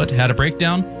acquitted, but had a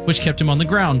breakdown, which kept him on the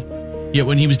ground. Yet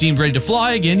when he was deemed ready to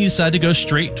fly again, he decided to go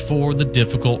straight for the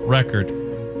difficult record.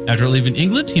 After leaving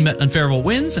England, he met unfavorable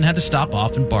winds and had to stop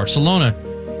off in Barcelona.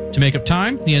 To make up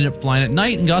time, he ended up flying at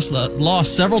night and got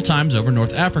lost several times over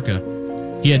North Africa.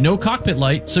 He had no cockpit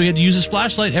light, so he had to use his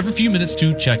flashlight every few minutes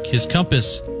to check his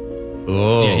compass.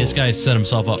 Oh. Yeah, this guy set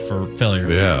himself up for failure.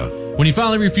 Yeah. When he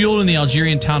finally refueled in the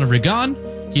Algerian town of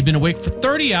Rigan, he'd been awake for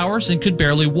 30 hours and could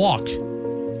barely walk.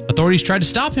 Authorities tried to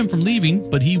stop him from leaving,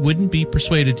 but he wouldn't be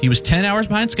persuaded. He was 10 hours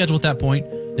behind schedule at that point,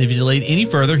 and if he delayed any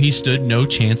further, he stood no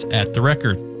chance at the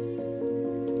record.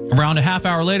 Around a half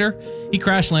hour later, he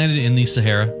crash-landed in the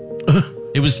Sahara.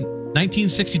 It was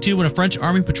 1962 when a French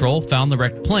army patrol found the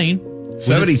wrecked plane.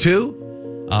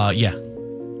 72? Yeah.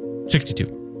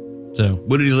 62. So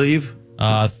when did he leave?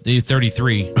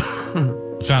 33.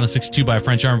 Found in 62 by a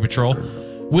French army patrol.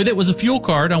 With it was a fuel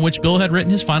card on which Bill had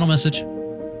written his final message.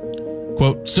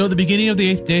 Quote, so the beginning of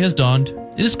the 8th day has dawned.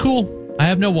 It is cool. I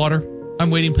have no water.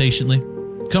 I'm waiting patiently.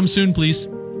 Come soon, please.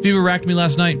 Fever racked me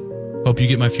last night. Hope you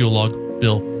get my fuel log,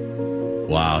 Bill.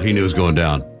 Wow, he knew it was going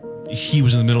down. He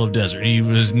was in the middle of the desert. He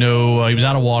was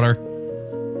out of water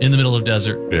in the middle of the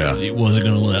desert. Yeah. It wasn't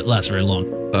going to last very long.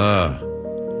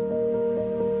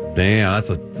 Damn, that's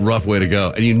a rough way to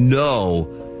go. And you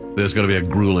know there's going to be a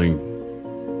grueling,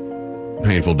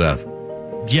 painful death.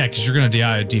 Yeah, because you're going to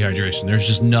die of dehydration. There's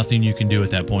just nothing you can do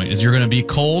at that point. You're going to be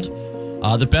cold.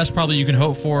 The best probably you can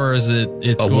hope for is that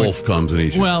it's wolf comes and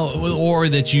eats you. Well, or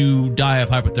that you die of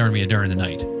hypothermia during the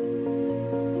night.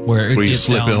 Where you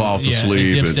slip off to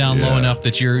sleep. It dips down low enough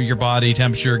that your body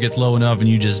temperature gets low enough and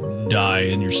you just die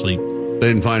in your sleep. They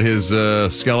didn't find his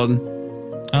skeleton?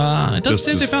 It doesn't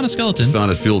say they found a skeleton. Just found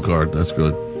his fuel card. That's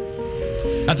good.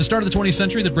 At the start of the 20th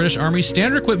century, the British Army's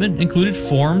standard equipment included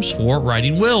forms for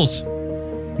writing wills.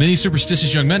 Many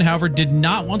superstitious young men, however, did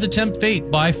not want to tempt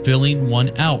fate by filling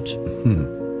one out.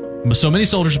 So many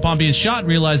soldiers, upon being shot and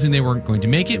realizing they weren't going to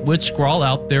make it, would scrawl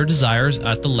out their desires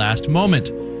at the last moment.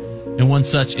 In one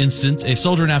such instance, a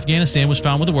soldier in Afghanistan was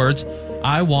found with the words,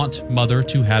 I want mother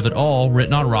to have it all,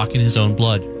 written on rock in his own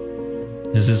blood.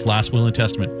 This is his last will and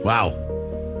testament. Wow.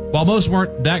 While most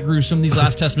weren't that gruesome, these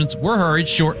last testaments were hurried,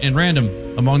 short, and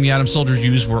random. Among the items soldiers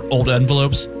used were old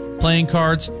envelopes, playing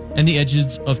cards, and the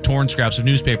edges of torn scraps of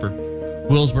newspaper.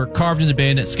 Wills were carved into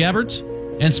bayonet scabbards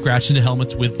and scratched into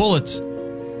helmets with bullets.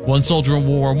 One soldier in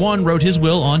World War I wrote his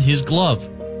will on his glove.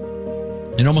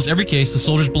 In almost every case, the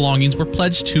soldier's belongings were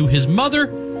pledged to his mother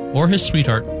or his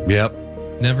sweetheart. Yep.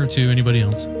 Never to anybody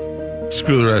else.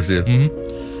 Screw the rest of you.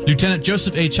 Mm-hmm. Lieutenant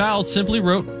Joseph A. Child simply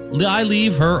wrote, I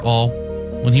leave her all.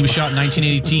 When he was shot in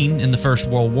 1918 in the First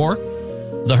World War,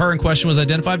 the her in question was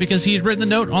identified because he had written the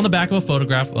note on the back of a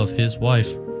photograph of his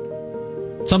wife.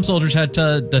 Some soldiers had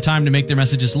the time to make their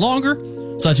messages longer,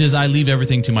 such as I leave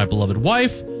everything to my beloved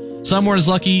wife. Some weren't as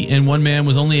lucky, and one man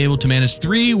was only able to manage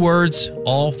 3 words,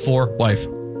 all for wife.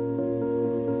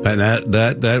 And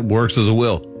that works as a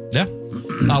will. Yeah.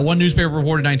 One newspaper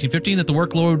reported in 1915 that the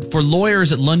workload for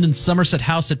lawyers at London's Somerset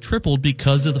House had tripled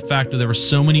because of the fact that there were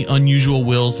so many unusual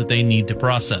wills that they need to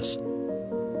process.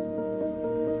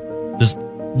 This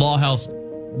law house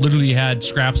literally had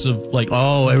scraps of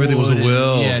everything was a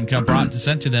will. And brought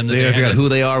sent to them. That They forgot who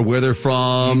they are, where they're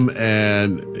from,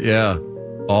 and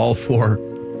all for.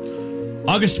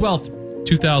 August 12th,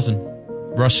 2000,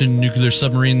 Russian nuclear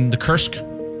submarine, the Kursk,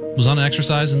 was on an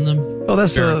exercise in the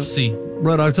Barents Sea.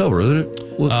 Red October, isn't it?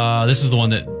 This is the one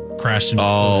that crashed into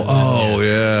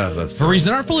That's for reasons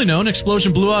that aren't fully known,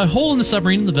 explosion blew a hole in the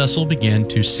submarine and the vessel began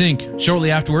to sink.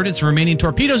 Shortly afterward, its remaining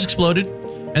torpedoes exploded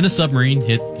and the submarine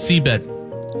hit the seabed.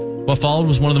 What followed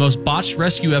was one of the most botched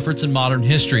rescue efforts in modern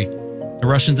history. The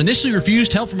Russians initially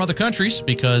refused help from other countries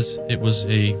because it was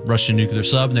a Russian nuclear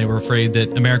sub and they were afraid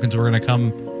that Americans were going to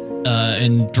come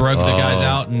and drug the guys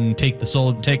out and take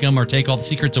them or take all the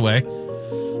secrets away.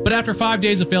 But after 5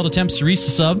 days of failed attempts to reach the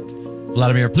sub,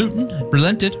 Vladimir Putin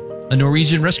relented. A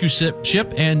Norwegian rescue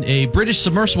ship and a British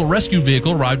submersible rescue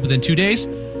vehicle arrived within 2 days,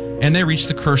 and they reached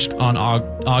the Kursk on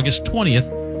August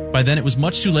 20th. By then, it was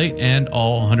much too late, and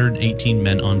all 118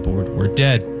 men on board were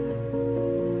dead.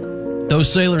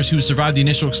 Those sailors who survived the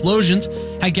initial explosions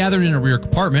had gathered in a rear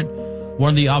compartment. One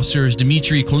of the officers,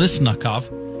 Dmitry Kolesnikov,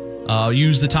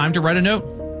 used the time to write a note.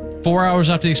 4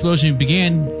 hours after the explosion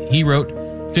began, he wrote,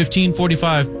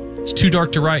 15:45. It's too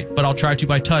dark to write, but I'll try to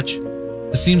by touch.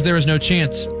 It seems there is no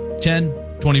chance. 10,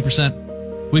 20%.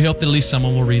 We hope that at least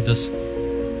someone will read this.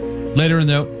 Later in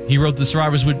the note, he wrote that the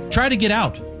survivors would try to get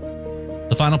out.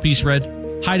 The final piece read,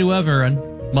 "Hi to everyone,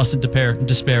 mustn't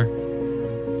despair."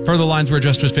 Further lines were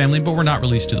addressed to his family, but were not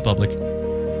released to the public.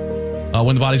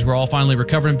 When the bodies were all finally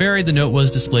recovered and buried, the note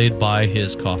was displayed by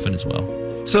his coffin as well.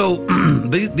 So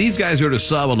these guys are at a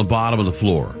sub on the bottom of the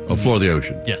floor of the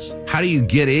ocean. Yes. How do you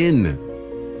get in?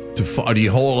 Do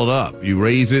you hold it up? You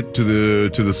raise it to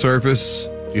the surface?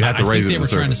 You have to raise it to the surface. I think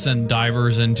they were trying to send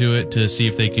divers into it to see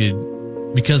if they could,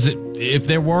 because if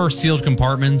there were sealed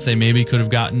compartments, they maybe could have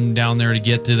gotten down there to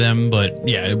get to them. But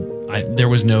there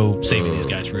was no saving these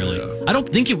guys really. Yeah. I don't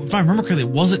think if I remember correctly, it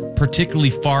wasn't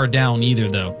particularly far down either,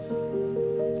 though.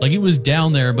 Like it was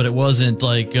down there, but it wasn't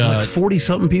like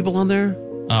 40-something people on there.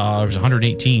 It was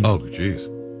 118. Oh, jeez.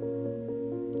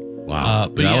 Wow.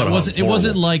 But it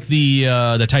wasn't like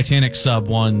the Titanic sub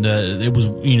one. It was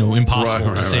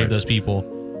impossible to save those people.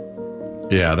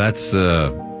 Yeah, that's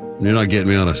you're not getting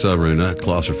me on a submarine. That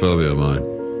claustrophobia of mine.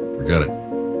 Forget it.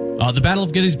 The Battle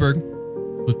of Gettysburg,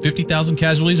 with 50,000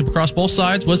 casualties across both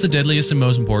sides, was the deadliest and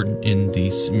most important in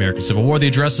the American Civil War. The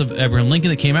address of Abraham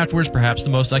Lincoln that came afterwards, perhaps the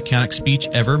most iconic speech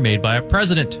ever made by a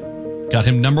president, got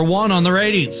him #1 on the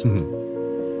ratings.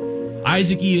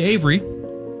 Isaac E. Avery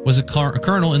was a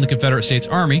colonel in the Confederate States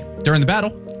Army. During the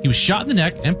battle, he was shot in the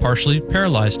neck and partially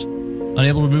paralyzed.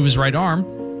 Unable to move his right arm,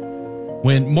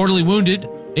 when mortally wounded,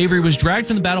 Avery was dragged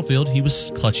from the battlefield. He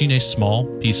was clutching a small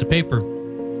piece of paper.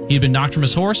 He had been knocked from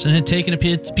his horse and had taken a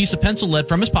piece of pencil lead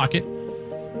from his pocket.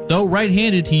 Though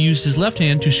right-handed, he used his left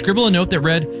hand to scribble a note that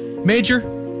read, "Major,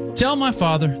 tell my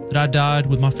father that I died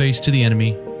with my face to the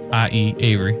enemy, i.e.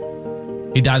 Avery."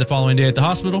 He died the following day at the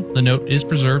hospital. The note is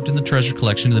preserved in the treasure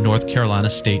collection in the North Carolina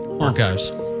State Archives.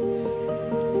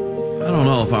 I don't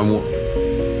know if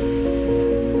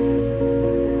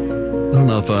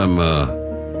I'm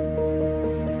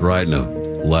writing a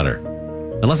letter.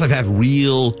 Unless I've had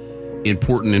real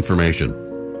important information,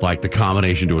 like the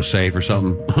combination to a safe or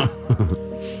something.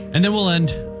 And then we'll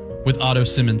end with Otto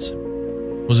Simmons.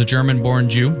 Was a German-born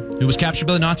Jew who was captured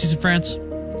by the Nazis in France.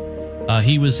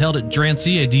 He was held at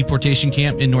Drancy, a deportation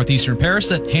camp in northeastern Paris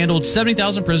that handled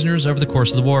 70,000 prisoners over the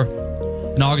course of the war.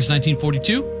 In August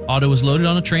 1942, Otto was loaded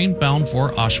on a train bound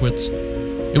for Auschwitz.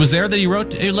 It was there that he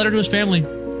wrote a letter to his family.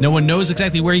 No one knows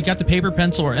exactly where he got the paper,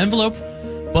 pencil, or envelope,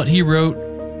 but he wrote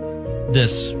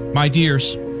this: "My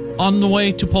dears, on the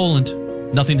way to Poland.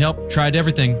 Nothing helped, tried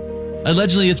everything.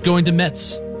 Allegedly, it's going to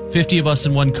Metz. 50 of us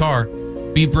in one car.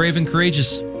 Be brave and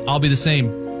courageous. I'll be the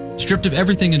same. Stripped of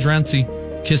everything in Drancy.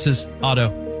 Kisses,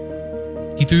 Otto."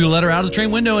 He threw the letter out of the train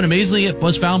window, and amazingly, it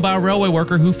was found by a railway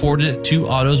worker who forwarded it to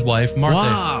Otto's wife, Martha.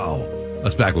 Wow.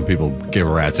 That's back when people gave a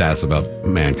rat's ass about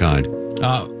mankind.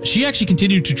 She actually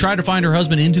continued to try to find her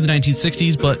husband into the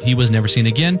 1960s, but he was never seen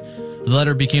again. The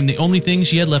letter became the only thing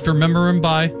she had left to remember him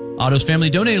by. Otto's family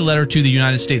donated a letter to the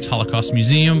United States Holocaust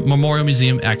Memorial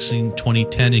Museum, actually in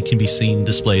 2010, and can be seen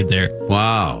displayed there.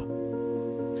 Wow.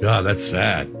 God, that's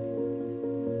sad.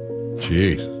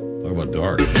 Jeez. Talk about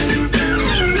dark.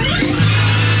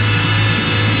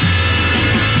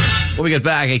 When we get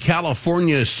back, a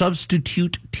California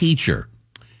substitute teacher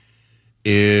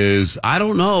is, I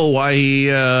don't know why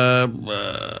he's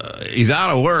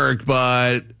out of work,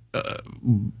 but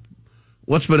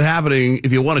what's been happening,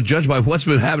 if you want to judge by what's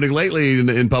been happening lately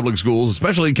in public schools,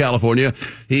 especially in California,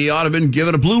 he ought to have been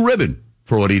given a blue ribbon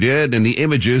for what he did and the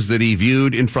images that he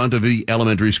viewed in front of the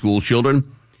elementary school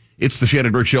children. It's the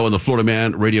Shannon Burke Show on the Florida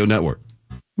Man Radio Network.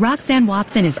 Roxanne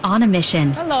Watson is on a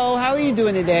mission. Hello, how are you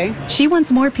doing today? She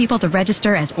wants more people to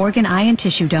register as organ, eye, and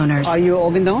tissue donors. Are you an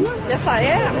organ donor? Yes, I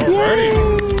am.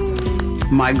 Yay!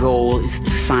 My goal is to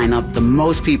sign up the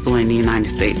most people in the United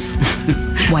States.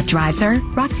 What drives her?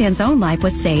 Roxanne's own life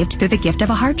was saved through the gift of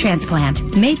a heart transplant,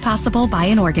 made possible by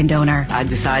an organ donor. I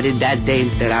decided that day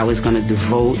that I was going to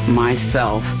devote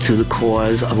myself to the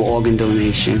cause of organ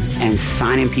donation and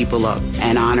signing people up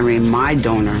and honoring my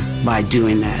donor by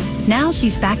doing that. Now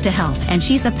she's back to health, and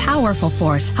she's a powerful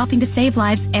force helping to save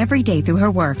lives every day through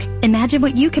her work. Imagine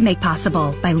what you can make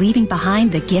possible by leaving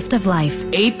behind the gift of life.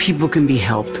 8 people can be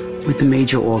helped with the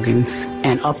major organs,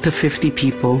 and up to 50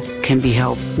 people can be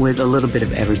helped with a little bit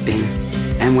of everything.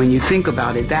 And when you think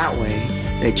about it that way,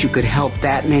 that you could help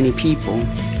that many people,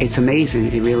 it's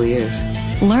amazing. It really is.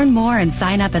 Learn more and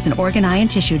sign up as an organ, eye,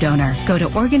 and tissue donor. Go to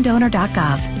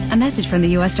organdonor.gov. A message from the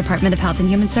U.S. Department of Health and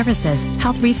Human Services,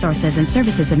 Health Resources and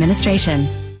Services Administration.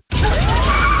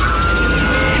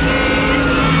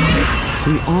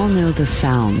 We all know the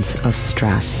sounds of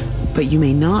stress, but you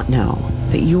may not know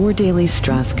that your daily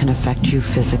stress can affect you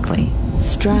physically.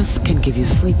 Stress can give you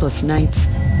sleepless nights,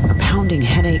 a pounding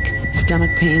headache,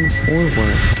 stomach pains, or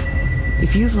worse.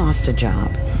 If you've lost a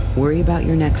job, worry about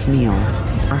your next meal,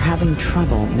 or having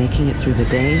trouble making it through the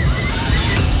day,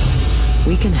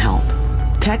 we can help.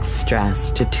 Text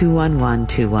stress to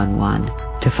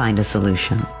 211211 to find a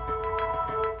solution.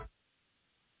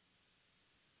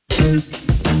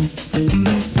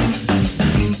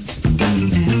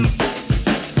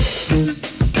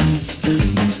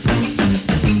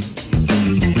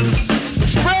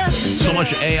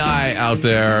 Much AI out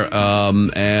there,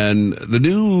 and the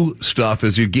new stuff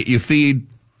is you feed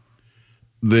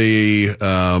the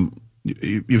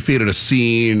you feed it a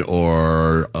scene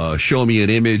or show me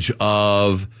an image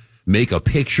of, make a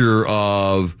picture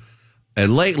of,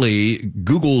 and lately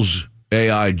Google's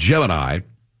AI Gemini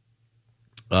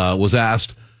was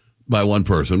asked by one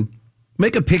person,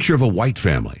 make a picture of a white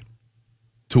family,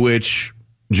 to which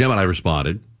Gemini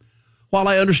responded, while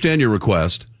I understand your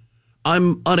request,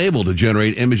 I'm unable to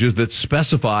generate images that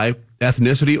specify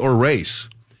ethnicity or race.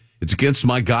 It's against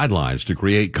my guidelines to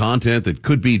create content that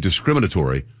could be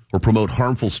discriminatory or promote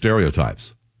harmful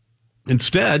stereotypes.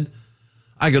 Instead,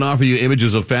 I can offer you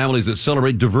images of families that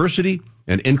celebrate diversity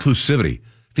and inclusivity,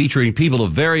 featuring people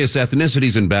of various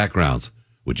ethnicities and backgrounds.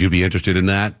 Would you be interested in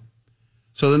that?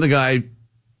 So then the guy,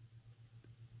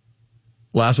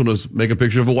 last one was make a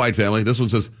picture of a white family. This one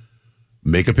says,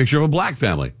 make a picture of a black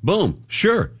family. Boom.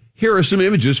 Sure. Here are some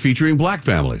images featuring black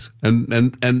families,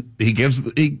 and he gives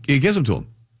them to him.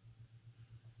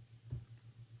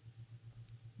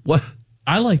 What?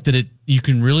 I like that you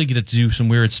can really get it to do some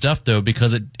weird stuff though,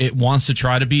 because it wants to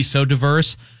try to be so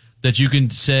diverse that you can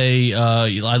say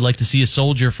I'd like to see a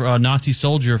Nazi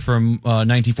soldier from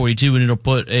 1942, and it'll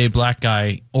put a black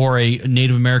guy or a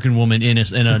Native American woman in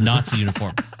a Nazi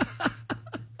uniform.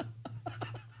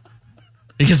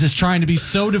 Because it's trying to be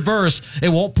so diverse, it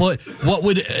won't put what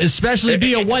would especially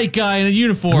be a white guy in a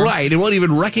uniform. Right. It won't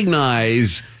even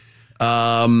recognize,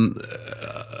 I mean,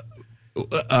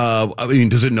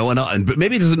 does it know enough? But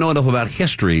maybe it doesn't know enough about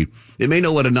history. It may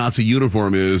know what a Nazi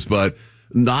uniform is, but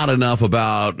not enough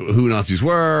about who Nazis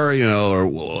were,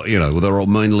 they're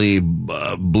mainly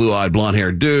blue-eyed,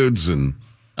 blonde-haired dudes. And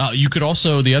you could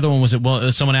also, the other one was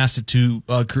someone asked it to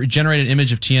generate an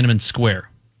image of Tiananmen Square.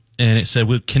 And it said,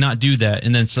 we cannot do that.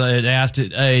 And then so it asked it,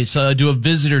 do a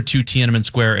visitor to Tiananmen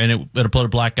Square, and it'll put a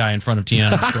black guy in front of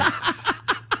Tiananmen Square.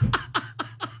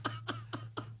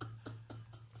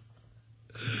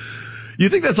 You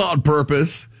think that's on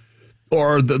purpose?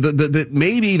 Or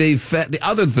maybe they've fed the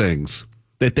other things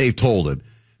that they've told it,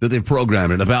 that they've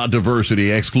programmed it about diversity,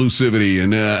 exclusivity,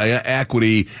 and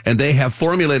equity, and they have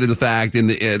formulated the fact, and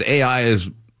the AI has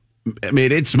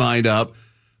made its mind up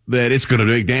that it's going to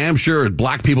make damn sure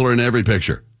black people are in every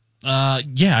picture.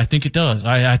 Yeah, I think it does.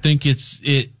 I think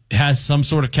it has some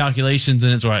sort of calculations,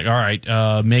 and it's like, all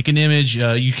right, make an image.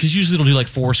 Because usually it'll do like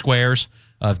 4 squares.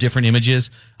 of different images.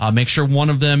 Make sure one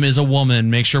of them is a woman.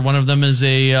 Make sure one of them is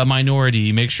a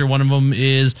minority. Make sure one of them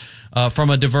is from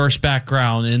a diverse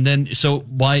background. And then, so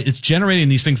why it's generating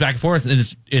these things back and forth,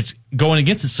 and it's going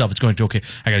against itself. It's going to, okay,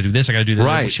 I got to do this. I got to do that.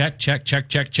 Right.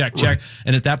 Check.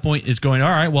 And at that point, it's going, all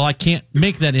right, well, I can't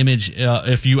make that image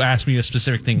if you ask me a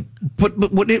specific thing.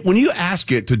 But when you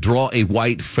ask it to draw a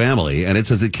white family and it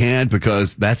says it can't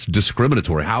because that's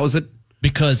discriminatory, how is it?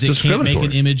 Because it can't make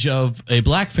an image of a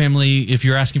black family if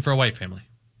you're asking for a white family.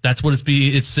 That's what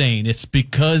it's saying. It's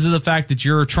because of the fact that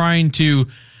you're trying to,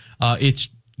 it's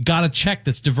got a check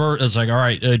that's diverse. It's like, all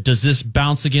right, does this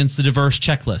bounce against the diverse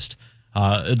checklist?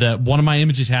 That one of my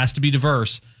images has to be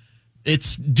diverse.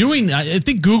 It's doing, I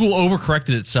think Google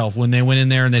overcorrected itself when they went in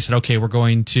there and they said, okay, we're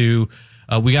going to,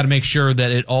 we got to make sure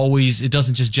that it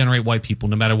doesn't just generate white people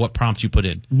no matter what prompt you put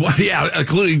in. Well, yeah,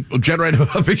 including generate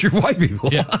a picture of white people.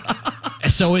 Yeah.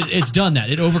 So it's done that.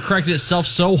 It overcorrected itself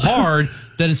so hard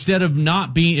that instead of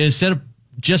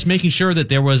just making sure that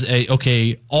there was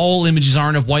all images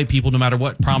aren't of white people no matter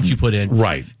what prompt you put in.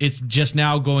 Right. It's just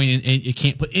now going in, and it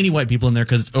can't put any white people in there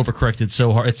because it's overcorrected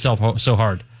so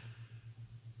hard.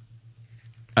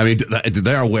 I mean,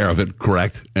 they're aware of it,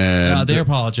 correct? And they're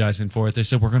apologizing for it. They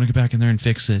said, we're going to get back in there and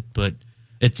fix it. But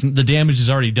the damage is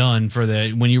already done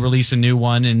when you release a new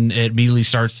one and it immediately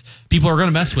starts, people are going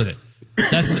to mess with it.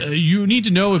 You need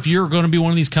to know if you're going to be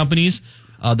one of these companies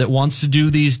that wants to do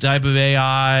these type of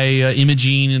AI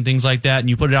imaging and things like that, and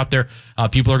you put it out there,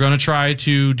 people are going to try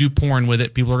to do porn with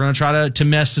it. People are going to try to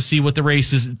mess to see what the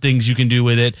racist things you can do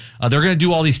with it. They're going to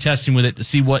do all these testing with it to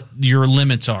see what your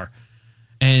limits are.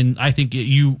 And I think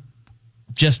you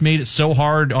just made it so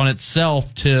hard on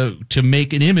itself to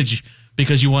make an image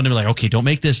because you wanted to be like, okay, don't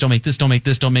make this, don't make this, don't make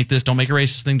this, don't make this, don't make a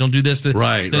racist thing, don't do this.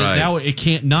 Right. Now it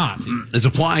can't not. It's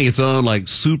applying its own like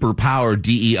super powered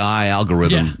DEI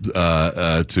algorithm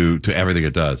to everything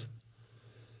it does.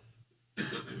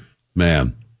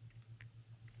 Man,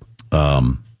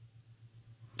 I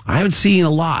haven't seen a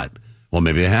lot. Well,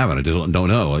 maybe I haven't. I just don't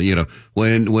know. You know,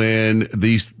 when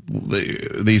these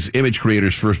image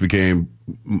creators first became,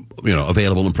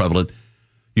 available and prevalent,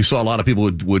 you saw a lot of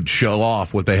people would show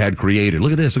off what they had created.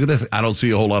 Look at this. Look at this. I don't see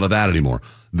a whole lot of that anymore.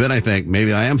 Then I think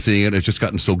maybe I am seeing it. It's just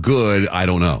gotten so good. I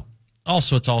don't know.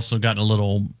 Also, it's also gotten a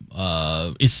little,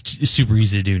 it's super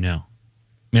easy to do now.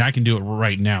 I mean, I can do it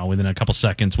right now within a couple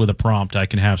seconds with a prompt. I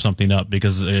can have something up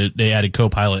because they added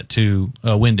Copilot to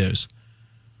Windows.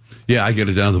 Yeah, I get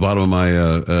it down at the bottom of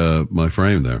my my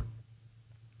frame there.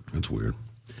 That's weird.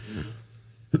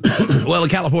 Well, in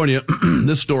California,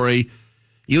 this story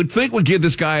you'd think would give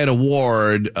this guy an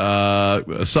award.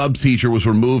 A sub teacher was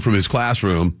removed from his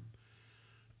classroom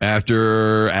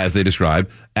after, as they describe,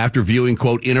 after viewing,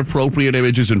 quote, inappropriate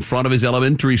images in front of his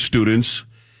elementary students.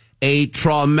 A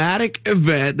traumatic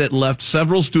event that left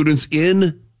several students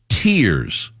in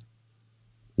tears.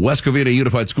 West Covina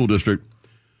Unified School District.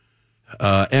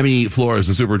 Emmy Flores,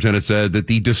 the superintendent, said that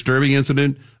the disturbing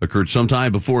incident occurred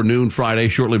sometime before noon Friday,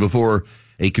 shortly before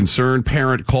a concerned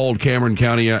parent called Cameron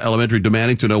County Elementary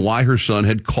demanding to know why her son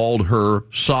had called her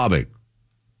sobbing.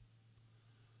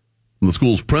 The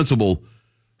school's principal,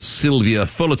 Sylvia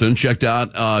Fullerton, checked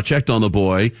on the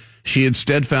boy. She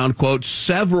instead found, quote,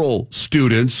 several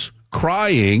students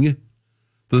crying.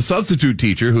 The substitute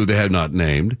teacher, who they had not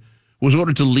named, was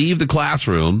ordered to leave the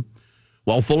classroom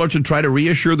while Fullerton tried to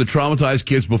reassure the traumatized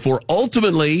kids before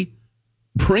ultimately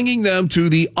bringing them to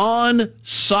the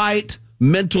on-site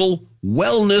mental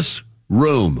wellness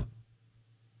room.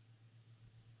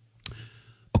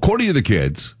 According to the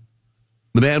kids,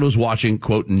 the man was watching,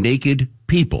 quote, naked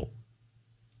people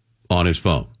on his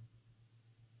phone.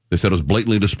 They said it was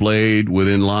blatantly displayed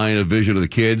within line of vision of the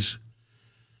kids.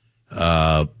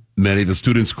 Many of the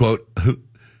students, quote,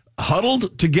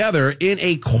 huddled together in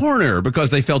a corner because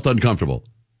they felt uncomfortable.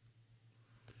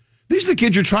 These are the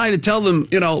kids you're trying to tell them,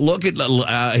 look at,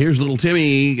 here's little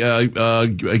Timmy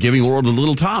giving oral to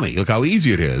little Tommy. Look how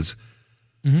easy it is.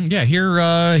 Mm-hmm.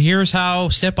 Yeah, here's how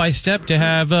step by step to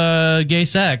have gay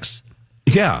sex.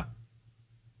 Yeah.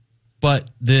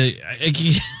 But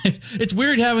it's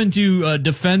weird having to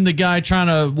defend the guy trying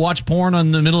to watch porn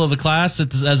in the middle of the class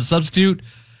as a substitute.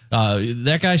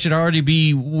 That guy should already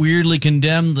be weirdly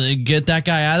condemned. Get that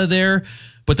guy out of there.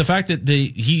 But the fact that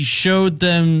he showed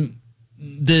them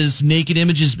this naked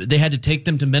images, they had to take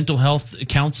them to mental health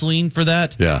counseling for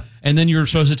that. Yeah. And then you were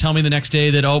supposed to tell me the next day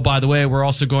that, oh, by the way, we're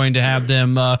also going to have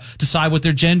them decide what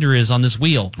their gender is on this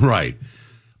wheel. Right.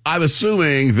 I'm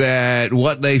assuming that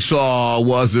what they saw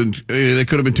wasn't, they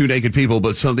could have been two naked people,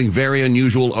 but something very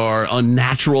unusual or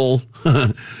unnatural.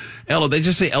 They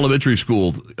just say elementary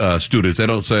school students. They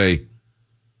don't say,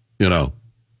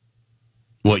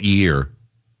 What year?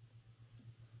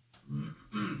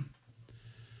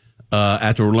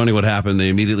 After learning what happened, they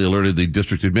immediately alerted the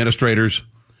district administrators,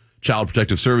 Child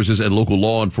Protective Services, and local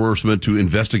law enforcement to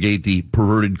investigate the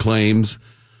perverted claims.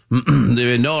 There have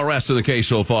been no arrests in the case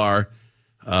so far,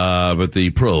 but the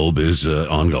probe is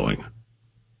ongoing.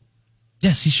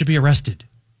 Yes, he should be arrested.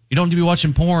 You don't need to be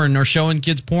watching porn or showing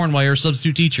kids porn while you're a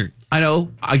substitute teacher. I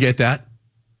know, I get that.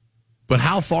 But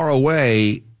how far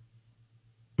away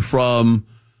from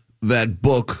that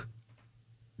book?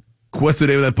 What's the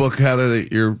name of that book, Heather,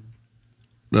 that you're...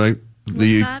 Right?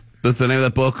 That's the name of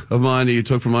that book of mine that you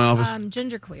took from my office?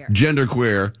 Genderqueer.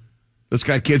 Genderqueer. That's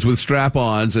got kids with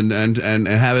strap-ons and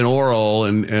having oral,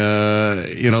 and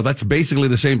that's basically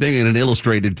the same thing in an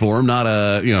illustrated form, not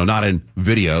in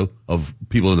video of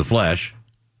people in the flesh.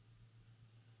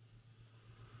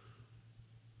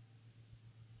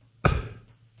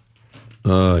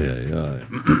 Oh yeah.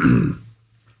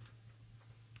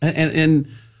 and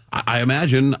I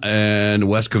imagine in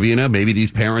West Covina, maybe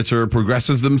these parents are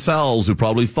progressives themselves who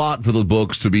probably fought for the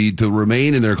books to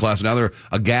remain in their class. Now they're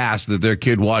aghast that their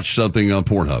kid watched something on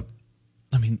Pornhub.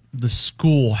 I mean, the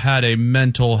school had a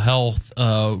mental health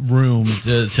room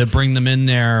to bring them in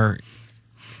there.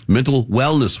 Mental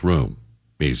wellness room,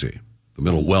 easy. The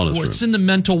mental wellness room. What's in the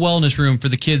mental wellness room for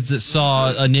the kids that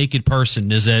saw a naked person?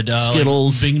 Is it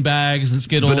Skittles, bean bags and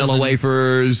Skittles, vanilla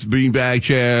wafers, bean bag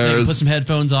chairs? Put some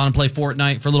headphones on and play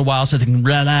Fortnite for a little while so they can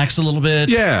relax a little bit.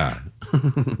 Yeah,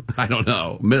 I don't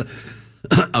know.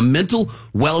 A mental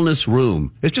wellness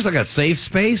room. It's just like a safe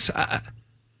space. I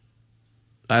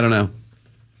don't know.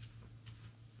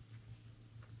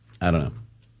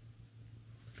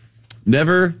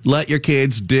 Never let your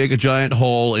kids dig a giant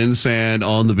hole in sand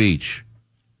on the beach.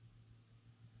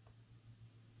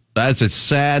 That's a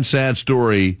sad, sad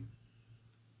story.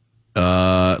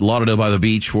 Lauderdale by the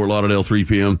beach, Fort Lauderdale, 3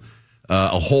 p.m.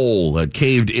 A hole that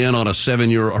caved in on a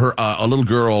little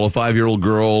girl, a 5-year-old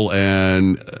girl,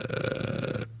 and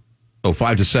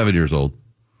 5 to 7 years old,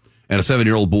 and a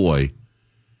 7-year-old boy.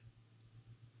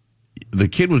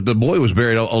 The boy was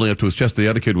buried only up to his chest. The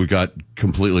other kid got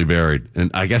completely buried. And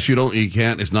I guess you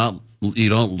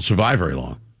don't survive very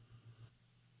long.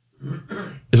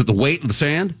 Is it the weight of the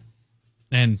sand?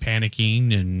 And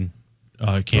panicking and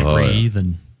can't breathe. Yeah.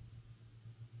 And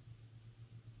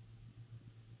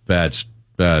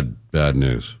bad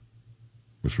news.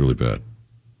 It's really bad.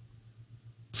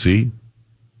 See?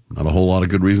 Not a whole lot of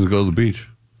good reasons to go to the beach.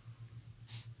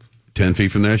 10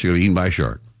 feet from there, she got eaten by a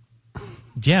shark.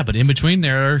 Yeah, but in between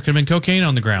there could have been cocaine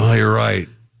on the ground. Oh, you're right.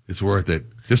 It's worth it.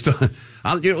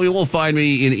 You won't find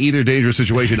me in either dangerous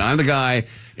situation. I'm the guy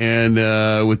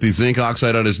with the zinc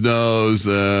oxide on his nose,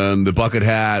 and the bucket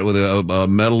hat with a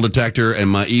metal detector, and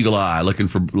my eagle eye looking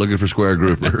for square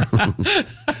grouper.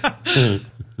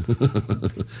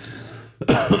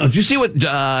 Did you see what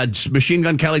Machine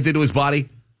Gun Kelly did to his body?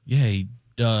 Yeah, he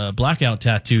blackout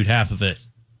tattooed half of it.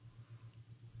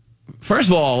 First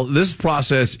of all, this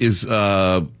process is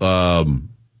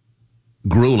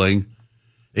grueling.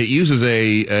 It uses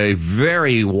a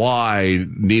very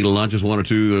wide needle, not just one or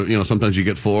two. Sometimes you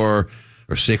get 4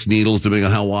 or 6 needles, depending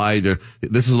on how wide.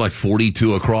 This is like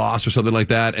 42 across or something like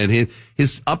that. And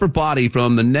his upper body,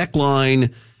 from the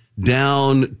neckline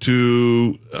down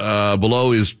to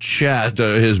below his chest,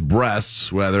 his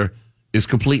breasts, rather, is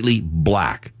completely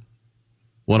black.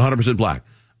 100% black.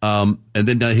 And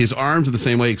then his arms are the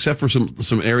same way, except for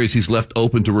some areas he's left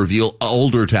open to reveal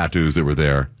older tattoos that were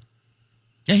there.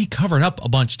 Yeah, he covered up a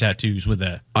bunch of tattoos with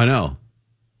that. I know.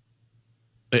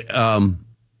 And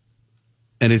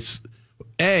it's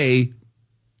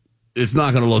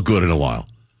not going to look good in a while.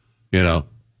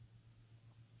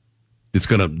 It's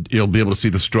you'll be able to see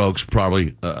the strokes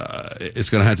probably.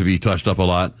 It's going to have to be touched up a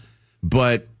lot.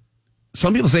 But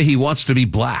some people say he wants to be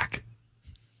black.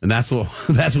 And that's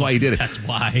why he did it. That's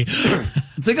why.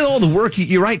 Think of all the work.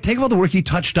 You're right. Think of all the work he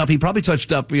touched up. He probably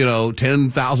touched up,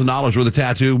 $10,000 worth of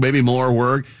tattoo, maybe more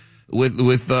work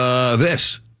with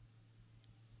this.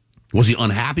 Was he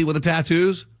unhappy with the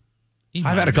tattoos?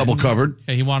 I've had a couple covered.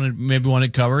 Yeah, he maybe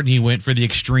wanted covered. He went for the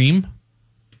extreme.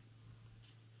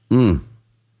 He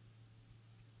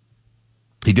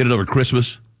did it over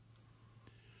Christmas.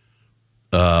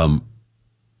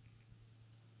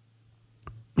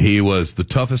 He was the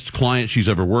toughest client she's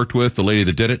ever worked with. The lady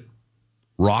that did it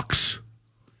rocks.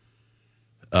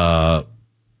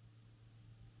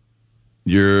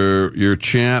 You're a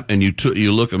champ, and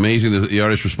you look amazing. The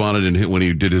artist responded when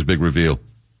he did his big reveal.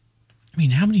 I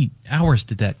mean, how many hours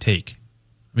did that take?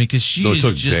 I mean, because it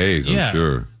took days, I'm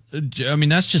sure. I mean,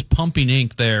 that's just pumping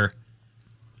ink there.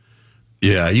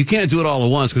 Yeah, you can't do it all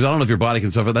at once because I don't know if your body can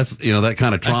suffer. That's that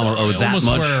kind of trauma or that almost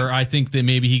much. Where I think that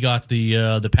maybe he got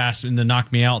the pass and the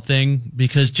knock me out thing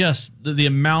because just the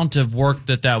amount of work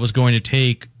that was going to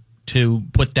take to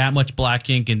put that much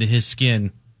black ink into his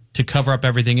skin to cover up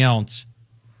everything else.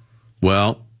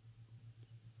 Well,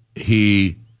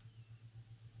 his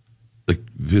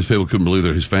people couldn't believe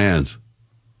they're his fans.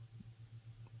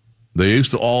 They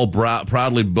used to all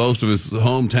proudly boast of his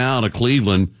hometown of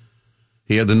Cleveland.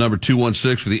 He had the number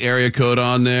 216 for the area code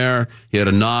on there. He had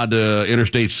a nod to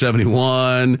Interstate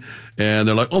 71. And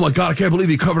they're like, oh, my God, I can't believe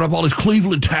he covered up all his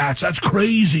Cleveland tats. That's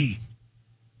crazy.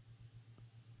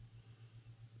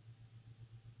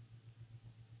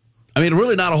 I mean,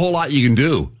 really not a whole lot you can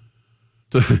do.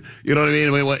 You know what I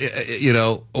mean?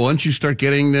 Once you start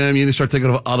getting them, you start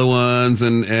thinking of other ones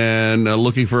and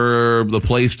looking for the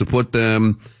place to put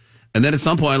them. And then at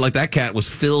some point, like that cat was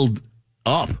filled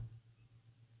up.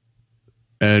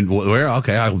 And I'll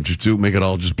just make it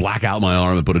all just black out my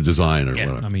arm and put a design or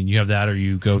whatever. I mean, you have that, or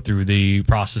you go through the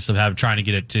process of trying to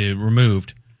get it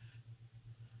removed.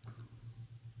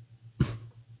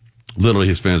 Literally,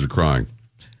 his fans are crying.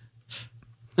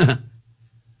 I'll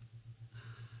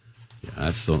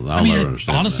never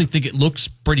understand. I honestly think it looks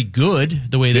pretty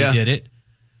good the way they did it.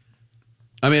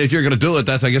 I mean, if you're going to do it,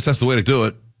 I guess that's the way to do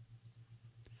it.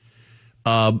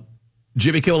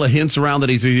 Jimmy Kimmel hints around that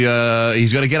he's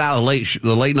going to get out of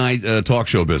the late night talk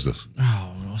show business.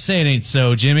 Oh, say it ain't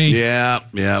so, Jimmy. Yeah.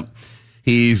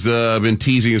 He's been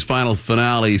teasing his final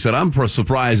finale. He said, I'm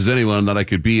surprised as anyone that I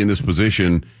could be in this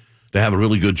position to have a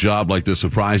really good job like this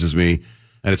surprises me.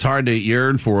 And it's hard to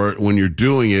yearn for it when you're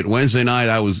doing it. Wednesday night,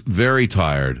 I was very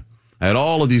tired. I had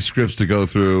all of these scripts to go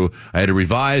through. I had to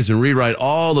revise and rewrite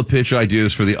all the pitch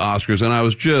ideas for the Oscars, and I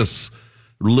was just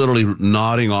literally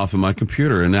nodding off in my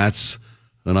computer. And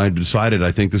I decided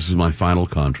I think this is my final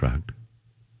contract.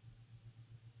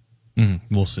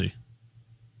 We'll see.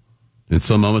 In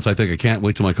some moments, I think I can't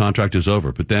wait till my contract is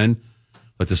over. But then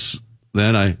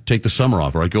I take the summer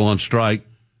off, or I go on strike,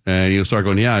 and you'll start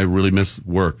going, yeah, I really miss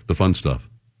work, the fun stuff.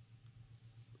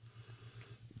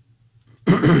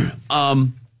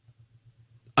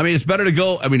 I mean, it's better to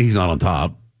go. I mean, he's not on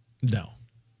top. No.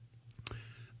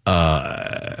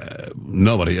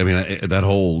 Nobody. I mean, that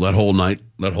whole night,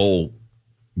 that whole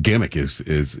gimmick is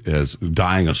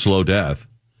dying a slow death.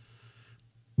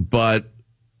 But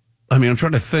I mean, I'm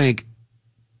trying to think.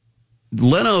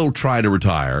 Leno tried to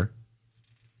retire,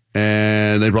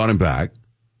 and they brought him back.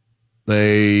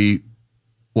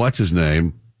 What's his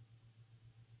name?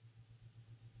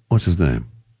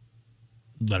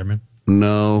 Letterman?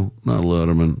 No, not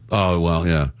Letterman. Oh, well,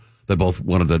 yeah. They both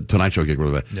wanted the Tonight Show gig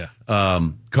really bad. Yeah.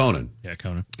 Conan. Yeah,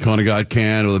 Conan. Conan got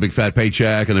canned with a big fat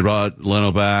paycheck, and they brought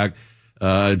Leno back.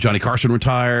 Johnny Carson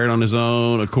retired on his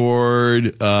own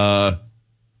accord. I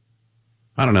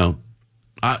don't know.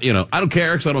 I don't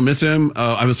care because I don't miss him.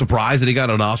 I was surprised that he got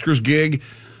an Oscars gig.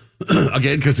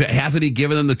 Again, because hasn't he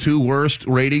given them the two worst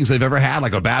ratings they've ever had?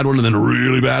 Like a bad one and then a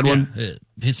really bad one?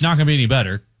 It's not going to be any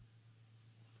better.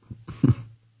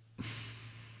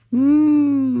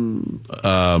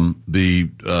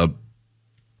 The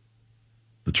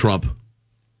Trump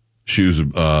shoes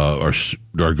are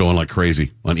going like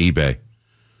crazy on eBay.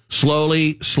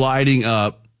 Slowly sliding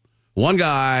up. One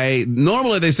guy,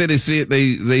 normally they say they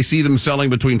see them selling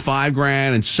between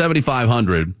 $5,000 and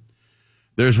 $7,500.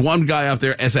 There's one guy out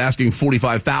there that's asking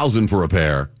 $45,000 for a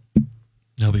pair.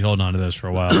 He'll be holding on to those for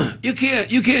a while. You can't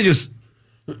just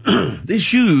these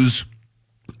shoes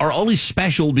are only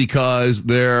special because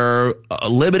they're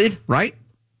limited, right?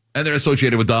 And they're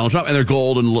associated with Donald Trump, and they're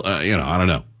gold, and I don't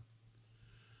know.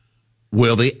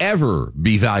 Will they ever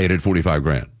be valued at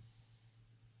 $45,000?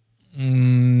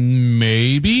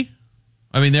 Maybe.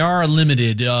 I mean, they are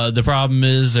limited. The problem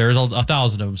is there's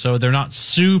 1,000 of them, so they're not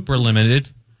super limited.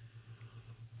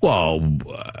 Well,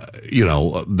 I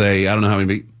don't know how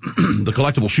many, the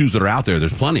collectible shoes that are out there,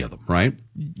 there's plenty of them, right?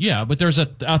 Yeah, but there's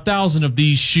 1,000 of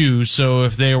these shoes, so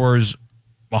if there was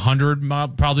 100,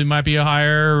 probably might be a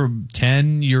higher,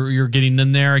 10, you're getting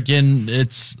them there. Again,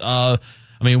 it's,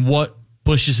 what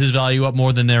pushes his value up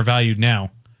more than they're valued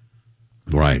now?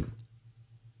 Right.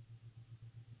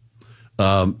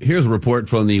 Here's a report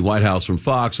from the White House from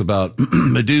Fox about,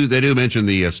 they do mention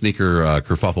the sneaker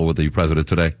kerfuffle with the president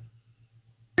today.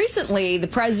 Recently, the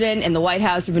president and the White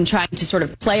House have been trying to sort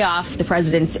of play off the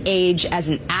president's age as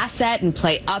an asset and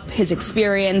play up his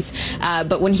experience.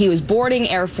 But when he was boarding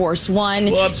Air Force One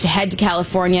to head to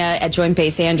California at Joint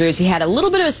Base Andrews, he had a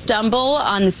little bit of a stumble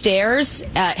on the stairs,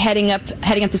 heading up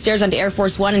the stairs onto Air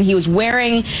Force One, and he was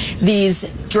wearing these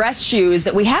dress shoes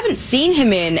that we haven't seen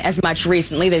him in as much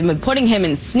recently. They've been putting him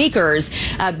in sneakers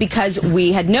because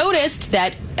we had noticed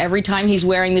that every time he's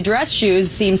wearing the dress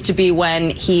shoes seems to be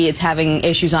when he is having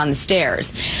issues on the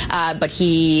stairs. But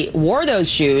he wore those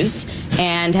shoes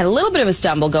and had a little bit of a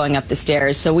stumble going up the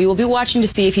stairs. So we will be watching to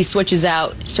see if he switches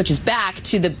back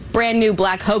to the brand new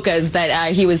black Hokas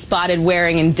that he was spotted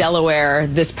wearing in Delaware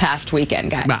this past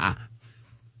weekend, guys.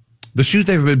 The shoes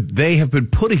they have been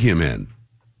putting him in.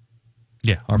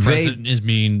 Yeah, our president is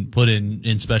being put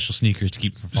in special sneakers to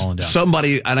keep him from falling down.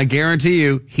 Somebody, and I guarantee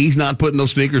you, he's not putting those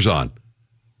sneakers on.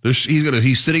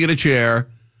 He's sitting in a chair,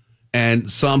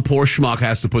 and some poor schmuck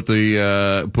has to put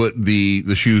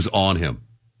the shoes on him.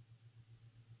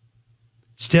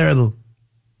 It's terrible.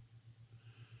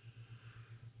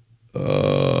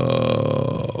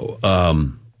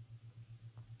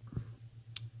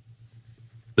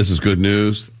 This is good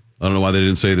news. I don't know why they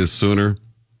didn't say this sooner.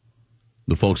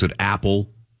 The folks at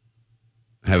Apple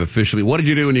have officially... What did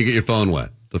you do when you get your phone wet?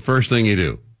 The first thing you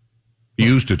do. You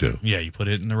used to do. Yeah, you put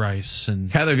it in the rice.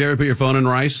 And Heather, have you ever put your phone in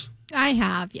rice? I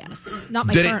have, yes. Not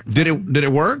my current phone. Did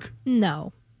it work?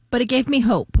 No, but it gave me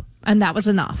hope, and that was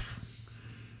enough.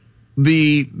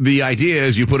 The idea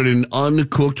is you put it in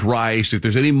uncooked rice. If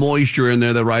there's any moisture in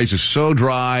there, the rice is so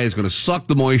dry, it's going to suck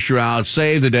the moisture out,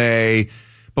 save the day.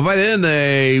 But by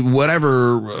then,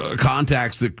 whatever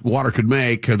contacts that water could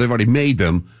make, they've already made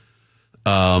them.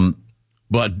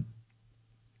 But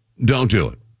don't do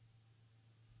it.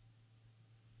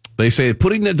 They say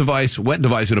putting the wet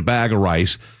device in a bag of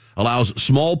rice allows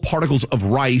small particles of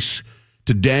rice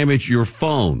to damage your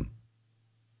phone.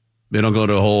 They don't go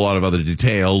into a whole lot of other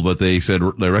detail, but they said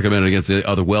they recommend it against the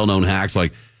other well-known hacks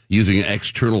like using an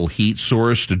external heat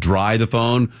source to dry the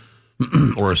phone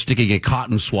or sticking a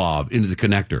cotton swab into the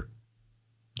connector.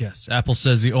 Yes, Apple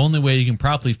says the only way you can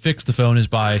properly fix the phone is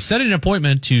by setting an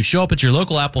appointment to show up at your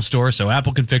local Apple store so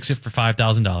Apple can fix it for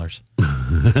 $5,000.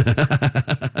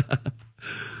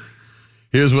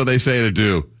 Here's what they say to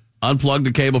do. Unplug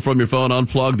the cable from your phone.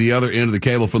 Unplug the other end of the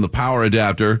cable from the power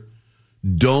adapter.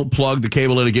 Don't plug the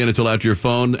cable in again until after your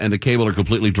phone and the cable are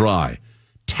completely dry.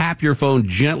 Tap your phone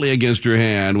gently against your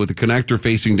hand with the connector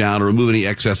facing down to remove any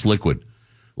excess liquid.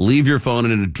 Leave your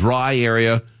phone in a dry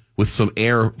area with some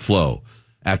airflow.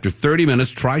 After 30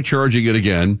 minutes, try charging it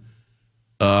again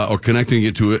or connecting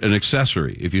it to an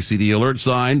accessory. If you see the alert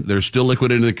sign, there's still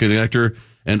liquid in the connector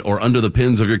or under the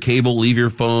pins of your cable, leave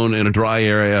your phone in a dry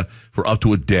area for up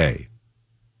to a day.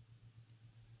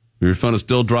 If your phone is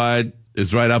still dried,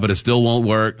 it's dried up, but it still won't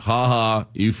work. Ha ha,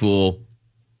 you fool.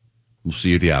 We'll see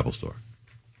you at the Apple Store.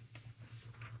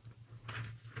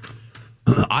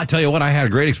 I tell you what, I had a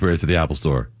great experience at the Apple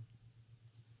Store.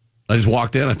 I just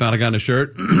walked in, I found a guy in a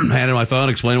shirt, handed my phone,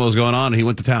 explained what was going on, and he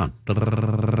went to town.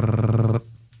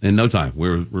 In no time.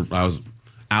 I was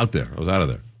out there. I was out of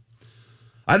there.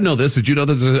 I didn't know this. Did you know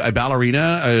there's a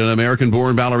ballerina, an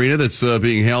American-born ballerina that's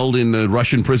being held in a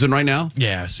Russian prison right now?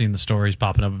 Yeah, I've seen the stories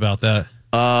popping up about that.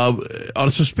 On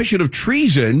a suspicion of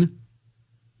treason.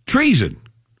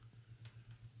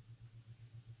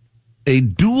 A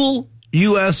dual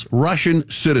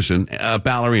U.S.-Russian citizen,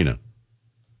 ballerina.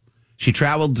 She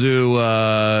traveled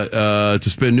to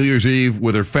spend New Year's Eve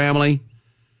with her family.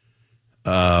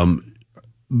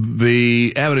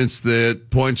 The evidence that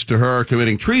points to her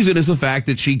committing treason is the fact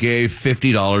that she gave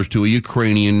 $50 to a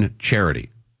Ukrainian charity.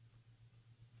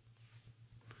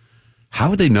 How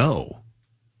would they know?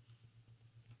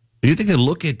 Do you think they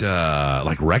look at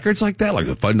like records like that? Like,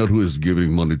 find out who is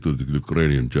giving money to the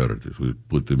Ukrainian charities. We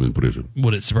put them in prison.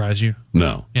 Would it surprise you?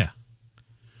 No. Yeah.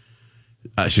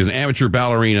 She's an amateur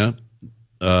ballerina,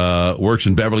 works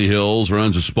in Beverly Hills,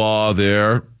 runs a spa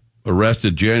there,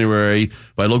 arrested January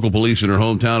by local police in her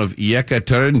hometown of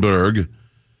Yekaterinburg,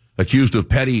 accused of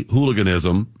petty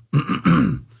hooliganism.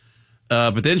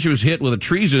 But then she was hit with a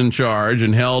treason charge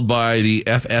and held by the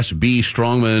FSB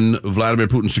strongman Vladimir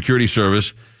Putin's security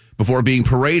service before being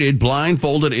paraded,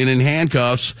 blindfolded, and in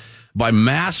handcuffs by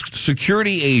masked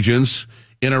security agents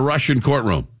in a Russian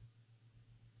courtroom.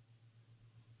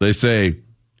 They say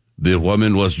the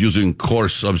woman was using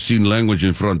coarse, obscene language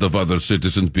in front of other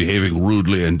citizens, behaving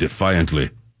rudely and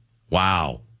defiantly.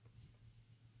 Wow.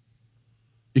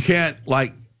 You can't,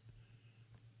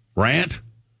 rant?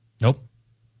 Nope.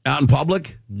 Out in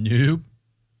public? Nope.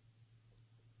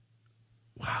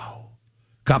 Wow.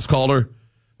 Cops called her.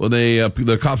 When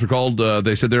the cops were called,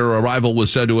 they said their arrival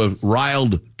was said to have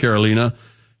riled Carolina.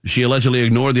 She allegedly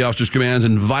ignored the officer's commands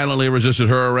and violently resisted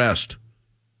her arrest.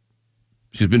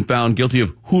 She's been found guilty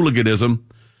of hooliganism,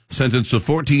 sentenced to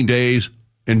 14 days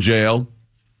in jail.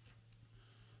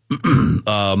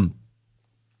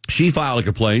 She filed a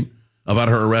complaint about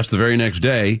her arrest the very next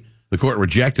day. The court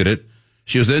rejected it.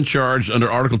 She was then charged under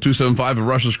Article 275 of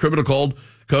Russia's criminal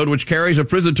code, which carries a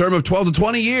prison term of 12 to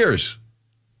 20 years.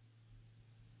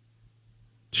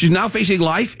 She's now facing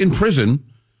life in prison.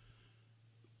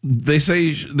 They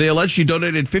allege she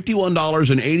donated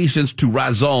 $51.80 to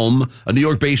Razom, a New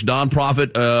York-based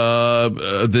nonprofit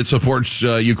that supports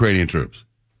Ukrainian troops.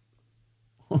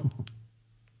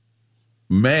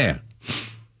 Man.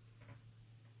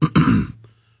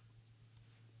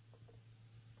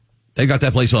 They got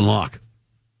that place on lock.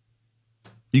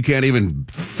 You can't even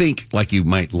think like you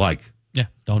might like. Yeah,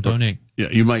 don't donate. Yeah,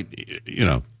 you might,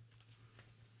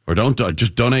 or don't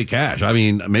just donate cash. I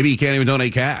mean, maybe you can't even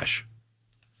donate cash.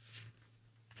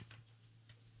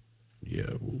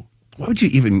 Yeah. Why would you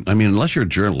even, unless you're a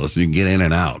journalist and you can get in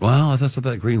and out. Well, that's what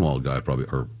that Greenwald guy probably,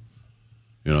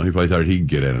 he probably thought he could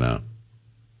get in and out.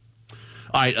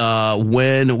 All right,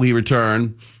 when we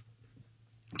return,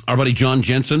 our buddy John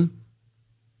Jensen,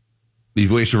 the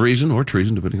voice of reason or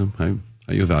treason, depending on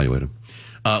how you evaluate him,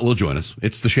 will join us.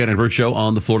 It's the Shannon Burke Show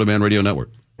on the Florida Man Radio Network.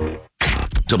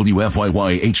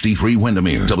 WFYY HD3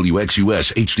 Windermere,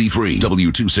 WXUS HD3,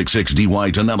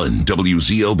 W266DY Dunellen,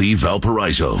 WZLB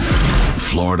Valparaiso,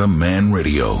 Florida Man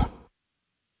Radio.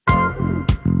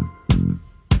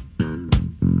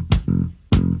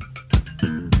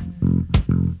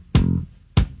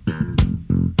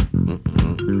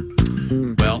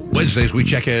 Well, Wednesdays we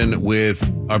check in with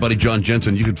our buddy John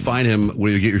Jensen. You can find him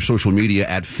where you get your social media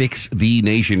at Fix the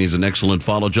Nation. He's an excellent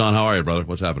follow. John, how are you, brother?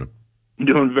 What's happening?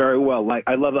 Doing very well.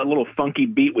 I love that little funky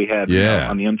beat we had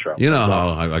on the intro. You know how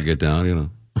I get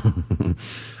down,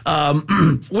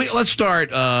 let's start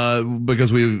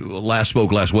because we last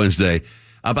spoke last Wednesday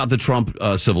about the Trump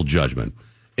civil judgment.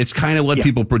 It's kind of what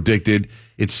people predicted.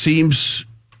 It seems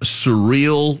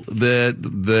surreal that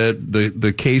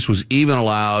the case was even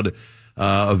allowed,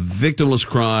 a victimless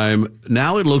crime.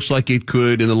 Now it looks like it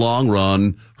could, in the long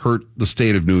run, hurt the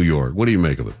state of New York. What do you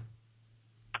make of it?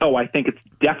 Oh, I think it's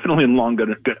definitely in long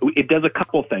run. It does a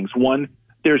couple of things. One,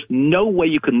 there's no way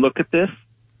you can look at this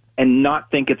and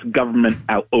not think it's government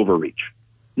overreach.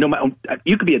 No matter,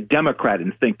 you could be a Democrat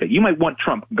and think that you might want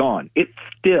Trump gone. It's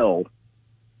still,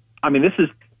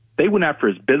 they went after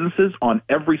his businesses on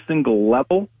every single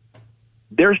level.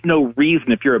 There's no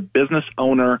reason, if you're a business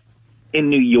owner in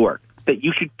New York, that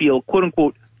you should feel, quote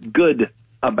unquote, good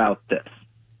about this.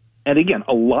 And again,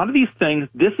 a lot of these things,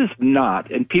 this is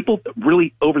not, and people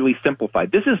really overly simplify,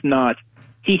 this is not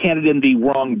he handed in the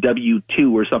wrong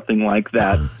W-2 or something like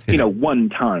that, one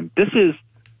time. This is,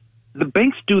 the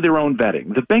banks do their own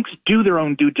vetting. The banks do their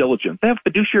own due diligence. They have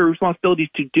fiduciary responsibilities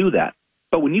to do that.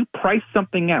 But when you price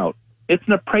something out, it's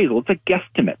an appraisal. It's a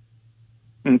guesstimate.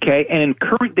 Okay? And in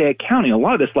current day accounting, a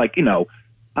lot of this,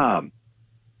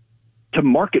 to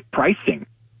market pricing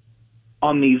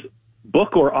on these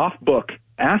book or off book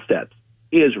assets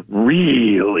is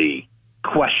really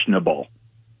questionable.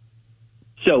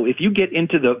 So if you get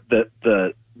into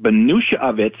the minutia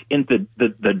of it, into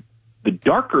the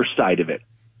darker side of it,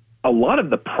 a lot of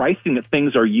the pricing that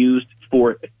things are used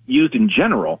in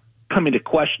general come into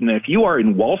question. And if you are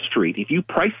in Wall Street, if you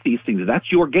price these things,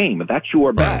 that's your game, that's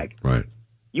your bag. Right.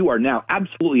 You are now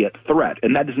absolutely at threat,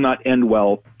 and that does not end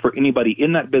well for anybody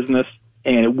in that business,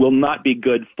 and it will not be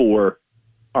good for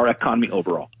our economy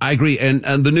overall. I agree. And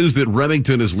the news that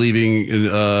Remington is leaving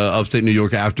upstate New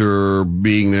York after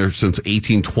being there since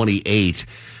 1828,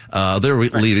 they're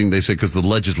leaving, they say, because the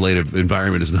legislative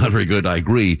environment is not very good. I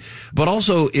agree. But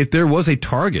also, if there was a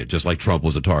target, just like Trump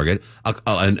was a target,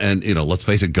 and let's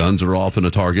face it, guns are often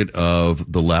a target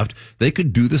of the left, they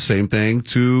could do the same thing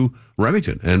to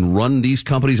Remington and run these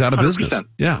companies out of 100%. Business.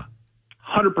 Yeah.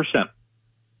 100%.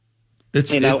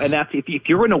 And that's, if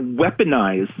you're going to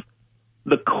weaponize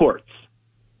the courts,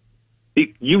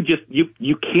 you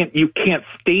can't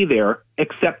stay there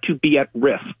except to be at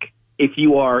risk if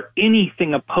you are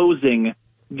anything opposing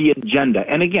the agenda.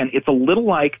 And again, it's a little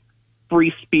like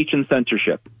free speech and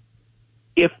censorship.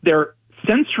 If they're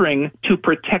censoring to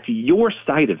protect your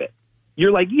side of it,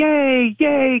 you're like,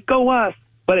 yay, go us.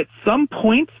 But at some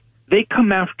point, they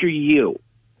come after you.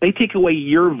 They take away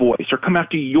your voice or come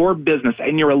after your business,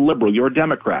 and you're a liberal, you're a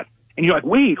Democrat. And you're like,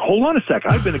 wait, hold on a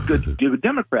second. I've been a good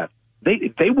Democrat.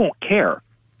 They won't care.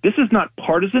 This is not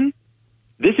partisan.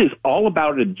 This is all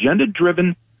about an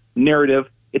agenda-driven narrative.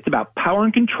 It's about power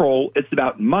and control. It's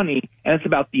about money, and it's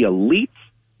about the elites,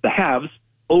 the haves,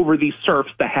 over the serfs,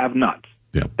 the have-nots.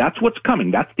 Yeah. That's what's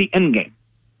coming. That's the end game.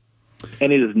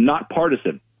 And it is not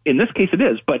partisan. In this case, it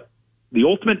is, but the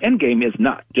ultimate end game is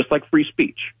not, just like free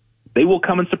speech. They will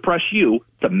come and suppress you.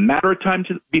 It's a matter of time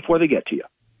before they get to you.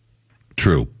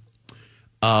 True.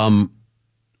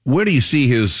 where do you see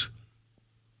his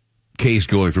case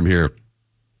going from here?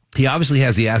 He obviously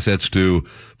has the assets to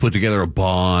put together a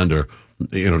bond, or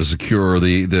to secure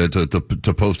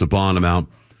to post a bond amount,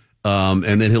 and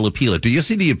then he'll appeal it. Do you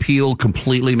see the appeal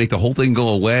completely make the whole thing go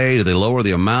away? Do they lower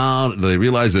the amount? Do they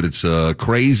realize that it's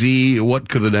crazy? What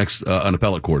could the next an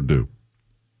appellate court do?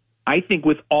 I think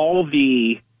with all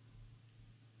the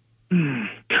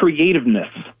creativeness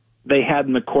they had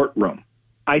in the courtroom,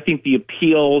 I think the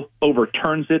appeal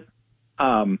overturns it.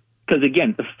 Because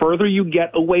again, the further you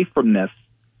get away from this,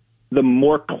 the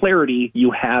more clarity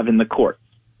you have in the courts.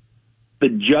 The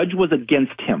judge was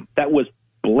against him. That was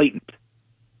blatant.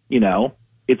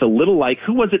 It's a little like,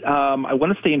 who was it? I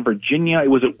want to say in Virginia.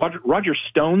 Was it Roger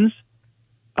Stone's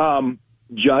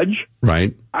judge?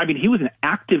 Right. I mean, he was an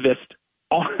activist.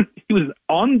 He was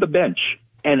on the bench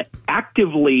and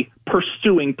actively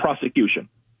pursuing prosecution.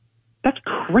 That's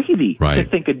crazy to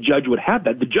think a judge would have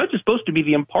that. The judge is supposed to be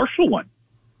the impartial one.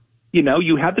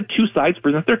 You have the two sides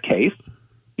present their case,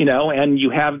 and you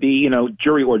have the,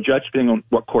 jury or judge, depending on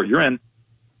what court you're in,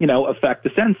 affect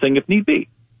the sentencing if need be.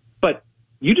 But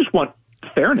you just want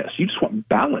fairness. You just want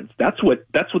balance. That's what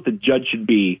the judge should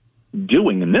be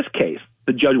doing in this case.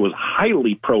 The judge was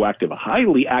highly proactive,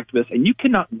 highly activist, and you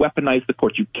cannot weaponize the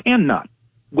courts. You cannot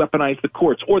weaponize the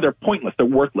courts, or they're pointless. They're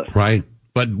worthless. Right.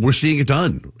 But we're seeing it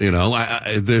done.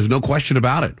 There's no question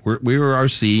about it. We are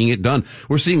seeing it done.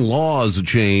 We're seeing laws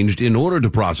changed in order to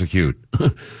prosecute.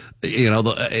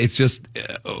 It's just,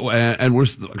 and we're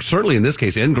certainly in this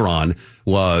case, Engoron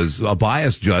was a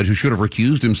biased judge who should have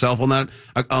recused himself on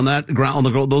that ground,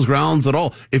 on those grounds at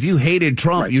all. If you hated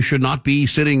Trump, you should not be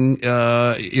sitting,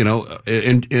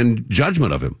 in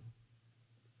judgment of him.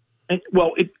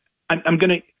 Well,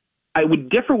 I would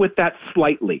differ with that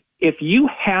slightly. If you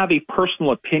have a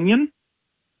personal opinion,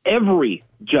 every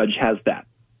judge has that.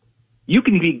 You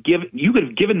could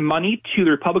have given money to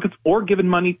the Republicans or given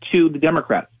money to the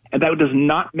Democrats, and that does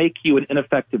not make you an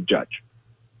ineffective judge.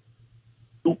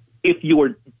 If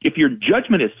your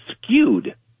judgment is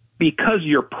skewed because of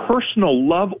your personal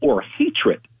love or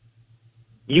hatred,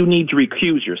 you need to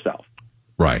recuse yourself.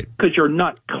 Right. Because you're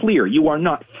not clear. You are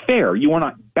not fair. You are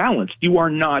not balanced. You are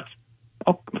not,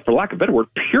 for lack of a better word,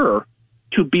 pure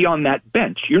to be on that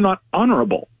bench. You're not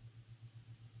honorable.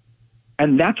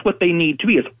 And that's what they need to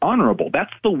be, is honorable.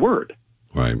 That's the word.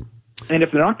 Right. And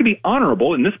if they're not going to be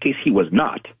honorable, in this case, he was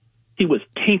not. He was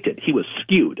tainted. He was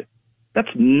skewed. That's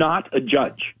not a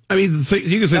judge. I mean,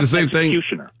 you can say the same thing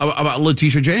about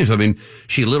Letitia James. I mean,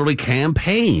 she literally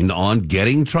campaigned on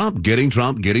getting Trump.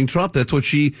 That's what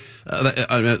she,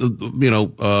 and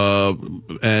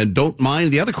don't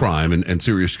mind the other crime and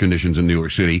serious conditions in New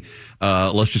York City.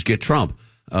 Let's just get Trump.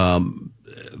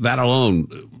 That alone,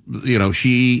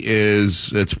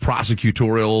 it's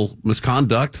prosecutorial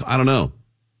misconduct. I don't know.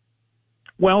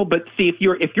 Well, but see, if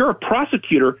you're a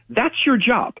prosecutor, that's your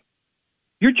job.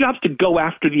 Your job's to go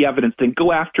after the evidence and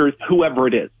go after whoever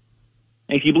it is.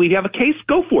 And if you believe you have a case,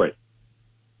 go for it.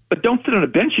 But don't sit on a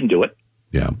bench and do it.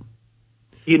 Yeah.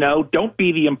 Don't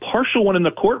be the impartial one in the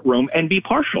courtroom and be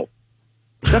partial.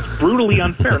 That's brutally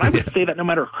unfair. And I would say that no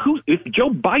matter if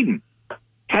Joe Biden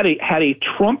had a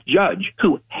Trump judge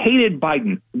who hated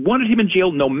Biden, wanted him in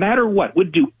jail no matter what,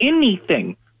 would do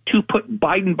anything to put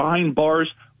Biden behind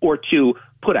bars or to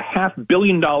put a $500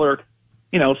 million,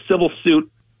 civil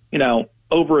suit,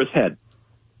 over his head,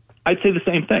 I'd say the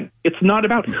same thing. It's not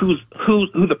about who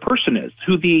the person is,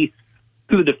 who the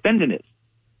defendant is.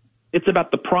 It's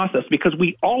about the process, because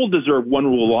we all deserve one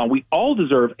rule of law. We all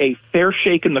deserve a fair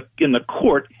shake in the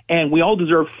court, and we all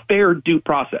deserve fair due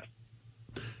process.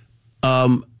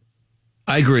 I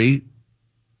agree.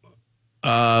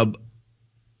 Let's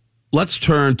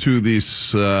turn to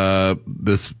this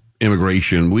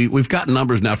immigration. We've got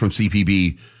numbers now from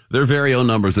CPB, their very own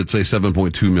numbers that say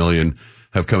 7.2 million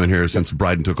have come in here since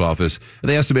Biden took office.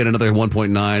 They estimate another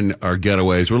 1.9 are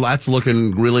getaways. Well, that's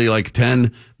looking really like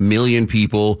 10 million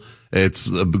people. It's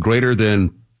greater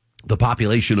than the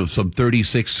population of some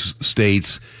 36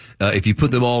 states. If you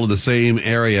put them all in the same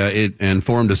area and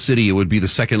formed a city, it would be the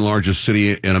second largest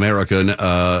city in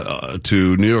America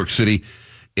to New York City.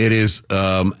 It is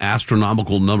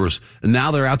astronomical numbers. And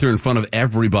now they're out there in front of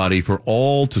everybody for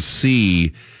all to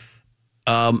see.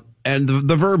 And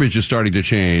the verbiage is starting to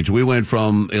change. We went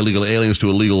from illegal aliens to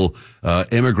illegal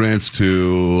immigrants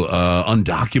to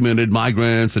undocumented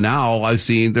migrants. And now I've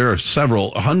seen there are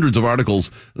hundreds of articles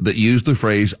that use the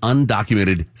phrase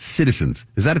undocumented citizens.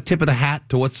 Is that a tip of the hat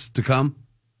to what's to come?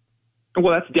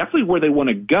 Well, that's definitely where they want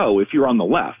to go if you're on the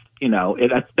left.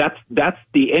 That's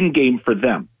the end game for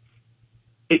them.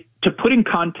 To put in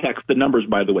context the numbers,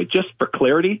 by the way, just for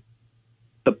clarity,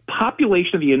 The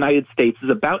population of the United States is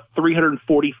about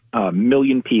 340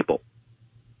 million people.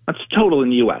 That's total in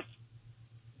the U.S.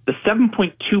 The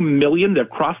 7.2 million that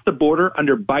crossed the border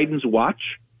under Biden's watch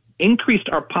increased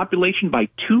our population by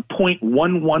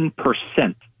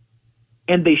 2.11%.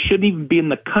 And they shouldn't even be in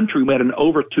the country. We had an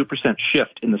over 2%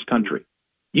 shift in this country.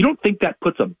 You don't think that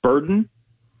puts a burden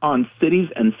on cities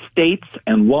and states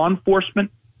and law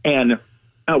enforcement? And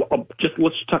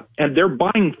and they're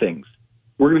buying things.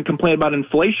 We're going to complain about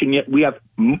inflation, yet we have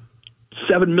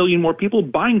 7 million more people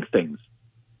buying things.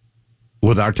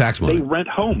 With our tax money. They rent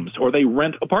homes or they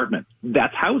rent apartments.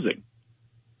 That's housing.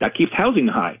 That keeps housing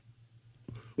high.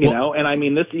 You know, and I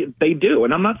mean, they do.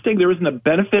 And I'm not saying there isn't a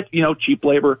benefit, cheap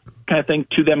labor kind of thing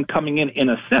to them coming in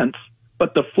a sense.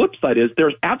 But the flip side is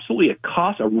there's absolutely a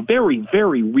cost, a very,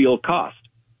 very real cost.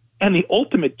 And the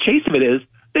ultimate chase of it is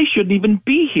they shouldn't even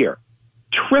be here.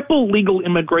 Triple legal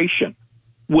immigration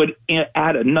would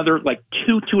add another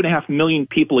 2.5 million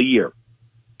people a year.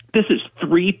 This is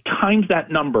 3 times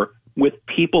that number with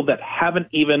people that haven't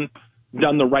even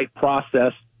done the right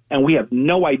process. And we have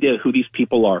no idea who these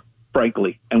people are,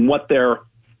 frankly, and what their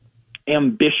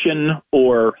ambition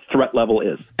or threat level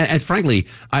is. And frankly,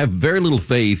 I have very little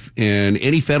faith in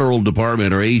any federal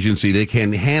department or agency that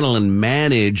can handle and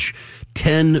manage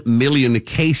 10 million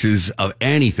cases of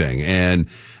anything. And,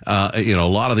 a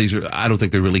lot of these I don't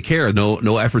think they really care. No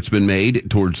effort's been made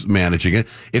towards managing it.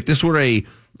 If this were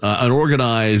an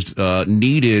organized,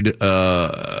 needed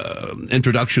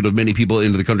introduction of many people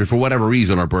into the country for whatever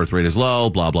reason, our birth rate is low,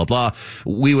 blah, blah, blah,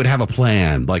 we would have a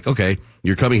plan. Like, okay,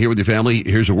 you're coming here with your family,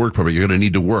 here's a work permit, you're going to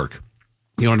need to work.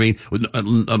 You know what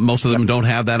I mean? Most of them don't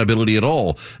have that ability at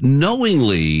all.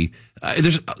 Knowingly,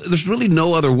 there's really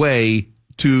no other way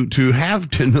to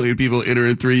have 10 million people enter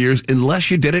in 3 years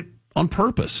unless you did it on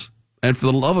purpose. And for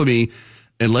the love of me,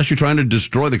 unless you're trying to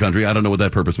destroy the country, I don't know what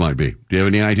that purpose might be. Do you have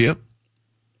any idea?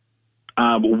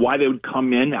 Why they would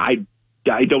come in, I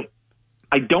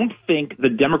don't think the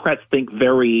Democrats think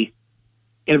in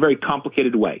a very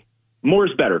complicated way. More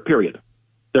is better, period.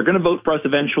 They're going to vote for us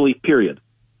eventually, period.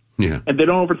 Yeah. And they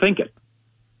don't overthink it.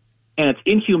 And it's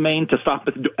inhumane to stop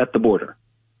at the border.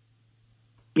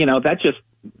 That just,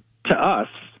 to us,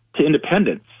 to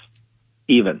independents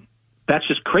even, that's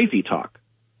just crazy talk.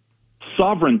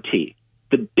 Sovereignty,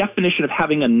 the definition of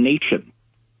having a nation,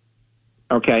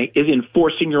 okay, is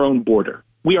enforcing your own border.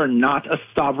 We are not a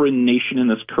sovereign nation in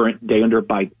this current day under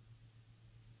Biden.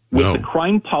 With the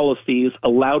crime policies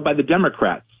allowed by the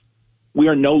Democrats, we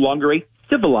are no longer a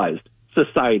civilized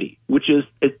society, which is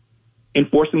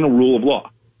enforcing the rule of law.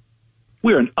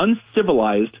 We are an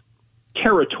uncivilized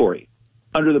territory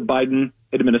under the Biden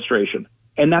administration.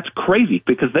 And that's crazy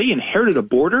because they inherited a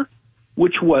border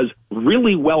which was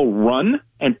really well run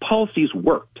and policies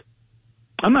worked.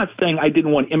 I'm not saying I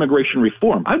didn't want immigration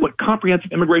reform. I want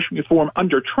comprehensive immigration reform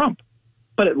under Trump,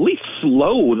 but at least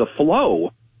slow the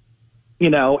flow,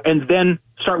 and then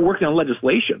start working on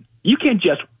legislation. You can't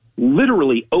just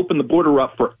literally open the border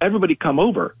up for everybody to come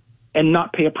over and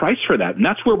not pay a price for that. And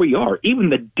that's where we are. Even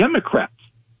the Democrats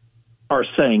are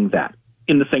saying that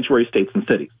in the sanctuary states and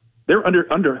cities. They're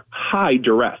under high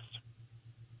duress.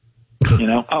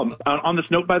 On this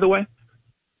note, by the way,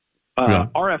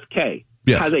 RFK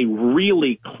has a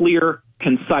really clear,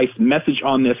 concise message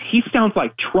on this. He sounds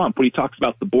like Trump when he talks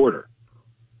about the border.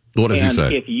 What does he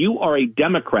say? If you are a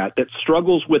Democrat that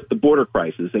struggles with the border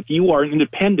crisis, if you are an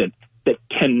independent that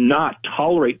cannot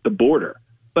tolerate the border,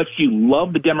 but you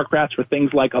love the Democrats for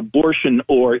things like abortion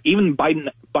or even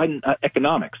Biden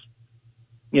economics,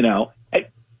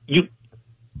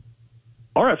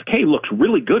 RFK looks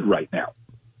really good right now.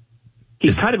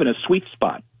 He's kind of in a sweet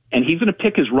spot, and he's going to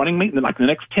pick his running mate in the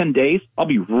next 10 days. I'll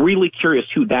be really curious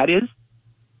who that is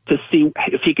to see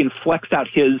if he can flex out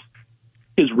his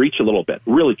reach a little bit.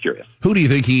 Really curious. Who do you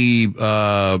think he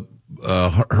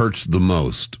hurts the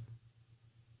most?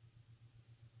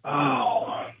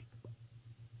 Oh.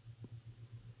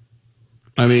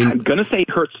 I mean, I'm going to say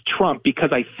it hurts Trump because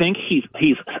I think he's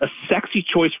a sexy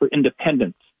choice for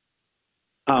independents.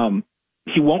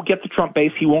 He won't get the Trump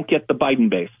base. He won't get the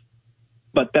Biden base.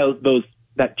 But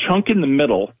that chunk in the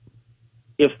middle,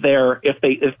 if they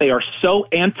are so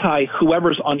anti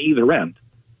whoever's on either end,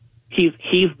 he's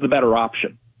the better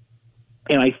option.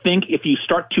 And I think if you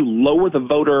start to lower the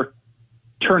voter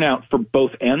turnout for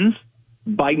both ends,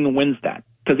 Biden wins that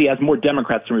because he has more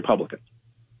Democrats than Republicans.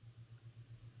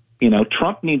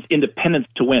 Trump needs independents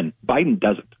to win. Biden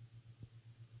doesn't.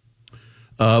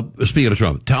 Speaking of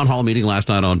Trump, town hall meeting last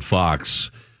night on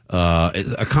Fox.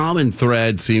 A common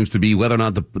thread seems to be whether or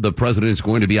not the president is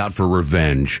going to be out for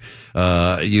revenge.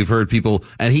 You've heard people,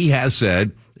 and he has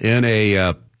said in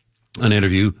a an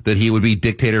interview that he would be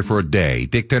dictator for a day,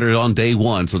 dictator on day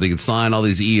one, so they could sign all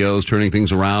these EOs, turning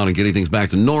things around and getting things back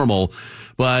to normal.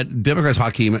 But Democrats,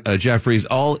 Hakeem Jeffries,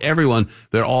 everyone,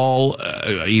 they're all,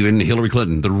 even Hillary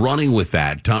Clinton, they're running with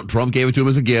that. Trump gave it to him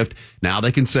as a gift. Now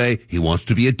they can say he wants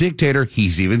to be a dictator.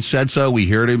 He's even said so. We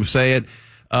heard him say it.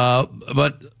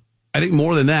 But I think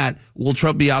more than that, will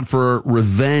Trump be out for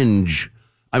revenge?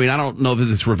 I mean, I don't know if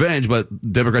it's revenge, but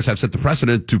Democrats have set the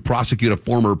precedent to prosecute a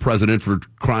former president for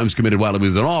crimes committed while he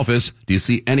was in office. Do you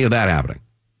see any of that happening?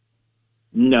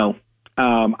 No.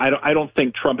 I don't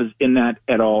think Trump is in that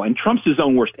at all. And Trump's his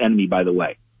own worst enemy, by the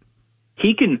way.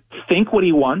 He can think what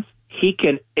he wants. He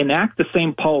can enact the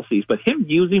same policies, but him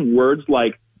using words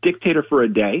like dictator for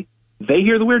a day, they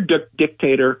hear the word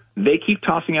dictator, they keep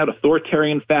tossing out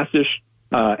authoritarian, fascist,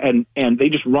 and they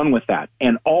just run with that.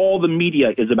 And all the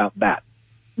media is about that.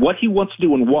 What he wants to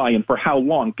do and why and for how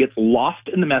long gets lost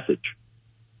in the message.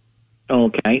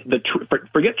 Okay?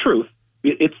 Forget truth.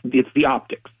 It's the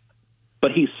optics.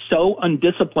 But he's so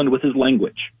undisciplined with his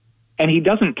language. And he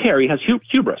doesn't care. He has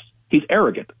hubris. He's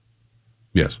arrogant.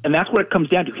 Yes. And that's what it comes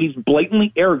down to. He's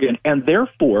blatantly arrogant, and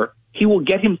therefore he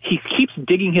keeps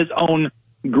digging his own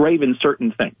grave in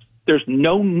certain things. There's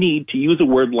no need to use a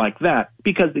word like that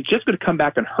because it's just going to come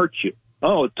back and hurt you.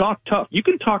 Oh, talk tough. You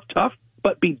can talk tough,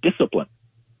 but be disciplined.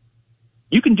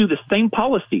 You can do the same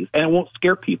policies, and it won't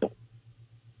scare people.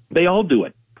 They all do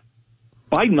it.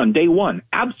 Biden on day one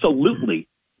absolutely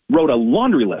wrote a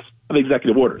laundry list of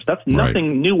executive orders. That's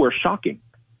nothing new or shocking.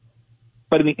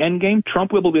 But in the end game,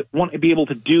 Trump will want to be able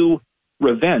to do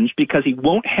revenge because he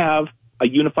won't have a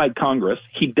unified Congress.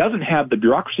 He doesn't have the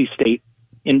bureaucracy state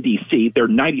in D.C. They're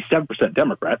 97%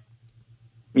 Democrat.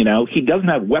 You know, he doesn't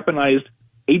have weaponized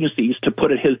agencies to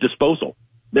put at his disposal.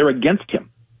 They're against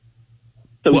him.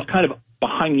 So he's kind of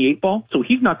behind the eight ball. So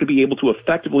he's not going to be able to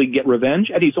effectively get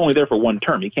revenge, and he's only there for one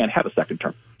term. He can't have a second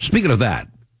term. Speaking of that,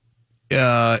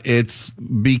 it's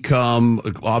become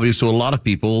obvious to a lot of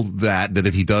people that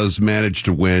if he does manage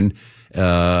to win,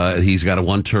 he's got a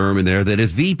one term in there, that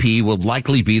his VP will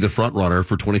likely be the front runner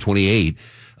for 2028.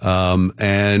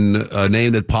 And a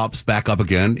name that pops back up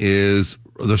again is,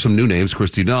 there's some new names,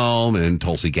 Kristi Noem and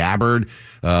Tulsi Gabbard.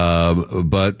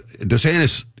 But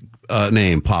DeSantis'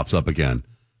 name pops up again.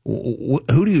 Who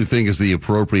do you think is the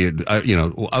appropriate,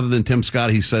 other than Tim Scott,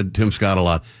 he said Tim Scott a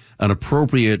lot, an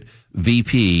appropriate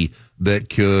VP that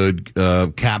could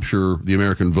capture the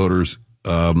American voters,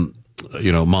 mind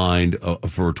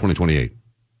for 2028?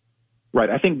 Right.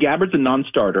 I think Gabbard's a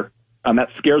non-starter. That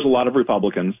scares a lot of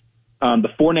Republicans. The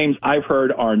four names I've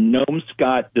heard are Noem,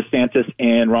 Scott, DeSantis,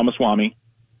 and Ramaswamy.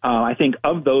 I think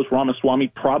of those, Ramaswamy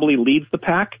probably leads the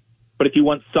pack. But if you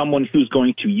want someone who's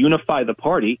going to unify the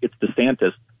party, it's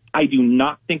DeSantis. I do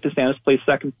not think DeSantis plays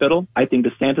second fiddle. I think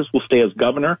DeSantis will stay as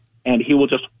governor, and he will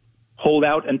just hold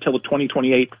out until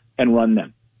 2028 and run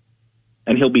then.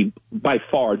 And he'll be, by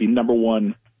far, the number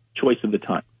one choice of the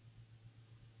time.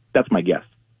 That's my guess.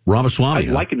 Ramaswamy.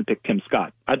 I'd like him to pick Tim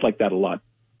Scott. I'd like that a lot.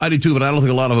 I do too, but I don't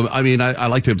think a lot of them. I mean, I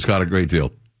like Tim Scott a great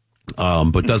deal.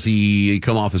 But does he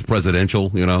come off as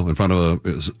presidential, in front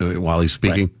of while he's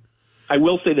speaking? Right. I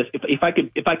will say this: if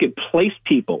I could place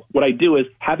people, what I do is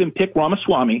have him pick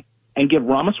Ramaswamy and give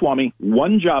Ramaswamy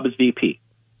one job as VP.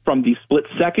 From the split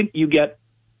second you get,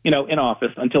 in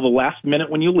office until the last minute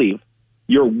when you leave,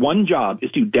 your one job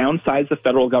is to downsize the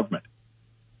federal government.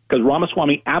 Because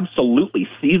Ramaswamy absolutely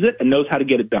sees it and knows how to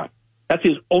get it done. That's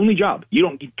his only job. You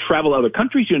don't travel to other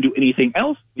countries. You don't do anything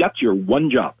else. That's your one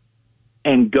job.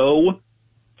 And go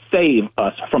save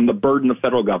us from the burden of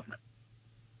federal government.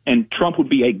 And Trump would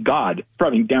be a god for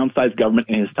having downsized government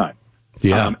in his time.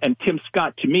 Yeah. And Tim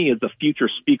Scott, to me, is the future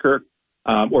speaker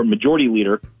or majority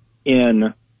leader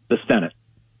in the Senate.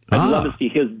 I'd love to see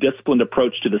his disciplined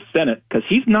approach to the Senate because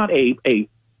he's not a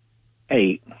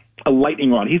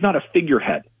lightning rod. He's not a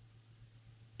figurehead.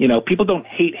 People don't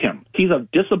hate him. He's a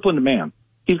disciplined man.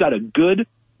 He's got a good,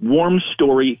 warm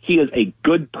story. He is a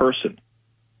good person.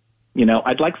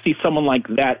 I'd like to see someone like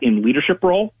that in leadership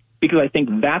role because I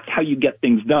think that's how you get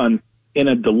things done in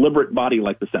a deliberate body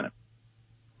like the Senate.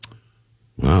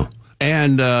 Wow.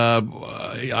 And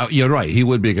you're right. He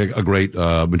would be a great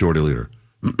majority leader.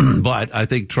 But I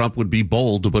think Trump would be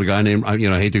bold to put a guy named, I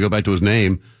hate to go back to his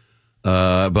name,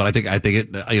 but I think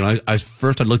it,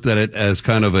 I looked at it as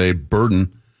kind of a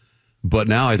burden, but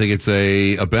now I think it's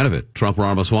a benefit. Trump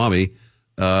Ramaswamy,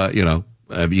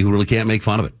 you really can't make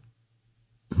fun of it.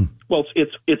 Well,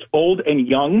 it's old and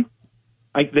young.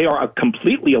 They are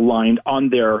completely aligned on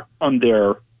their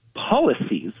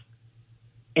policies.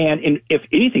 And if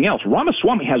anything else,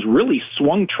 Ramaswamy has really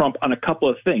swung Trump on a couple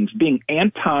of things, being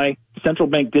anti-central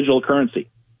bank digital currency.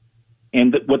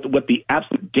 and what the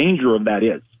absolute danger of that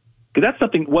is. Because that's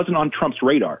something that wasn't on Trump's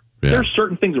radar. Yeah. There are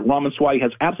certain things that Ramaswamy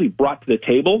has absolutely brought to the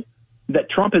table that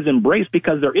Trump has embraced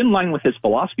because they're in line with his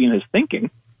philosophy and his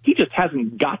thinking. He just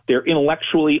hasn't got there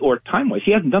intellectually or time-wise.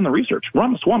 He hasn't done the research.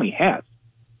 Ramaswamy has.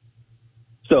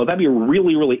 So that'd be a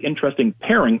really, really interesting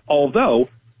pairing, although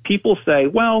people say,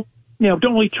 well,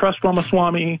 don't really trust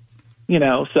Ramaswamy,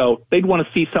 so they'd want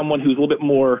to see someone who's a little bit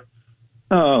more,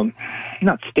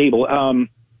 not stable,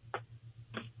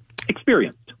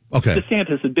 experienced. Okay.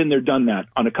 DeSantis has been there, done that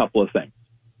on a couple of things.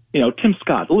 Tim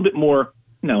Scott's a little bit more,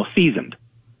 seasoned.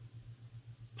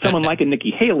 Someone like a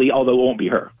Nikki Haley, although it won't be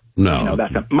her. No.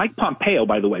 Mike Pompeo,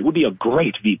 by the way, would be a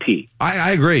great VP.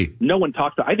 I agree. No one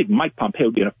talks about. I think Mike Pompeo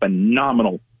would be a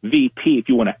phenomenal VP. If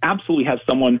you want to absolutely have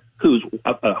someone who's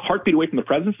a heartbeat away from the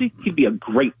presidency, he'd be a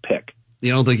great pick.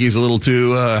 You don't think he's a little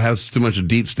too has too much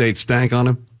deep state stank on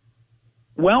him?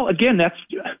 Well, again, that's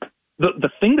the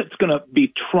thing that's going to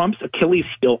be Trump's Achilles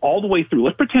heel all the way through.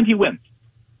 Let's pretend he wins,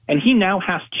 and he now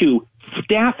has to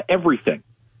staff everything.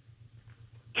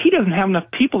 He doesn't have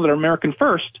enough people that are American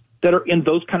first that are in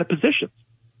those kind of positions.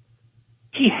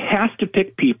 He has to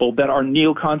pick people that are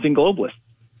neocons and globalists.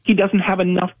 He doesn't have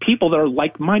enough people that are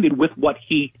like-minded with what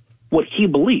he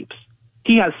believes.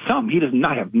 He has some. He does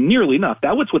not have nearly enough.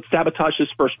 That was what sabotaged his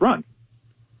first run.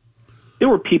 There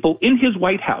were people in his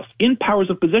White House, in powers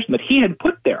of position that he had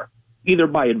put there, either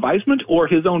by advisement or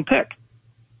his own pick,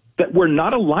 that were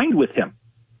not aligned with him.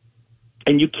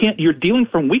 And you're dealing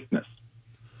from weakness.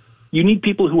 You need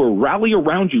people who will rally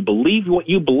around you, believe what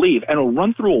you believe, and will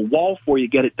run through a wall for you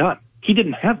to get it done. He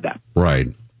didn't have that. Right.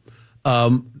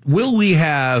 Will we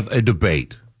have a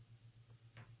debate?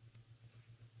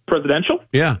 Presidential?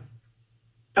 Yeah.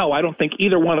 Oh, I don't think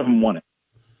either one of them won it.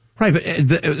 Right,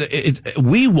 but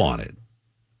we want it.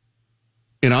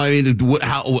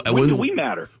 When do we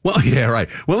matter? Well, yeah,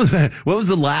 right. When was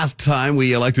the last time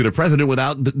we elected a president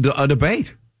without a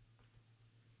debate?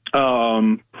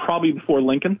 Probably before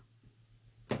Lincoln.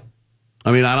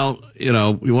 I mean, you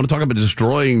want to talk about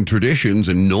destroying traditions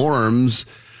and norms.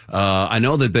 I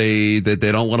know that they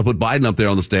don't want to put Biden up there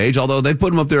on the stage, although they've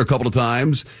put him up there a couple of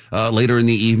times later in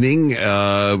the evening,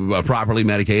 properly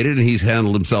medicated, and he's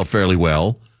handled himself fairly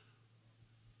well.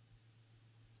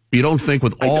 You don't think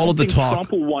with all of the talk,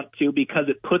 Trump will want to, because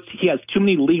he has too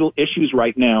many legal issues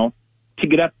right now to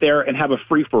get up there and have a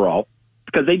free for all,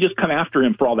 because they just come after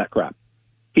him for all that crap.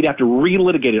 He'd have to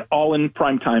relitigate it all in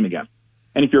prime time again.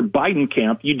 And if you're Biden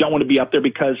camp, you don't want to be up there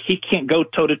because he can't go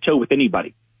toe to toe with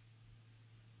anybody.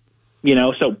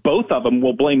 So both of them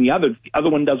will blame the other. The other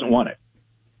one doesn't want it.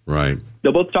 Right.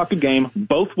 They'll both talk a game.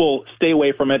 Both will stay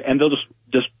away from it, and they'll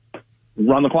just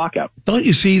run the clock out. Don't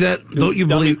you see that? Don't you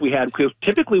believe because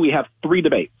typically we have three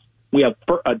debates. We have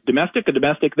a domestic,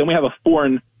 then we have a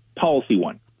foreign policy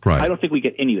one. Right. I don't think we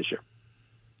get any this year.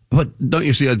 But don't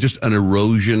you see just an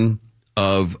erosion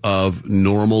of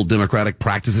normal democratic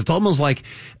practice? It's almost like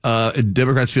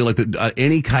Democrats feel like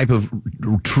any type of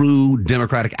true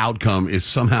democratic outcome is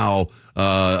somehow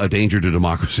a danger to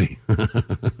democracy.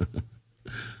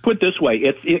 Put it this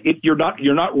way, you're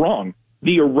not wrong.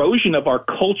 The erosion of our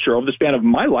culture over the span of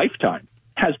my lifetime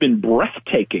has been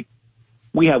breathtaking.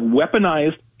 We have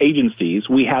weaponized agencies.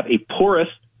 We have a porous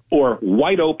or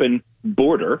wide open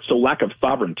border, so lack of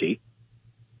sovereignty.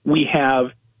 We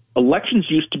have elections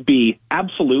used to be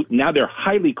absolute. Now they're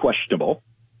highly questionable.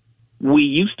 We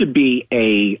used to be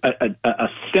a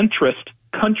centrist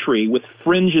country with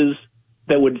fringes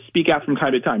that would speak out from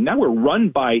time to time. Now we're run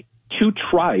by two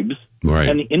tribes, right,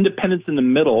 and the independents in the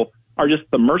middle are just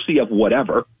the mercy of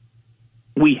whatever.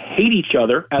 We hate each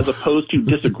other as opposed to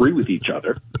disagree with each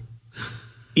other.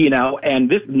 And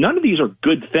none of these are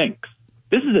good things.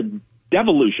 This is a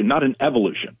devolution, not an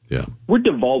evolution. Yeah. We're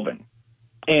devolving.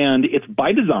 And it's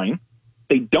by design.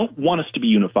 They don't want us to be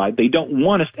unified. They don't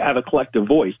want us to have a collective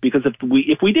voice, because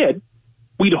if we did,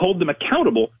 we'd hold them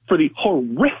accountable for the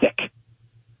horrific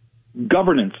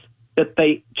governance that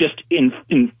they just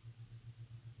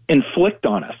inflict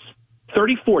on us.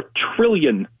 $34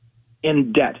 trillion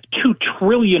in debt, $2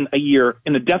 trillion a year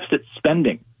in the deficit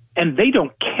spending, and they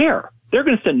don't care. They're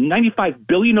going to send $95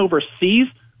 billion overseas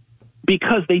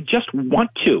because they just want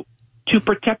to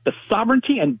protect the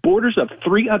sovereignty and borders of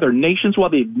three other nations while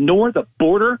they ignore the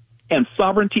border and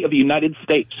sovereignty of the United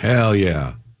States. Hell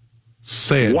yeah.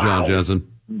 Say it, Wow. John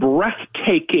Jensen.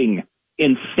 Breathtaking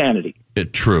insanity.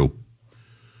 True.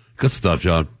 Good stuff,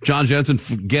 John. John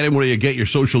Jensen, get him where you get your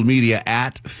social media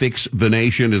at Fix the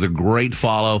Nation. Is a great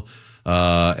follow,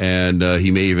 and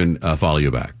he may even follow you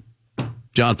back.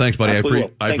 John, thanks, buddy.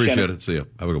 I appreciate it. See you.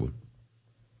 Have a good one.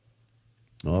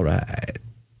 All right.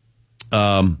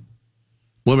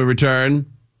 When When we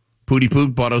return, Pootie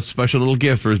Poot bought a special little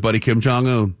gift for his buddy Kim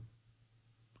Jong-un.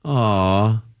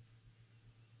 Aww.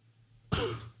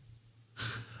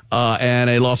 And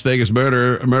a Las Vegas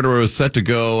murderer was set to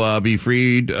go be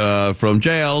freed from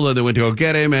jail. And they went to go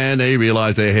get him, and they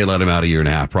realized they had let him out a year and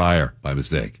a half prior by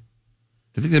mistake.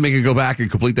 Do you think they make him go back and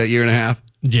complete that year and a half?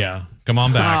 Yeah, come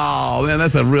on back. Oh man,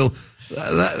 that's a real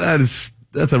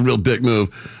that's a real dick move.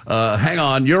 Hang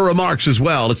on, your remarks as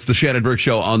well. It's the Shannon Burke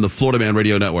Show on the Florida Man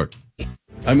Radio Network.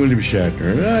 I'm William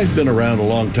Shatner, and I've been around a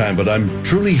long time, but I'm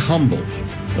truly humbled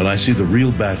when I see the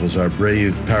real battles our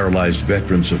brave, paralyzed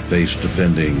veterans have faced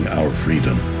defending our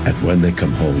freedom, and when they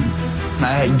come home.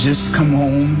 I had just come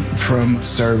home from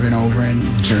serving over in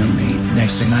Germany.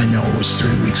 Next thing I know, it was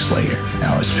 3 weeks later.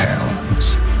 I was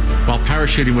paralyzed. While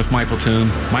parachuting with my platoon,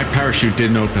 my parachute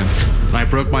didn't open, and I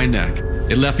broke my neck.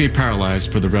 It left me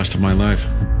paralyzed for the rest of my life.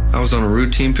 I was on a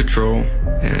routine patrol,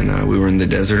 and we were in the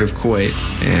desert of Kuwait,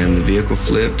 and the vehicle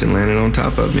flipped and landed on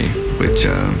top of me, which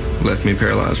left me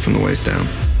paralyzed from the waist down.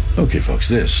 Okay, folks,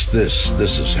 this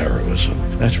is heroism.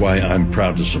 That's why I'm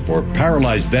proud to support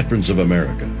Paralyzed Veterans of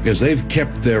America, because they've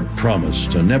kept their promise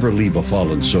to never leave a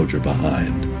fallen soldier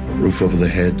behind. A roof over their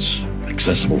heads,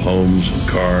 accessible homes and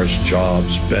cars,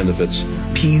 jobs, benefits.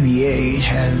 PVA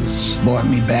has brought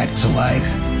me back to life.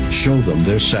 Show them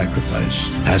their sacrifice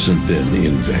hasn't been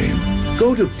in vain.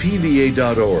 Go to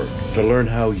PVA.org to learn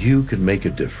how you can make a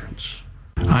difference.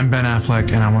 I'm Ben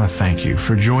Affleck, and I want to thank you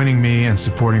for joining me and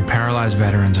supporting Paralyzed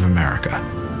Veterans of America.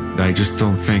 I just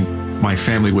don't think my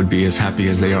family would be as happy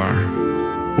as they are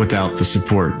without the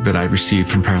support that I received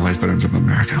from Paralyzed Veterans of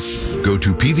America. Go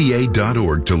to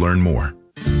PVA.org to learn more.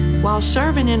 While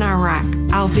serving in Iraq,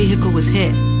 our vehicle was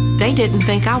hit. They didn't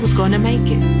think I was going to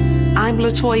make it. I'm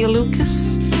LaToya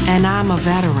Lucas, and I'm a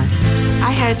veteran.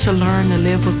 I had to learn to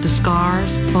live with the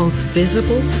scars, both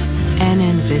visible and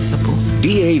invisible.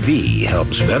 DAV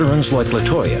helps veterans like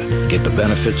LaToya get the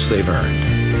benefits they've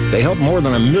earned. They help more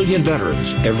than 1 million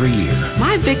veterans every year.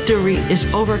 My victory is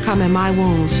overcoming my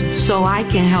wounds so I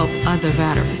can help other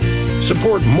veterans.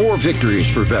 Support more victories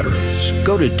for veterans.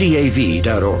 Go to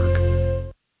DAV.org.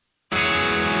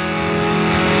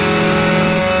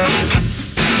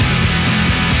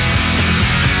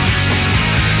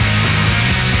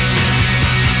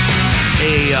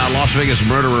 Las Vegas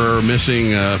murderer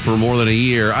missing for more than a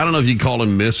year. I don't know if you'd call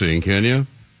him missing, can you?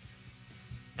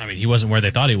 I mean, he wasn't where they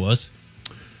thought he was.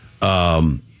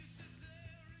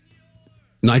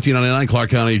 1999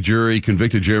 Clark County jury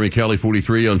convicted Jeremy Kelly,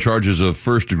 43, on charges of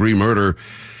first-degree murder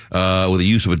with the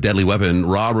use of a deadly weapon,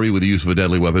 robbery with the use of a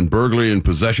deadly weapon, burglary and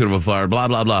possession of a fire, blah,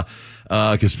 blah, blah,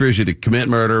 conspiracy to commit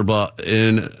murder, blah.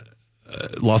 In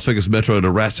Las Vegas Metro had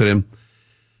arrested him.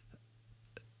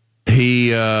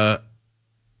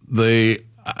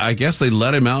 I guess they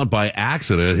let him out by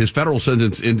accident. His federal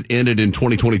sentence ended in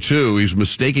 2022. He's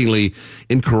mistakenly,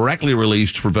 incorrectly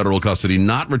released for federal custody,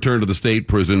 not returned to the state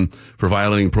prison for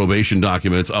violating probation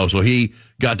documents. Oh, so he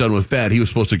got done with Fed. He was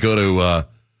supposed to go to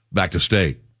back to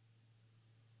state.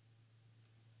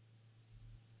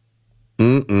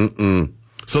 So they're going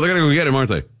to go get him, aren't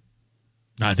they?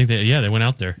 I think they went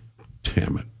out there.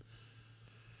 Damn it.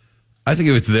 I think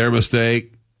if it's their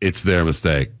mistake, it's their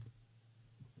mistake.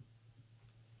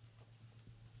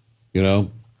 You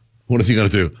know, what is he going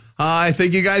to do? I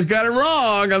think you guys got it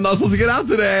wrong. I'm not supposed to get out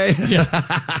today.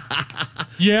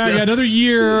 Yeah, I got another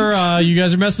year. You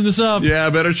guys are messing this up. Yeah,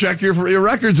 better check your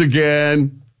records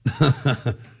again.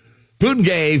 Putin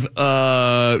gave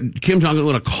Kim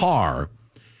Jong-un a car.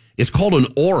 It's called an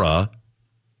Aura.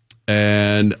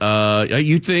 And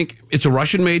you think it's a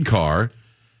Russian-made car.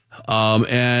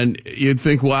 And you'd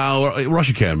think, wow,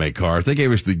 Russia can't make cars. They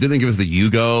gave us didn't they give us the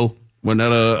Yugo? Wasn't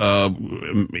that a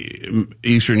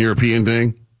Eastern European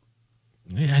thing?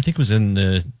 Yeah, I think it was in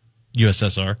the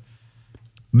USSR.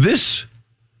 This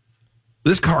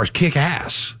car is kick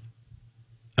ass.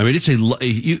 I mean, it's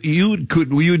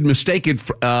you'd mistake it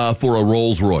for a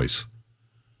Rolls Royce.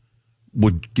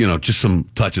 Would just some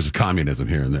touches of communism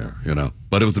here and there,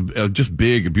 but it was just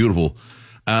big, beautiful,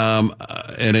 and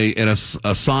a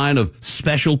sign of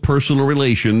special personal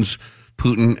relations.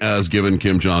 Putin has given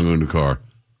Kim Jong-un a car.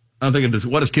 I'm thinking,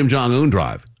 what does Kim Jong-un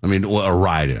drive? I mean, a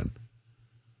ride in.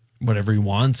 Whatever he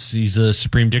wants. He's a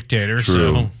supreme dictator.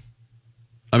 True. So,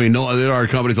 I mean, no, there are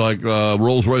companies like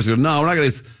Rolls-Royce. No, we're not going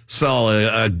to sell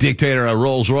a dictator a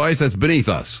Rolls-Royce. That's beneath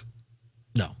us.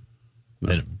 No.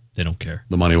 They don't care.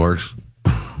 The money works.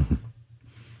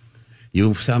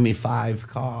 You sell me 5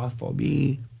 cars for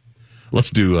me. Let's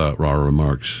do raw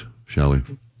remarks, shall we?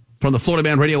 From the Florida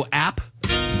Man Radio app.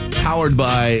 Powered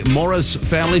by Morris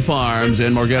Family Farms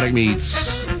and Morganic Meats.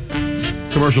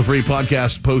 commercial-free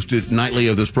podcast posted nightly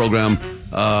of this program.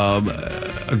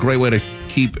 A great way to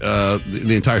keep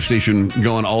the entire station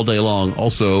going all day long.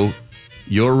 Also,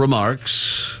 your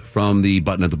remarks from the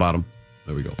button at the bottom.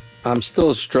 There we go. I'm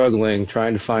still struggling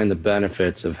trying to find the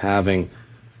benefits of having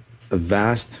a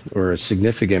vast or a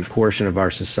significant portion of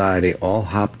our society all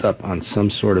hopped up on some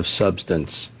sort of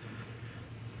substance,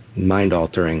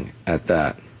 mind-altering at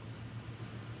that.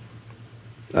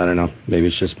 I don't know. Maybe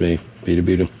it's just me. Beat.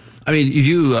 I mean, if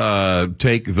you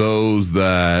take those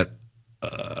that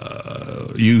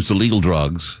use illegal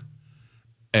drugs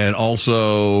and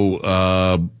also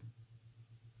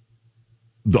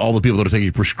all the people that are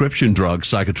taking prescription drugs,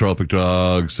 psychotropic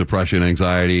drugs, depression,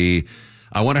 anxiety,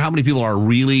 I wonder how many people are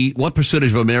really, what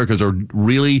percentage of Americans are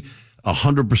really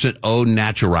 100% au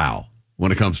natural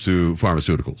when it comes to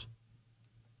pharmaceuticals?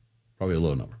 Probably a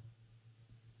low number.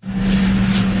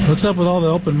 What's up with all the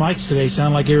open mics today?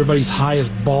 Sound like everybody's high as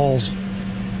balls.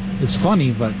 It's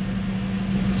funny, but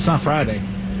it's not Friday.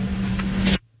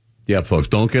 Yeah, folks,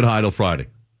 don't get high till Friday.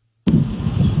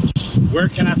 Where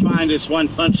can I find this one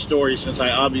punch story since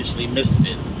I obviously missed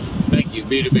it? Thank you.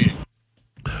 Beat it.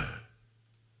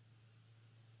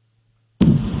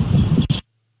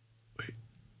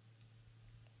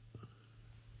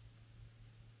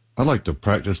 I'd like to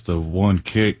practice the one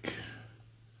kick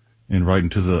and right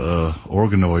into the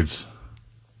organoids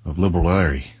of Liberal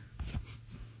Larry.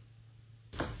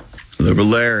 Liberal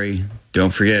Larry,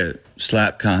 don't forget,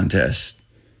 slap contest.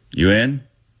 You in?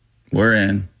 We're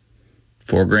in.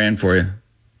 $4,000 for you.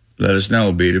 Let us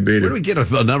know, beat it. Where do we get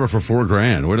a number for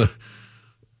 $4,000?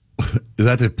 Is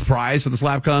that the prize for the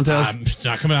slap contest?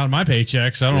 Not coming out of my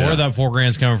paycheck, so I don't know where that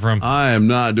 $4,000's coming from. I am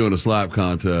not doing a slap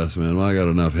contest, man. I got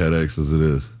enough headaches as it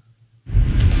is.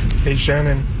 Hey,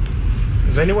 Shannon,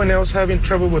 is anyone else having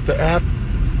trouble with the app?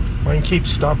 Mine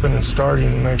keeps stopping and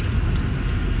starting.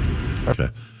 Okay.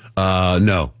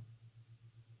 No.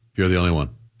 You're the only one.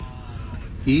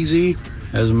 Easy,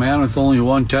 as a man with only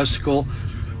one testicle,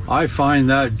 I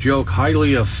find that joke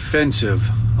highly offensive.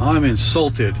 I'm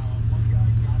insulted.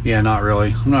 Yeah, not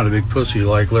really. I'm not a big pussy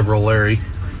like Liberal Larry.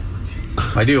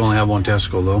 I do only have one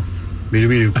testicle, though.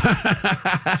 Beat.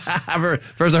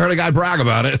 First I heard a guy brag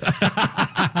about it.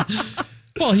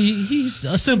 Well, he's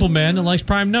a simple man that likes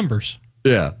prime numbers.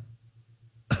 Yeah.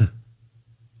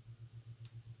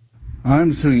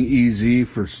 I'm suing Easy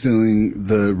for stealing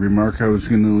the remark I was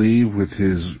going to leave with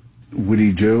his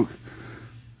witty joke.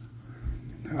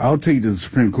 I'll take it to the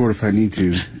Supreme Court if I need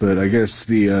to, but I guess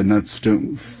the nuts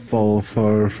don't fall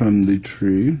far from the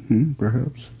tree,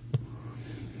 perhaps.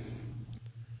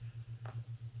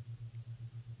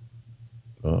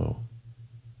 Oh.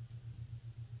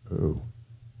 Didn't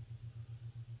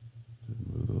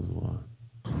move those a lot.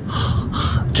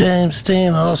 James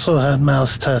Dean also had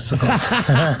mouse testicles.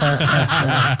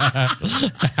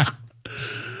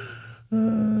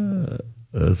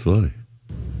 That's funny.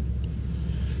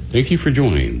 Thank you for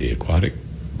joining the Aquatic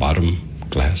Bottom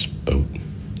Glass Boat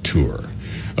Tour.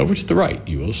 Over to the right,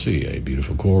 you will see a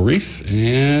beautiful coral reef,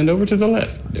 and over to the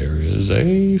left, there is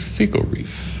a fecal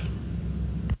reef.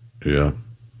 Yeah.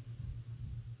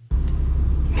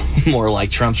 More like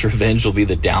Trump's revenge will be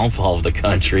the downfall of the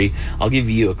country. I'll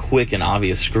give you a quick and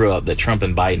obvious screw-up that Trump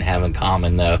and Biden have in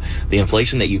common, though. The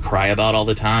inflation that you cry about all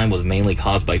the time was mainly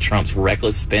caused by Trump's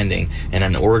reckless spending and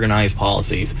unorganized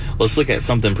policies. Let's look at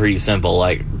something pretty simple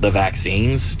like the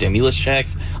vaccines, stimulus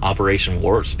checks, Operation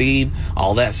Warp Speed,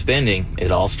 all that spending.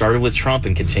 It all started with Trump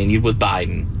and continued with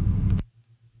Biden.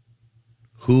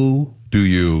 Who do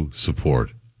you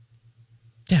support?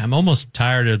 Yeah, I'm almost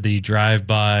tired of the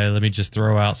drive-by. Let me just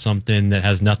throw out something that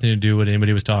has nothing to do with what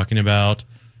anybody was talking about.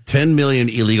 10 million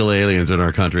illegal aliens in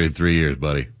our country in 3 years,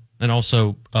 buddy. And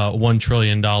also a $1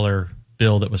 trillion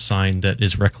bill that was signed that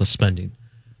is reckless spending.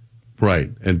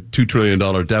 Right, and $2 trillion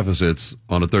deficits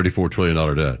on a $34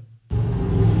 trillion debt.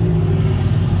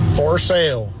 For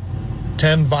sale,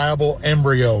 10 viable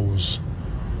embryos.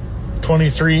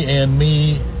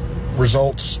 23andMe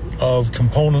results of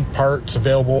component parts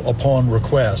available upon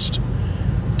request.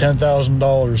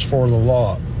 $10,000 for the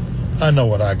lot. I know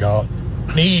what I got.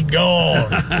 Need gone.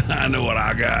 I know what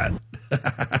I got.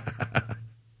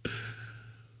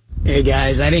 Hey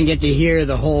guys, I didn't get to hear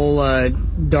the whole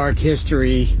dark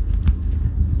history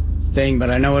thing, but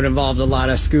I know it involved a lot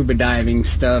of scuba diving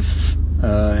stuff,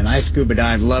 and I scuba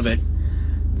dive, love it.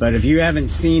 But if you haven't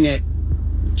seen it,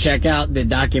 check out the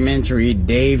documentary,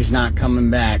 Dave's Not Coming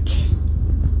Back.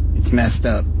 It's messed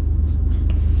up.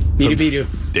 Beat.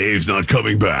 Dave's not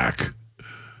coming back.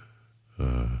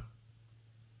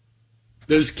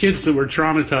 Those kids that were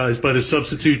traumatized by the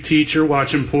substitute teacher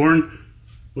watching porn,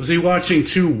 Was he watching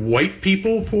two white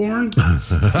people porn? Maybe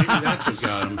that's what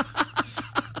got him.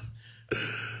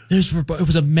 It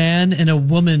was a man and a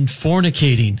woman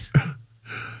fornicating.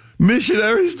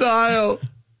 Missionary style.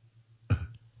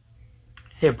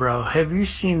 Hey, bro, have you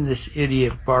seen this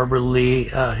idiot Barbara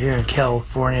Lee out here in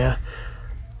California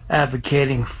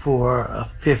advocating for a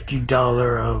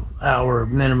 $50 an hour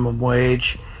minimum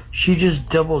wage? She just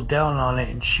doubled down on it,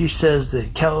 and she says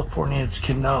that Californians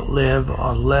cannot live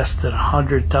on less than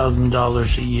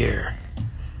 $100,000 a year.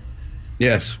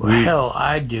 Yes. Well, hell,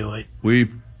 I do it.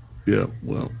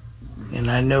 And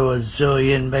I know a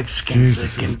zillion Mexicans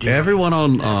that can do it. Everyone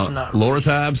on lower racist.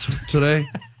 tabs today?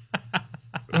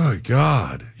 Oh,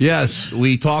 God. Yes,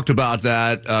 we talked about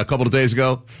that a couple of days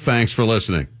ago. Thanks for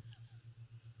listening.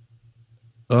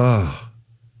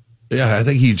 Yeah, I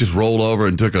think he just rolled over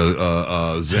and took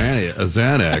a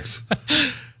Xanax.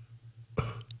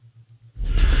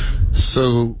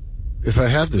 So, if I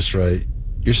have this right,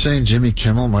 you're saying Jimmy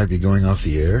Kimmel might be going off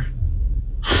the air?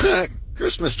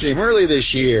 Christmas came early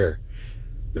this year.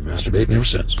 Been masturbating ever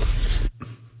since.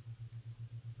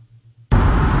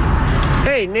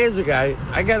 Hey, Nasal Guy,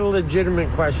 I got a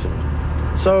legitimate question.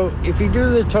 So, if you do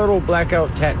the total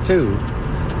blackout tattoo,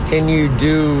 can you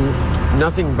do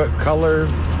nothing but color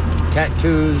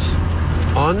tattoos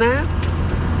on that?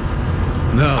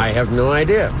 No. I have no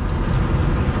idea.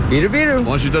 Beat-a-beat-a.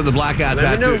 Once you've done the blackout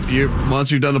tattoo,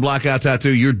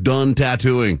 you're done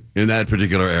tattooing in that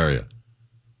particular area.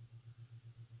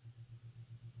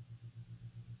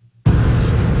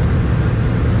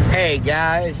 Hey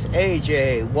guys,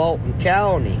 AJ, Walton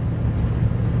County.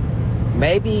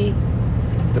 Maybe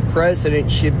the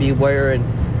president should be wearing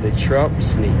the Trump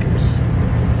sneakers.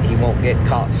 He won't get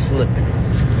caught slipping.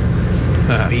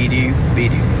 Beat-you.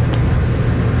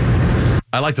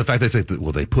 I like the fact they say,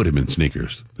 well, they put him in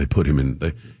sneakers. They put him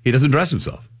in, he doesn't dress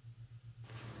himself.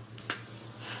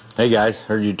 Hey guys,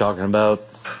 heard you talking about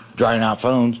drying out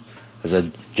phones. As I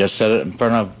just set it in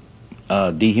front of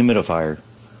a dehumidifier.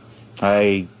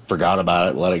 I forgot about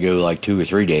it, let it go like 2 or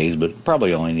 3 days, but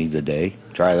probably only needs a day.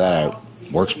 Try that out.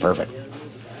 Works perfect.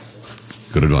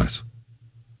 Good advice.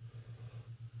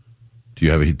 Do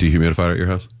you have a dehumidifier at your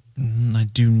house? I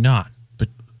do not. But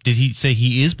did he say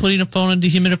he is putting a phone in a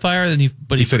dehumidifier? He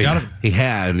said forgot he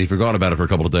had, and he forgot about it for a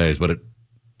couple of days. But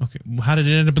okay, how did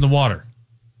it end up in the water?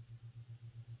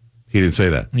 He didn't say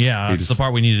that. Yeah, that's the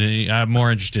part we needed. I'm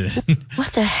more interested in.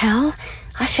 What the hell?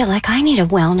 I feel like I need a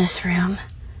wellness room.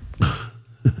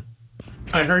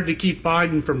 I heard to keep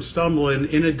Biden from stumbling,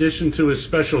 in addition to his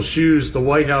special shoes, the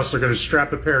White House are going to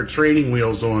strap a pair of training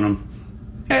wheels on him.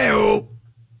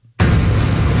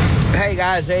 Hey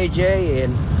guys, AJ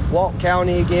in Walton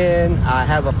County again. I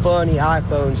have a funny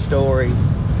iPhone story.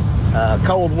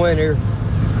 Cold winter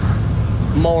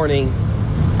morning,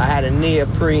 I had a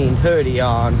neoprene hoodie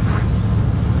on,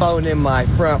 phone in my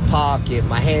front pocket,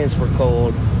 my hands were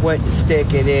cold, went to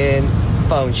stick it in,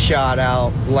 phone shot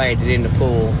out, landed in the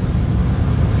pool.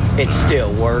 It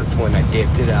still worked when I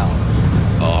dipped it out.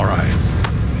 All right.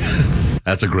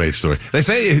 That's a great story. They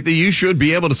say that you should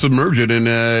be able to submerge it, and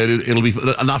it'll be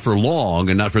not for long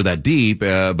and not for that deep,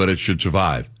 but it should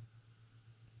survive.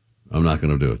 I'm not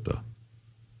going to do it, though.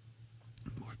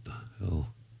 What the hell?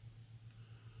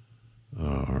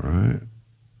 All right.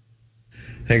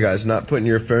 Hey, guys, not putting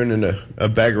your phone in a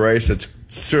bag of rice, that's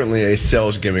certainly a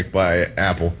sales gimmick by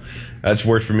Apple. That's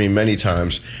worked for me many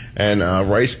times. And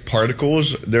rice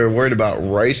particles, they're worried about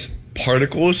rice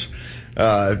particles.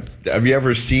 Have you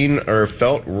ever seen or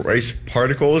felt rice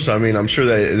particles? I mean, I'm sure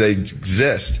they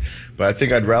exist, but I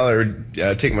think I'd rather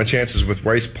take my chances with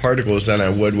rice particles than I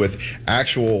would with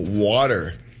actual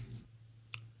water.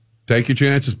 Take your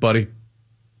chances, buddy.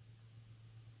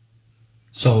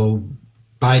 So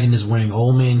Biden is wearing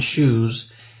old man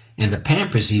shoes, and the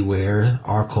Pampers he wears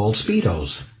are called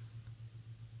Speedos.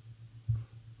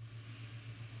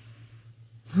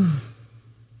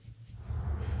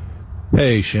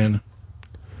 Hey, Shannon.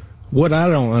 What I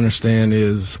don't understand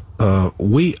is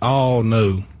we all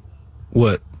know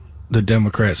what the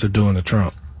Democrats are doing to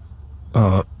Trump.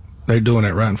 They're doing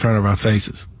it right in front of our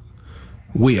faces.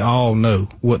 We all know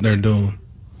what they're doing.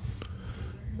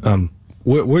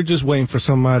 We're just waiting for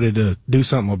somebody to do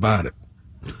something about it,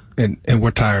 and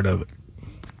we're tired of it.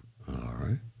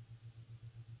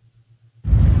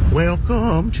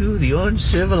 Welcome to the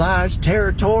uncivilized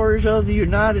territories of the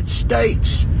United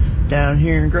States. Down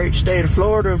here in great state of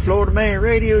Florida, Florida Man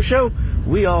Radio Show,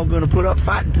 we all going to put up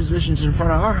fighting positions in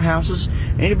front of our houses.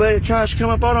 Anybody that tries to come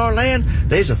up on our land,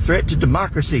 there's a threat to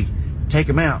democracy. Take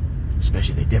them out,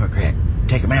 especially the Democrat.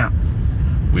 Take them out.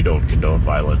 We don't condone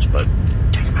violence, but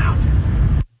take them out.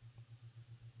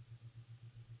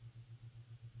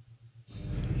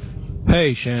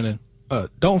 Hey, Shannon,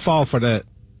 don't fall for that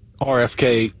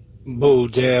RFK bull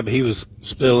jab he was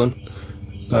spilling.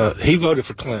 He voted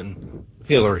for Clinton.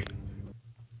 Hillary.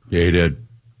 Yeah, he did.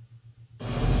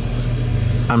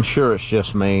 I'm sure it's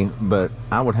just me, but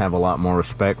I would have a lot more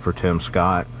respect for Tim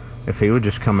Scott if he would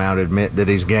just come out and admit that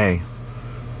he's gay.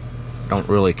 Don't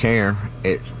really care.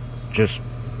 It's just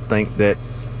think that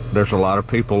there's a lot of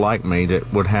people like me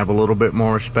that would have a little bit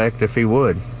more respect if he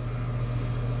would.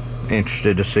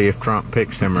 Interested to see if Trump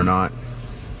picks him or not.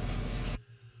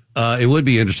 It would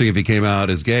be interesting if he came out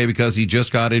as gay because he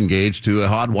just got engaged to a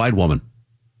hot white woman.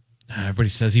 Everybody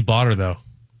says he bought her, though.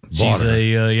 Bought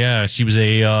her. She was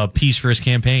a piece for his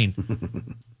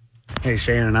campaign. Hey,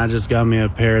 Shannon, I just got me a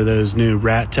pair of those new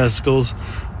rat testicles,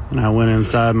 and I went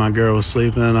inside. My girl was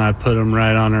sleeping, and I put them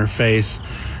right on her face,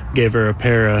 gave her a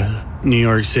pair of New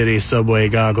York City subway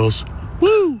goggles.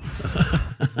 Woo!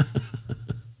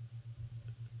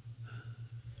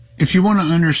 If you want to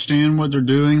understand what they're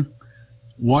doing,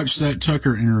 watch that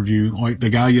Tucker interview, like the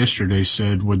guy yesterday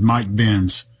said, with Mike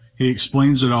Benz. He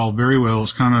explains it all very well.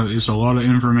 It's a lot of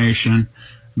information,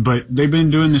 but they've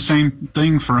been doing the same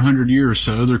thing for 100 years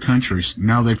to other countries.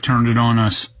 Now they've turned it on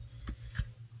us.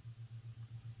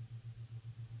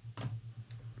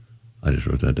 I just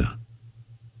wrote that down.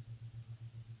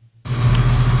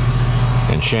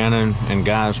 And Shannon and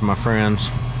guys, my friends,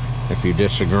 if you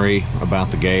disagree about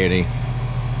the gaiety,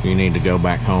 you need to go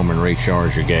back home and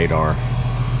recharge your gaydar.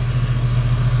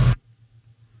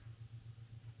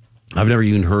 I've never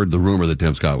even heard the rumor that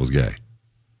Tim Scott was gay.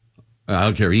 I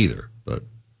don't care either, but...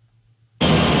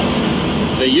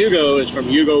 The Yugo is from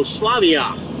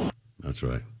Yugoslavia. That's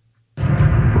right.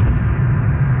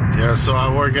 Yeah, so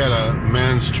I work at a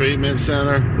men's treatment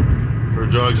center for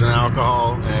drugs and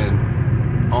alcohol,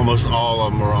 and almost all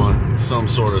of them are on some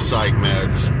sort of psych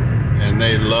meds, and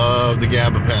they love the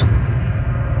gabapentin.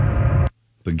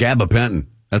 The gabapentin.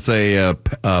 That's a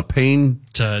pain...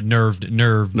 It's a nerve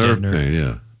pain,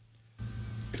 yeah.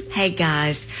 Hey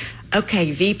guys,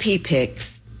 okay, VP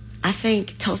picks. I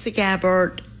think Tulsi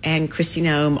Gabbard and Kristi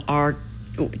Noem are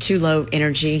too low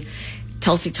energy.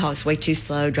 Tulsi talks way too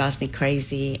slow, drives me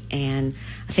crazy, and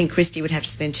I think Kristi would have to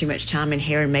spend too much time in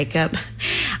hair and makeup.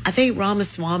 I think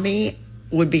Ramaswamy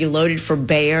would be loaded for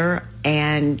bear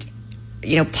and,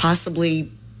 possibly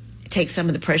take some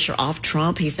of the pressure off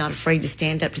Trump. He's not afraid to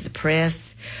stand up to the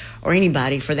press or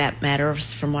anybody for that matter,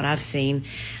 from what I've seen.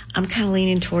 I'm kind of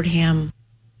leaning toward him.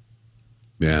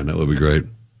 Yeah, that would be great.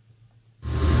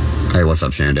 Hey, what's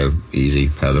up, Shando? Easy,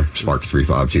 Heather, Spark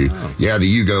 352. Oh. Yeah, the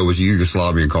Yugo was a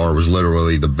Yugoslavian car. It was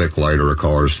literally the Bic lighter of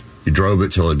cars. You drove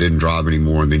it till it didn't drive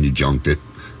anymore, and then you junked it.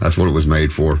 That's what it was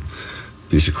made for.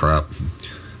 Piece of crap.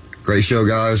 Great show,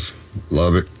 guys.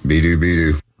 Love it.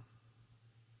 Be-do.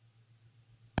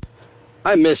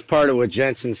 I missed part of what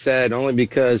Jensen said only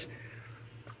because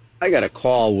I got a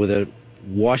call with a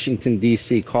Washington,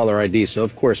 D.C. caller ID, so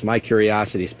of course my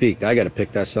curiosity's piqued. I got to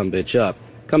pick that sumbitch up.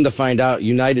 Come to find out,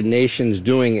 United Nations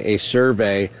doing a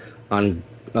survey on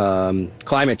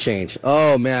climate change.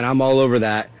 Oh, man, I'm all over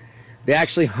that. They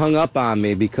actually hung up on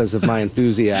me because of my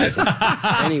enthusiasm.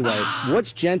 Anyway,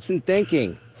 what's Jensen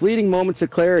thinking? Fleeting moments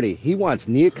of clarity. He wants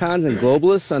neocons and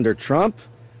globalists under Trump?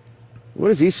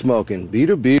 What is he smoking?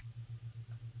 B2B.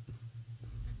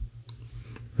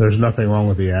 There's nothing wrong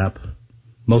with the app.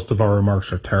 Most of our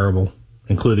remarks are terrible,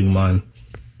 including mine.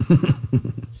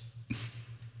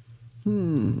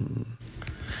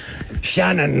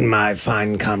 Shannon, my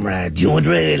fine comrade, you would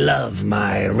really love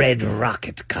my red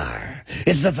rocket car.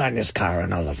 It's the finest car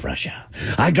in all of Russia.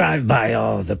 I drive by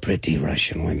all the pretty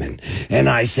Russian women, and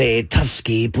I say,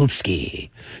 Tufsky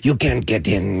Poopsky. You can't get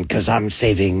in, 'cause I'm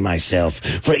saving myself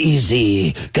for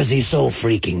Easy, 'cause he's so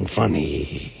freaking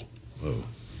funny. Whoa.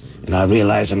 And I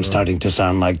realize I'm starting to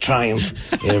sound like Triumph,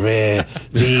 the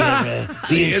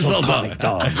insult comic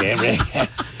dog.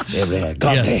 God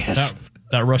bless.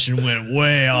 That Russian went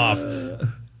way off.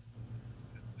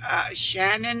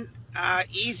 Shannon,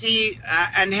 Easy,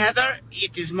 and Heather,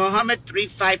 it is Mohammed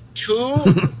 352.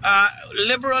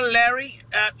 Liberal Larry,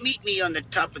 meet me on the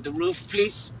top of the roof,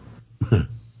 please.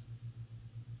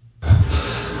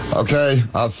 Okay,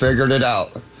 I've figured it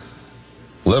out.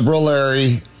 Liberal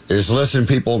Larry is listen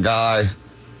people guy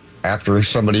after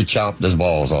somebody chopped his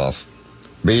balls off.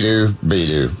 Be-do.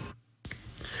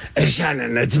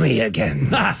 Shannon, it's me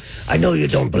again. I know you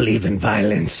don't believe in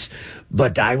violence,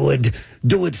 but I would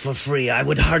do it for free. I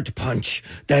would heart punch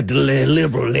that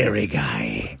liberal Larry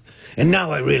guy. And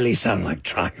now I really sound like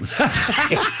Triumph.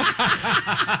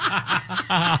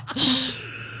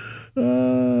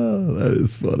 Oh, that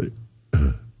is funny.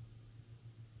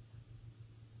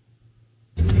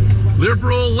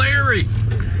 Liberal Larry.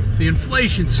 The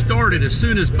inflation started as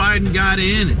soon as Biden got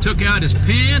in and took out his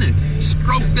pen and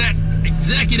stroked that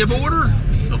executive order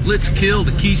of let's kill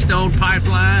the Keystone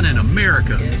Pipeline and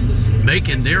America,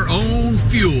 making their own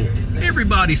fuel.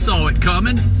 Everybody saw it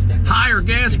coming. Higher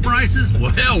gas prices?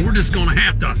 Well, hell, we're just going to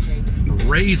have to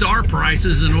raise our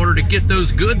prices in order to get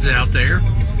those goods out there,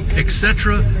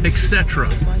 etc., etc.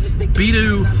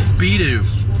 Be-do.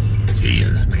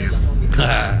 Jesus,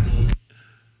 man.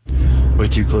 Way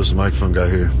too close to the microphone guy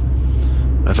here.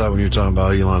 I thought when you were talking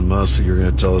about Elon Musk, you were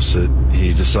going to tell us that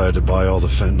he decided to buy all the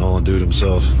fentanyl and do it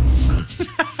himself.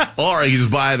 Or he just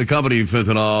buy the company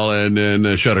fentanyl and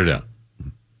then shut her down.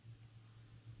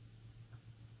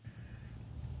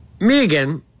 Me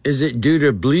again, is it due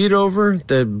to bleed over,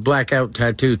 the blackout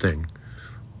tattoo thing?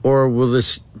 Or will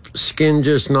this skin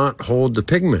just not hold the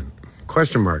pigment?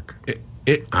 Question mark.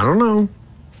 I don't know.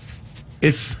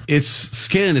 It's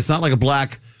skin. It's not like a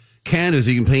black canvas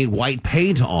you can paint white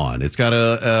paint on. It's got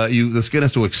the skin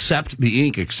has to accept the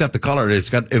ink, accept the color.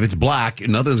 If it's black,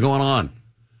 nothing's going on.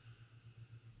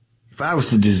 If I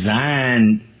was to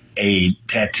design a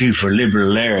tattoo for Liberal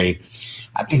Larry,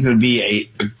 I think it would be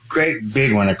a great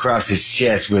big one across his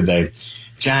chest with a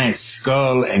giant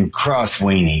skull and cross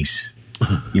weenies.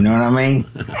 You know what I mean?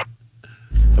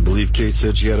 I believe Kate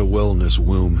said she had a wellness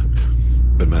womb.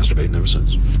 Been masturbating ever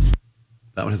since.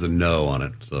 That one has a no on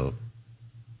it, so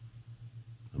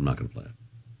I'm not going to play it.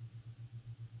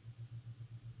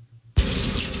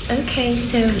 Okay,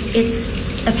 so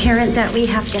it's apparent that we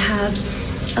have to have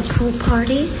a pool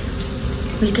party.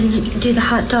 We can do the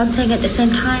hot dog thing at the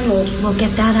same time. We'll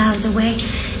get that out of the way,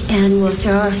 and we'll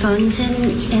throw our phones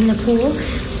in the pool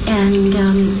and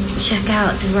check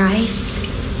out the rice.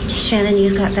 Shannon,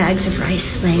 you've got bags of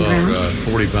rice laying around. Oh, God,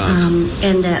 40 pounds.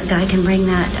 And that guy can bring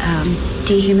that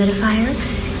dehumidifier,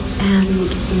 and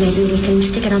maybe we can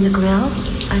stick it on the grill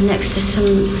next to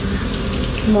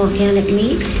some more organic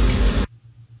meat.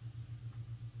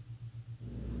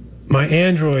 My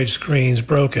Android screen's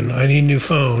broken. I need a new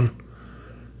phone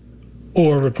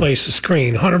or replace the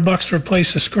screen. $100 to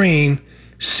replace the screen,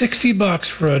 $60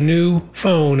 for a new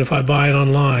phone if I buy it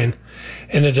online,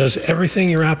 and it does everything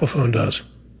your Apple phone does.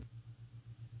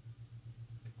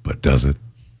 But does it?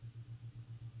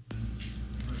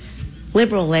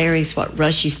 Liberal Larry's what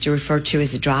Rush used to refer to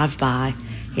as a drive-by.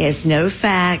 He has no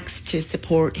facts to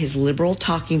support his liberal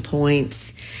talking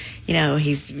points. You know,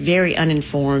 he's very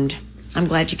uninformed. I'm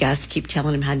glad you guys keep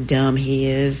telling him how dumb he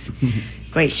is.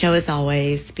 Great show as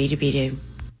always. Be-do.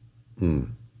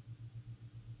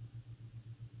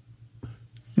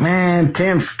 Man,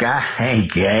 Tim Scott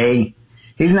ain't gay.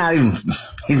 He's not even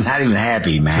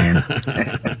happy, man.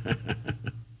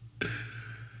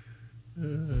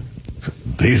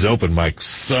 These open mics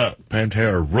suck.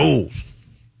 Pantera rules.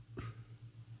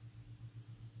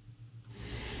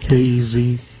 Hey,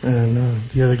 Easy, and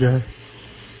the other guy.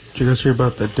 Did you guys hear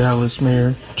about the Dallas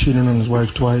mayor cheating on his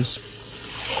wife twice?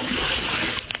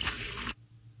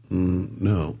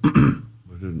 No. I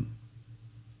didn't.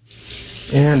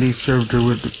 And he served her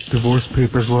with divorce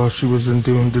papers while she was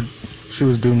doing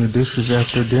the dishes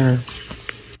after dinner.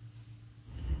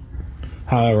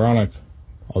 How ironic.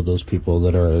 All those people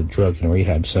that are at a drug and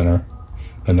rehab center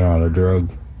and they're on a drug.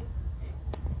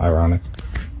 Ironic.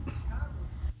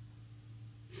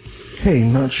 Hey,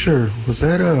 not sure. Was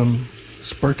that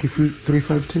Sparky Fruit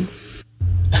 352?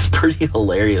 It's pretty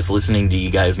hilarious listening to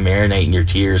you guys marinate in your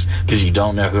tears because you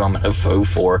don't know who I'm going to vote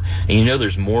for. And you know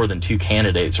there's more than two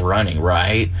candidates running,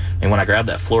 right? And when I grab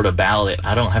that Florida ballot,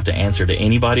 I don't have to answer to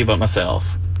anybody but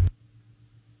myself.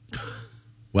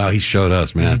 Wow, he showed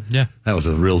us, man. Yeah. That was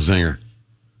a real zinger.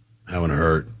 That one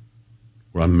hurt.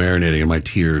 Where I'm marinating in my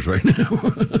tears right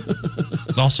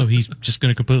now. Also, he's just going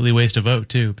to completely waste a vote,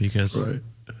 too, because... Right.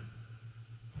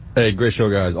 Hey, great show,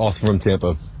 guys. Austin from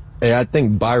Tampa. Hey, I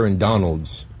think Byron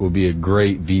Donalds will be a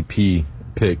great VP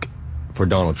pick for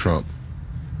Donald Trump.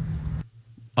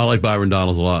 I like Byron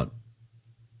Donalds a lot.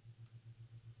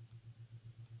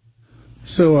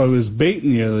 So I was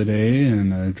baiting the other day,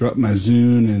 and I dropped my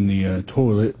Zune in the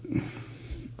toilet.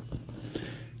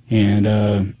 And,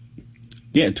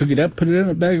 took it up, put it in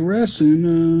a bag of rice,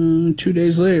 and 2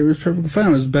 days later, it was perfectly fine. I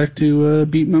was back to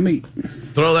beating my meat.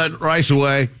 Throw that rice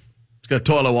away. It's got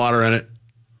toilet water in it.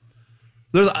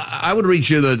 I would reach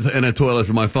in a toilet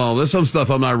for my phone. There's some stuff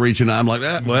I'm not reaching. I'm like,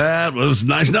 well, it was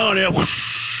nice knowing you.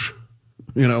 Whoosh.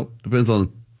 You know, depends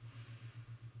on.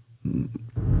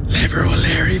 Liberal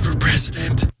Larry for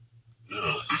president.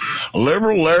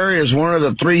 Liberal Larry is one of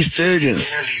the Three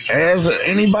Stooges. Has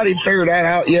anybody figured that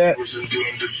out yet?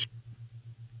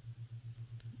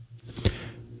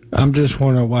 I'm just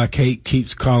wondering why Kate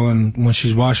keeps calling when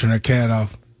she's washing her cat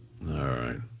off. All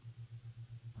right.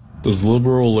 Does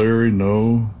Liberal Larry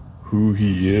know who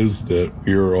he is that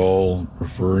we are all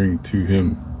referring to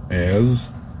him as?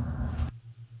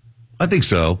 I think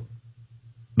so.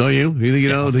 Don't you? You think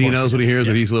he knows when he hears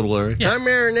that he's Liberal Larry? Yeah. I'm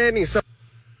marinating some.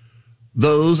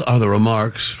 Those are the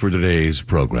remarks for today's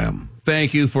program.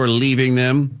 Thank you for leaving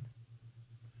them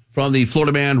from the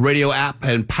Florida Man radio app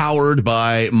and powered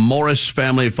by Morris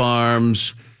Family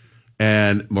Farms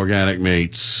and Morganic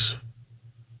Mates.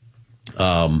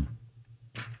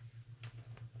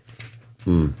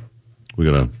 We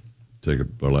got to take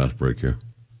our last break here.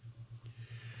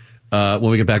 When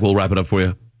we get back, we'll wrap it up for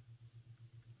you.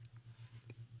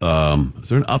 Is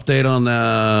there an update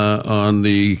on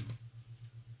the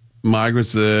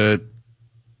migrants that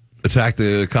attacked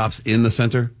the cops in the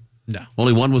center? No.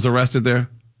 Only one was arrested there?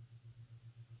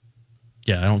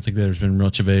 Yeah, I don't think there's been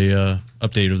much of a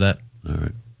update of that. All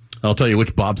right. I'll tell you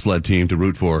which bobsled team to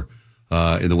root for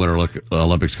in the Winter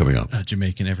Olympics coming up.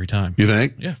 Jamaican every time. You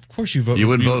think? Yeah, of course you vote. You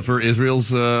wouldn't vote for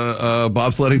Israel's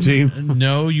bobsledding team?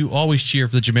 No, you always cheer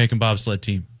for the Jamaican bobsled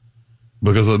team.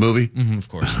 Because of the movie? Mm-hmm, of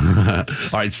course.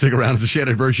 All right, stick around. It's the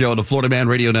Shannon Burke Show on the Florida Man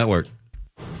Radio Network.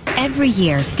 Every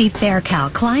year, Steve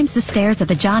Faircal climbs the stairs at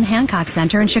the John Hancock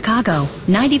Center in Chicago,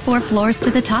 94 floors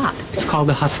to the top. It's called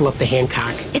the hustle up the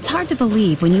Hancock. It's hard to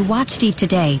believe when you watch Steve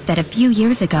today that a few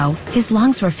years ago, his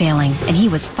lungs were failing and he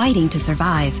was fighting to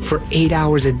survive. For 8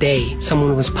 hours a day,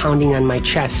 someone was pounding on my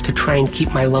chest to try and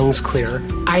keep my lungs clear.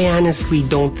 I honestly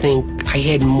don't think I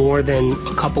had more than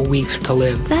a couple weeks to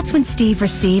live. That's when Steve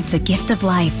received the gift of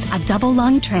life, a double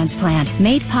lung transplant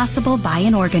made possible by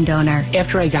an organ donor.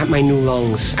 After I got my new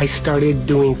lungs, I started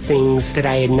doing things that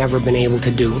I had never been able to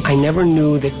do. I never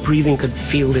knew that breathing could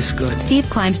feel this good. Steve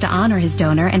climbs to honor his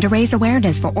donor and to raise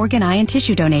awareness for organ, eye, and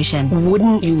tissue donation.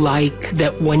 Wouldn't you like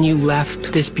that when you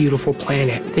left this beautiful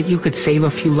planet, that you could save a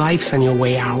few lives on your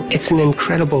way out? It's an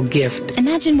incredible gift.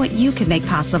 Imagine what you could make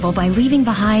possible by leaving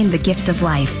behind the gift of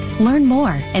life. Learn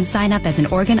more and sign up as an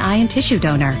organ, eye, and tissue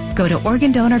donor. Go to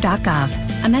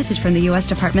organdonor.gov. A message from the U.S.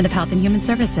 Department of Health and Human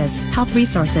Services, Health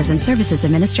Resources and Services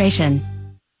Administration.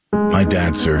 My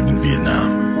dad served in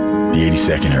Vietnam, the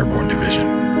 82nd Airborne Division.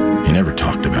 He never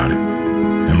talked about it,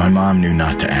 and my mom knew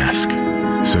not to ask.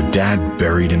 So Dad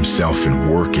buried himself in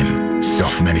work and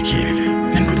self-medicated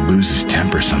and would lose his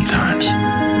temper sometimes.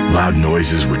 Loud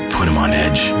noises would put him on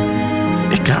edge.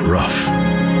 It got rough.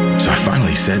 So I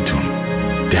finally said to him,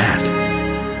 Dad,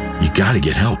 you gotta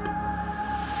get help.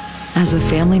 As a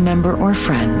family member or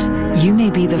friend, you may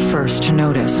be the first to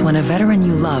notice when a veteran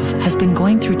you love has been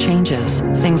going through changes.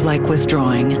 Things like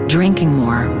withdrawing, drinking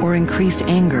more, or increased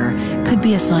anger could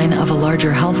be a sign of a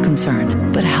larger health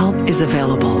concern, but help is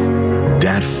available.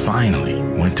 Dad finally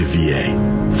went to VA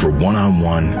for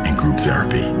one-on-one and group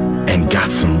therapy and got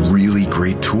some really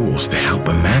great tools to help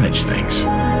him manage things.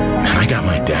 And I got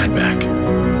my dad back.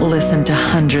 Listen to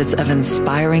hundreds of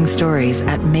inspiring stories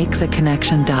at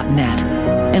maketheconnection.net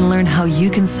and learn how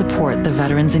you can support the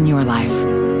veterans in your life.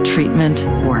 Treatment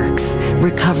works.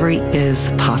 Recovery is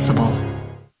possible.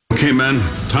 Okay, men,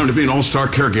 time to be an all-star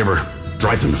caregiver.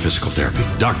 Drive them to physical therapy,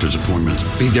 doctor's appointments,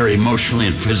 be there emotionally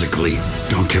and physically.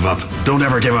 Don't give up. Don't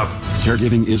ever give up.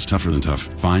 Caregiving is tougher than tough.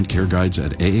 Find care guides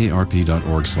at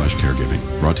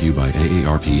aarp.org/caregiving. Brought to you by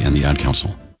AARP and the Ad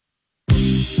Council.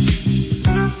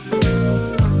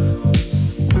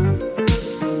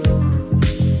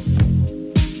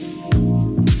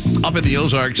 Up in the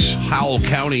Ozarks, Howell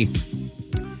County,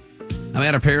 a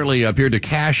man apparently appeared to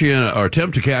cash in or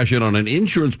attempt to cash in on an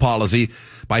insurance policy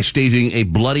by staging a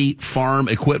bloody farm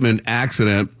equipment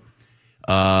accident.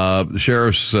 The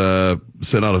sheriffs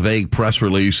sent out a vague press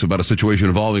release about a situation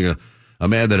involving a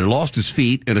man that had lost his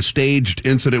feet in a staged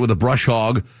incident with a brush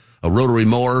hog, a rotary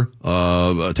mower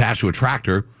attached to a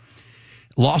tractor.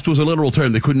 Lost was a literal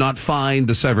term. They could not find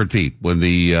the severed feet. When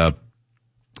the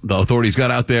authorities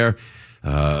got out there,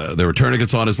 there were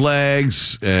tourniquets on his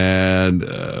legs, and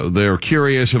they were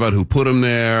curious about who put him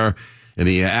there in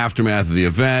the aftermath of the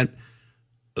event.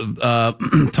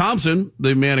 Thompson,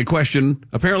 the man in question,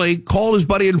 apparently called his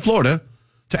buddy in Florida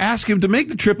to ask him to make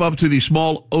the trip up to the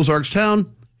small Ozarks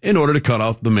town in order to cut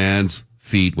off the man's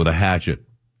feet with a hatchet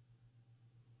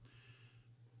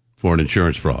for an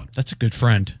insurance fraud. That's a good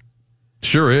friend.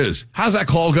 Sure is. How's that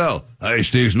call go? Hey,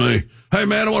 Steve's me. Hey,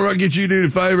 man, I want to get you to do a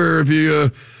favor. If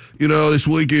you, this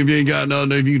weekend, if you ain't got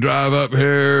nothing, if you can drive up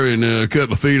here and cut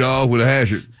my feet off with a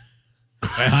hatchet.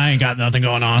 I ain't got nothing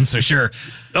going on, so sure.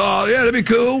 Oh, yeah, that'd be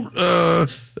cool.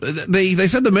 They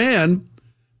said the man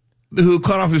who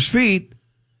cut off his feet,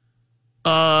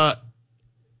 they're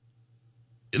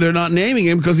not naming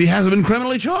him because he hasn't been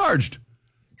criminally charged.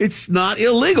 It's not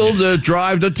illegal to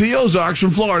drive to the Ozarks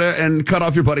from Florida and cut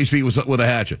off your buddy's feet with a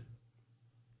hatchet.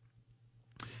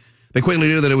 They quickly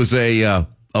knew that it was a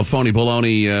phony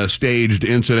baloney staged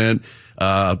incident.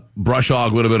 Brush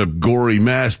hog would have been a gory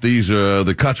mess.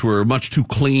 The cuts were much too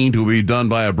clean to be done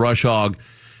by a brush hog.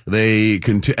 As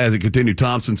it continued,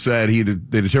 Thompson said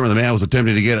they determined the man was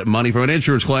attempting to get money from an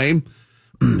insurance claim.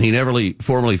 He never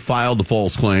formally filed the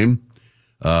false claim.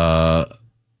 The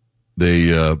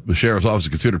sheriff's office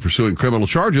considered pursuing criminal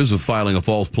charges of filing a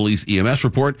false police EMS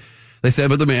report. They said,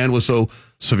 but the man was so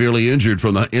severely injured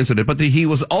from the incident. But he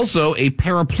was also a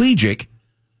paraplegic,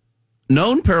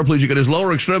 known paraplegic at his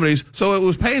lower extremities, so it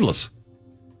was painless.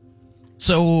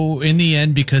 So in the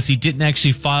end, because he didn't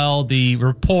actually file the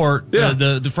report,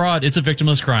 the fraud, it's a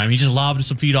victimless crime. He just lobbed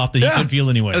some feet off that he couldn't feel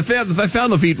anyway. I found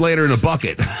the feet later in a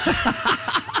bucket.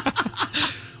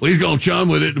 Well, he's going to chum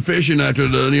with it and fishing after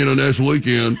the next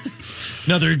weekend.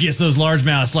 Another gets those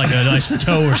largemouths like a nice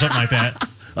toe or something like that.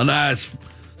 A nice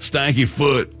stanky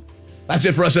foot. That's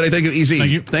it for us today. Thank you,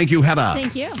 Easy. Thank you, Heather.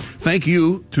 Thank you. Thank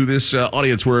you to this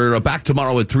audience. We're back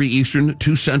tomorrow at 3 Eastern,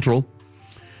 2 Central.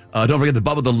 Don't forget the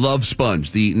Bubba the Love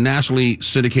Sponge, the nationally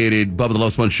syndicated Bubba the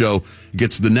Love Sponge show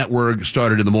gets the network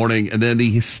started in the morning, and then the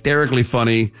hysterically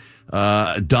funny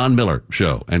Don Miller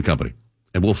show and company.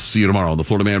 And we'll see you tomorrow on the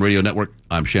Florida Man Radio Network.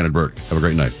 I'm Shannon Burke. Have a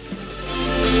great night.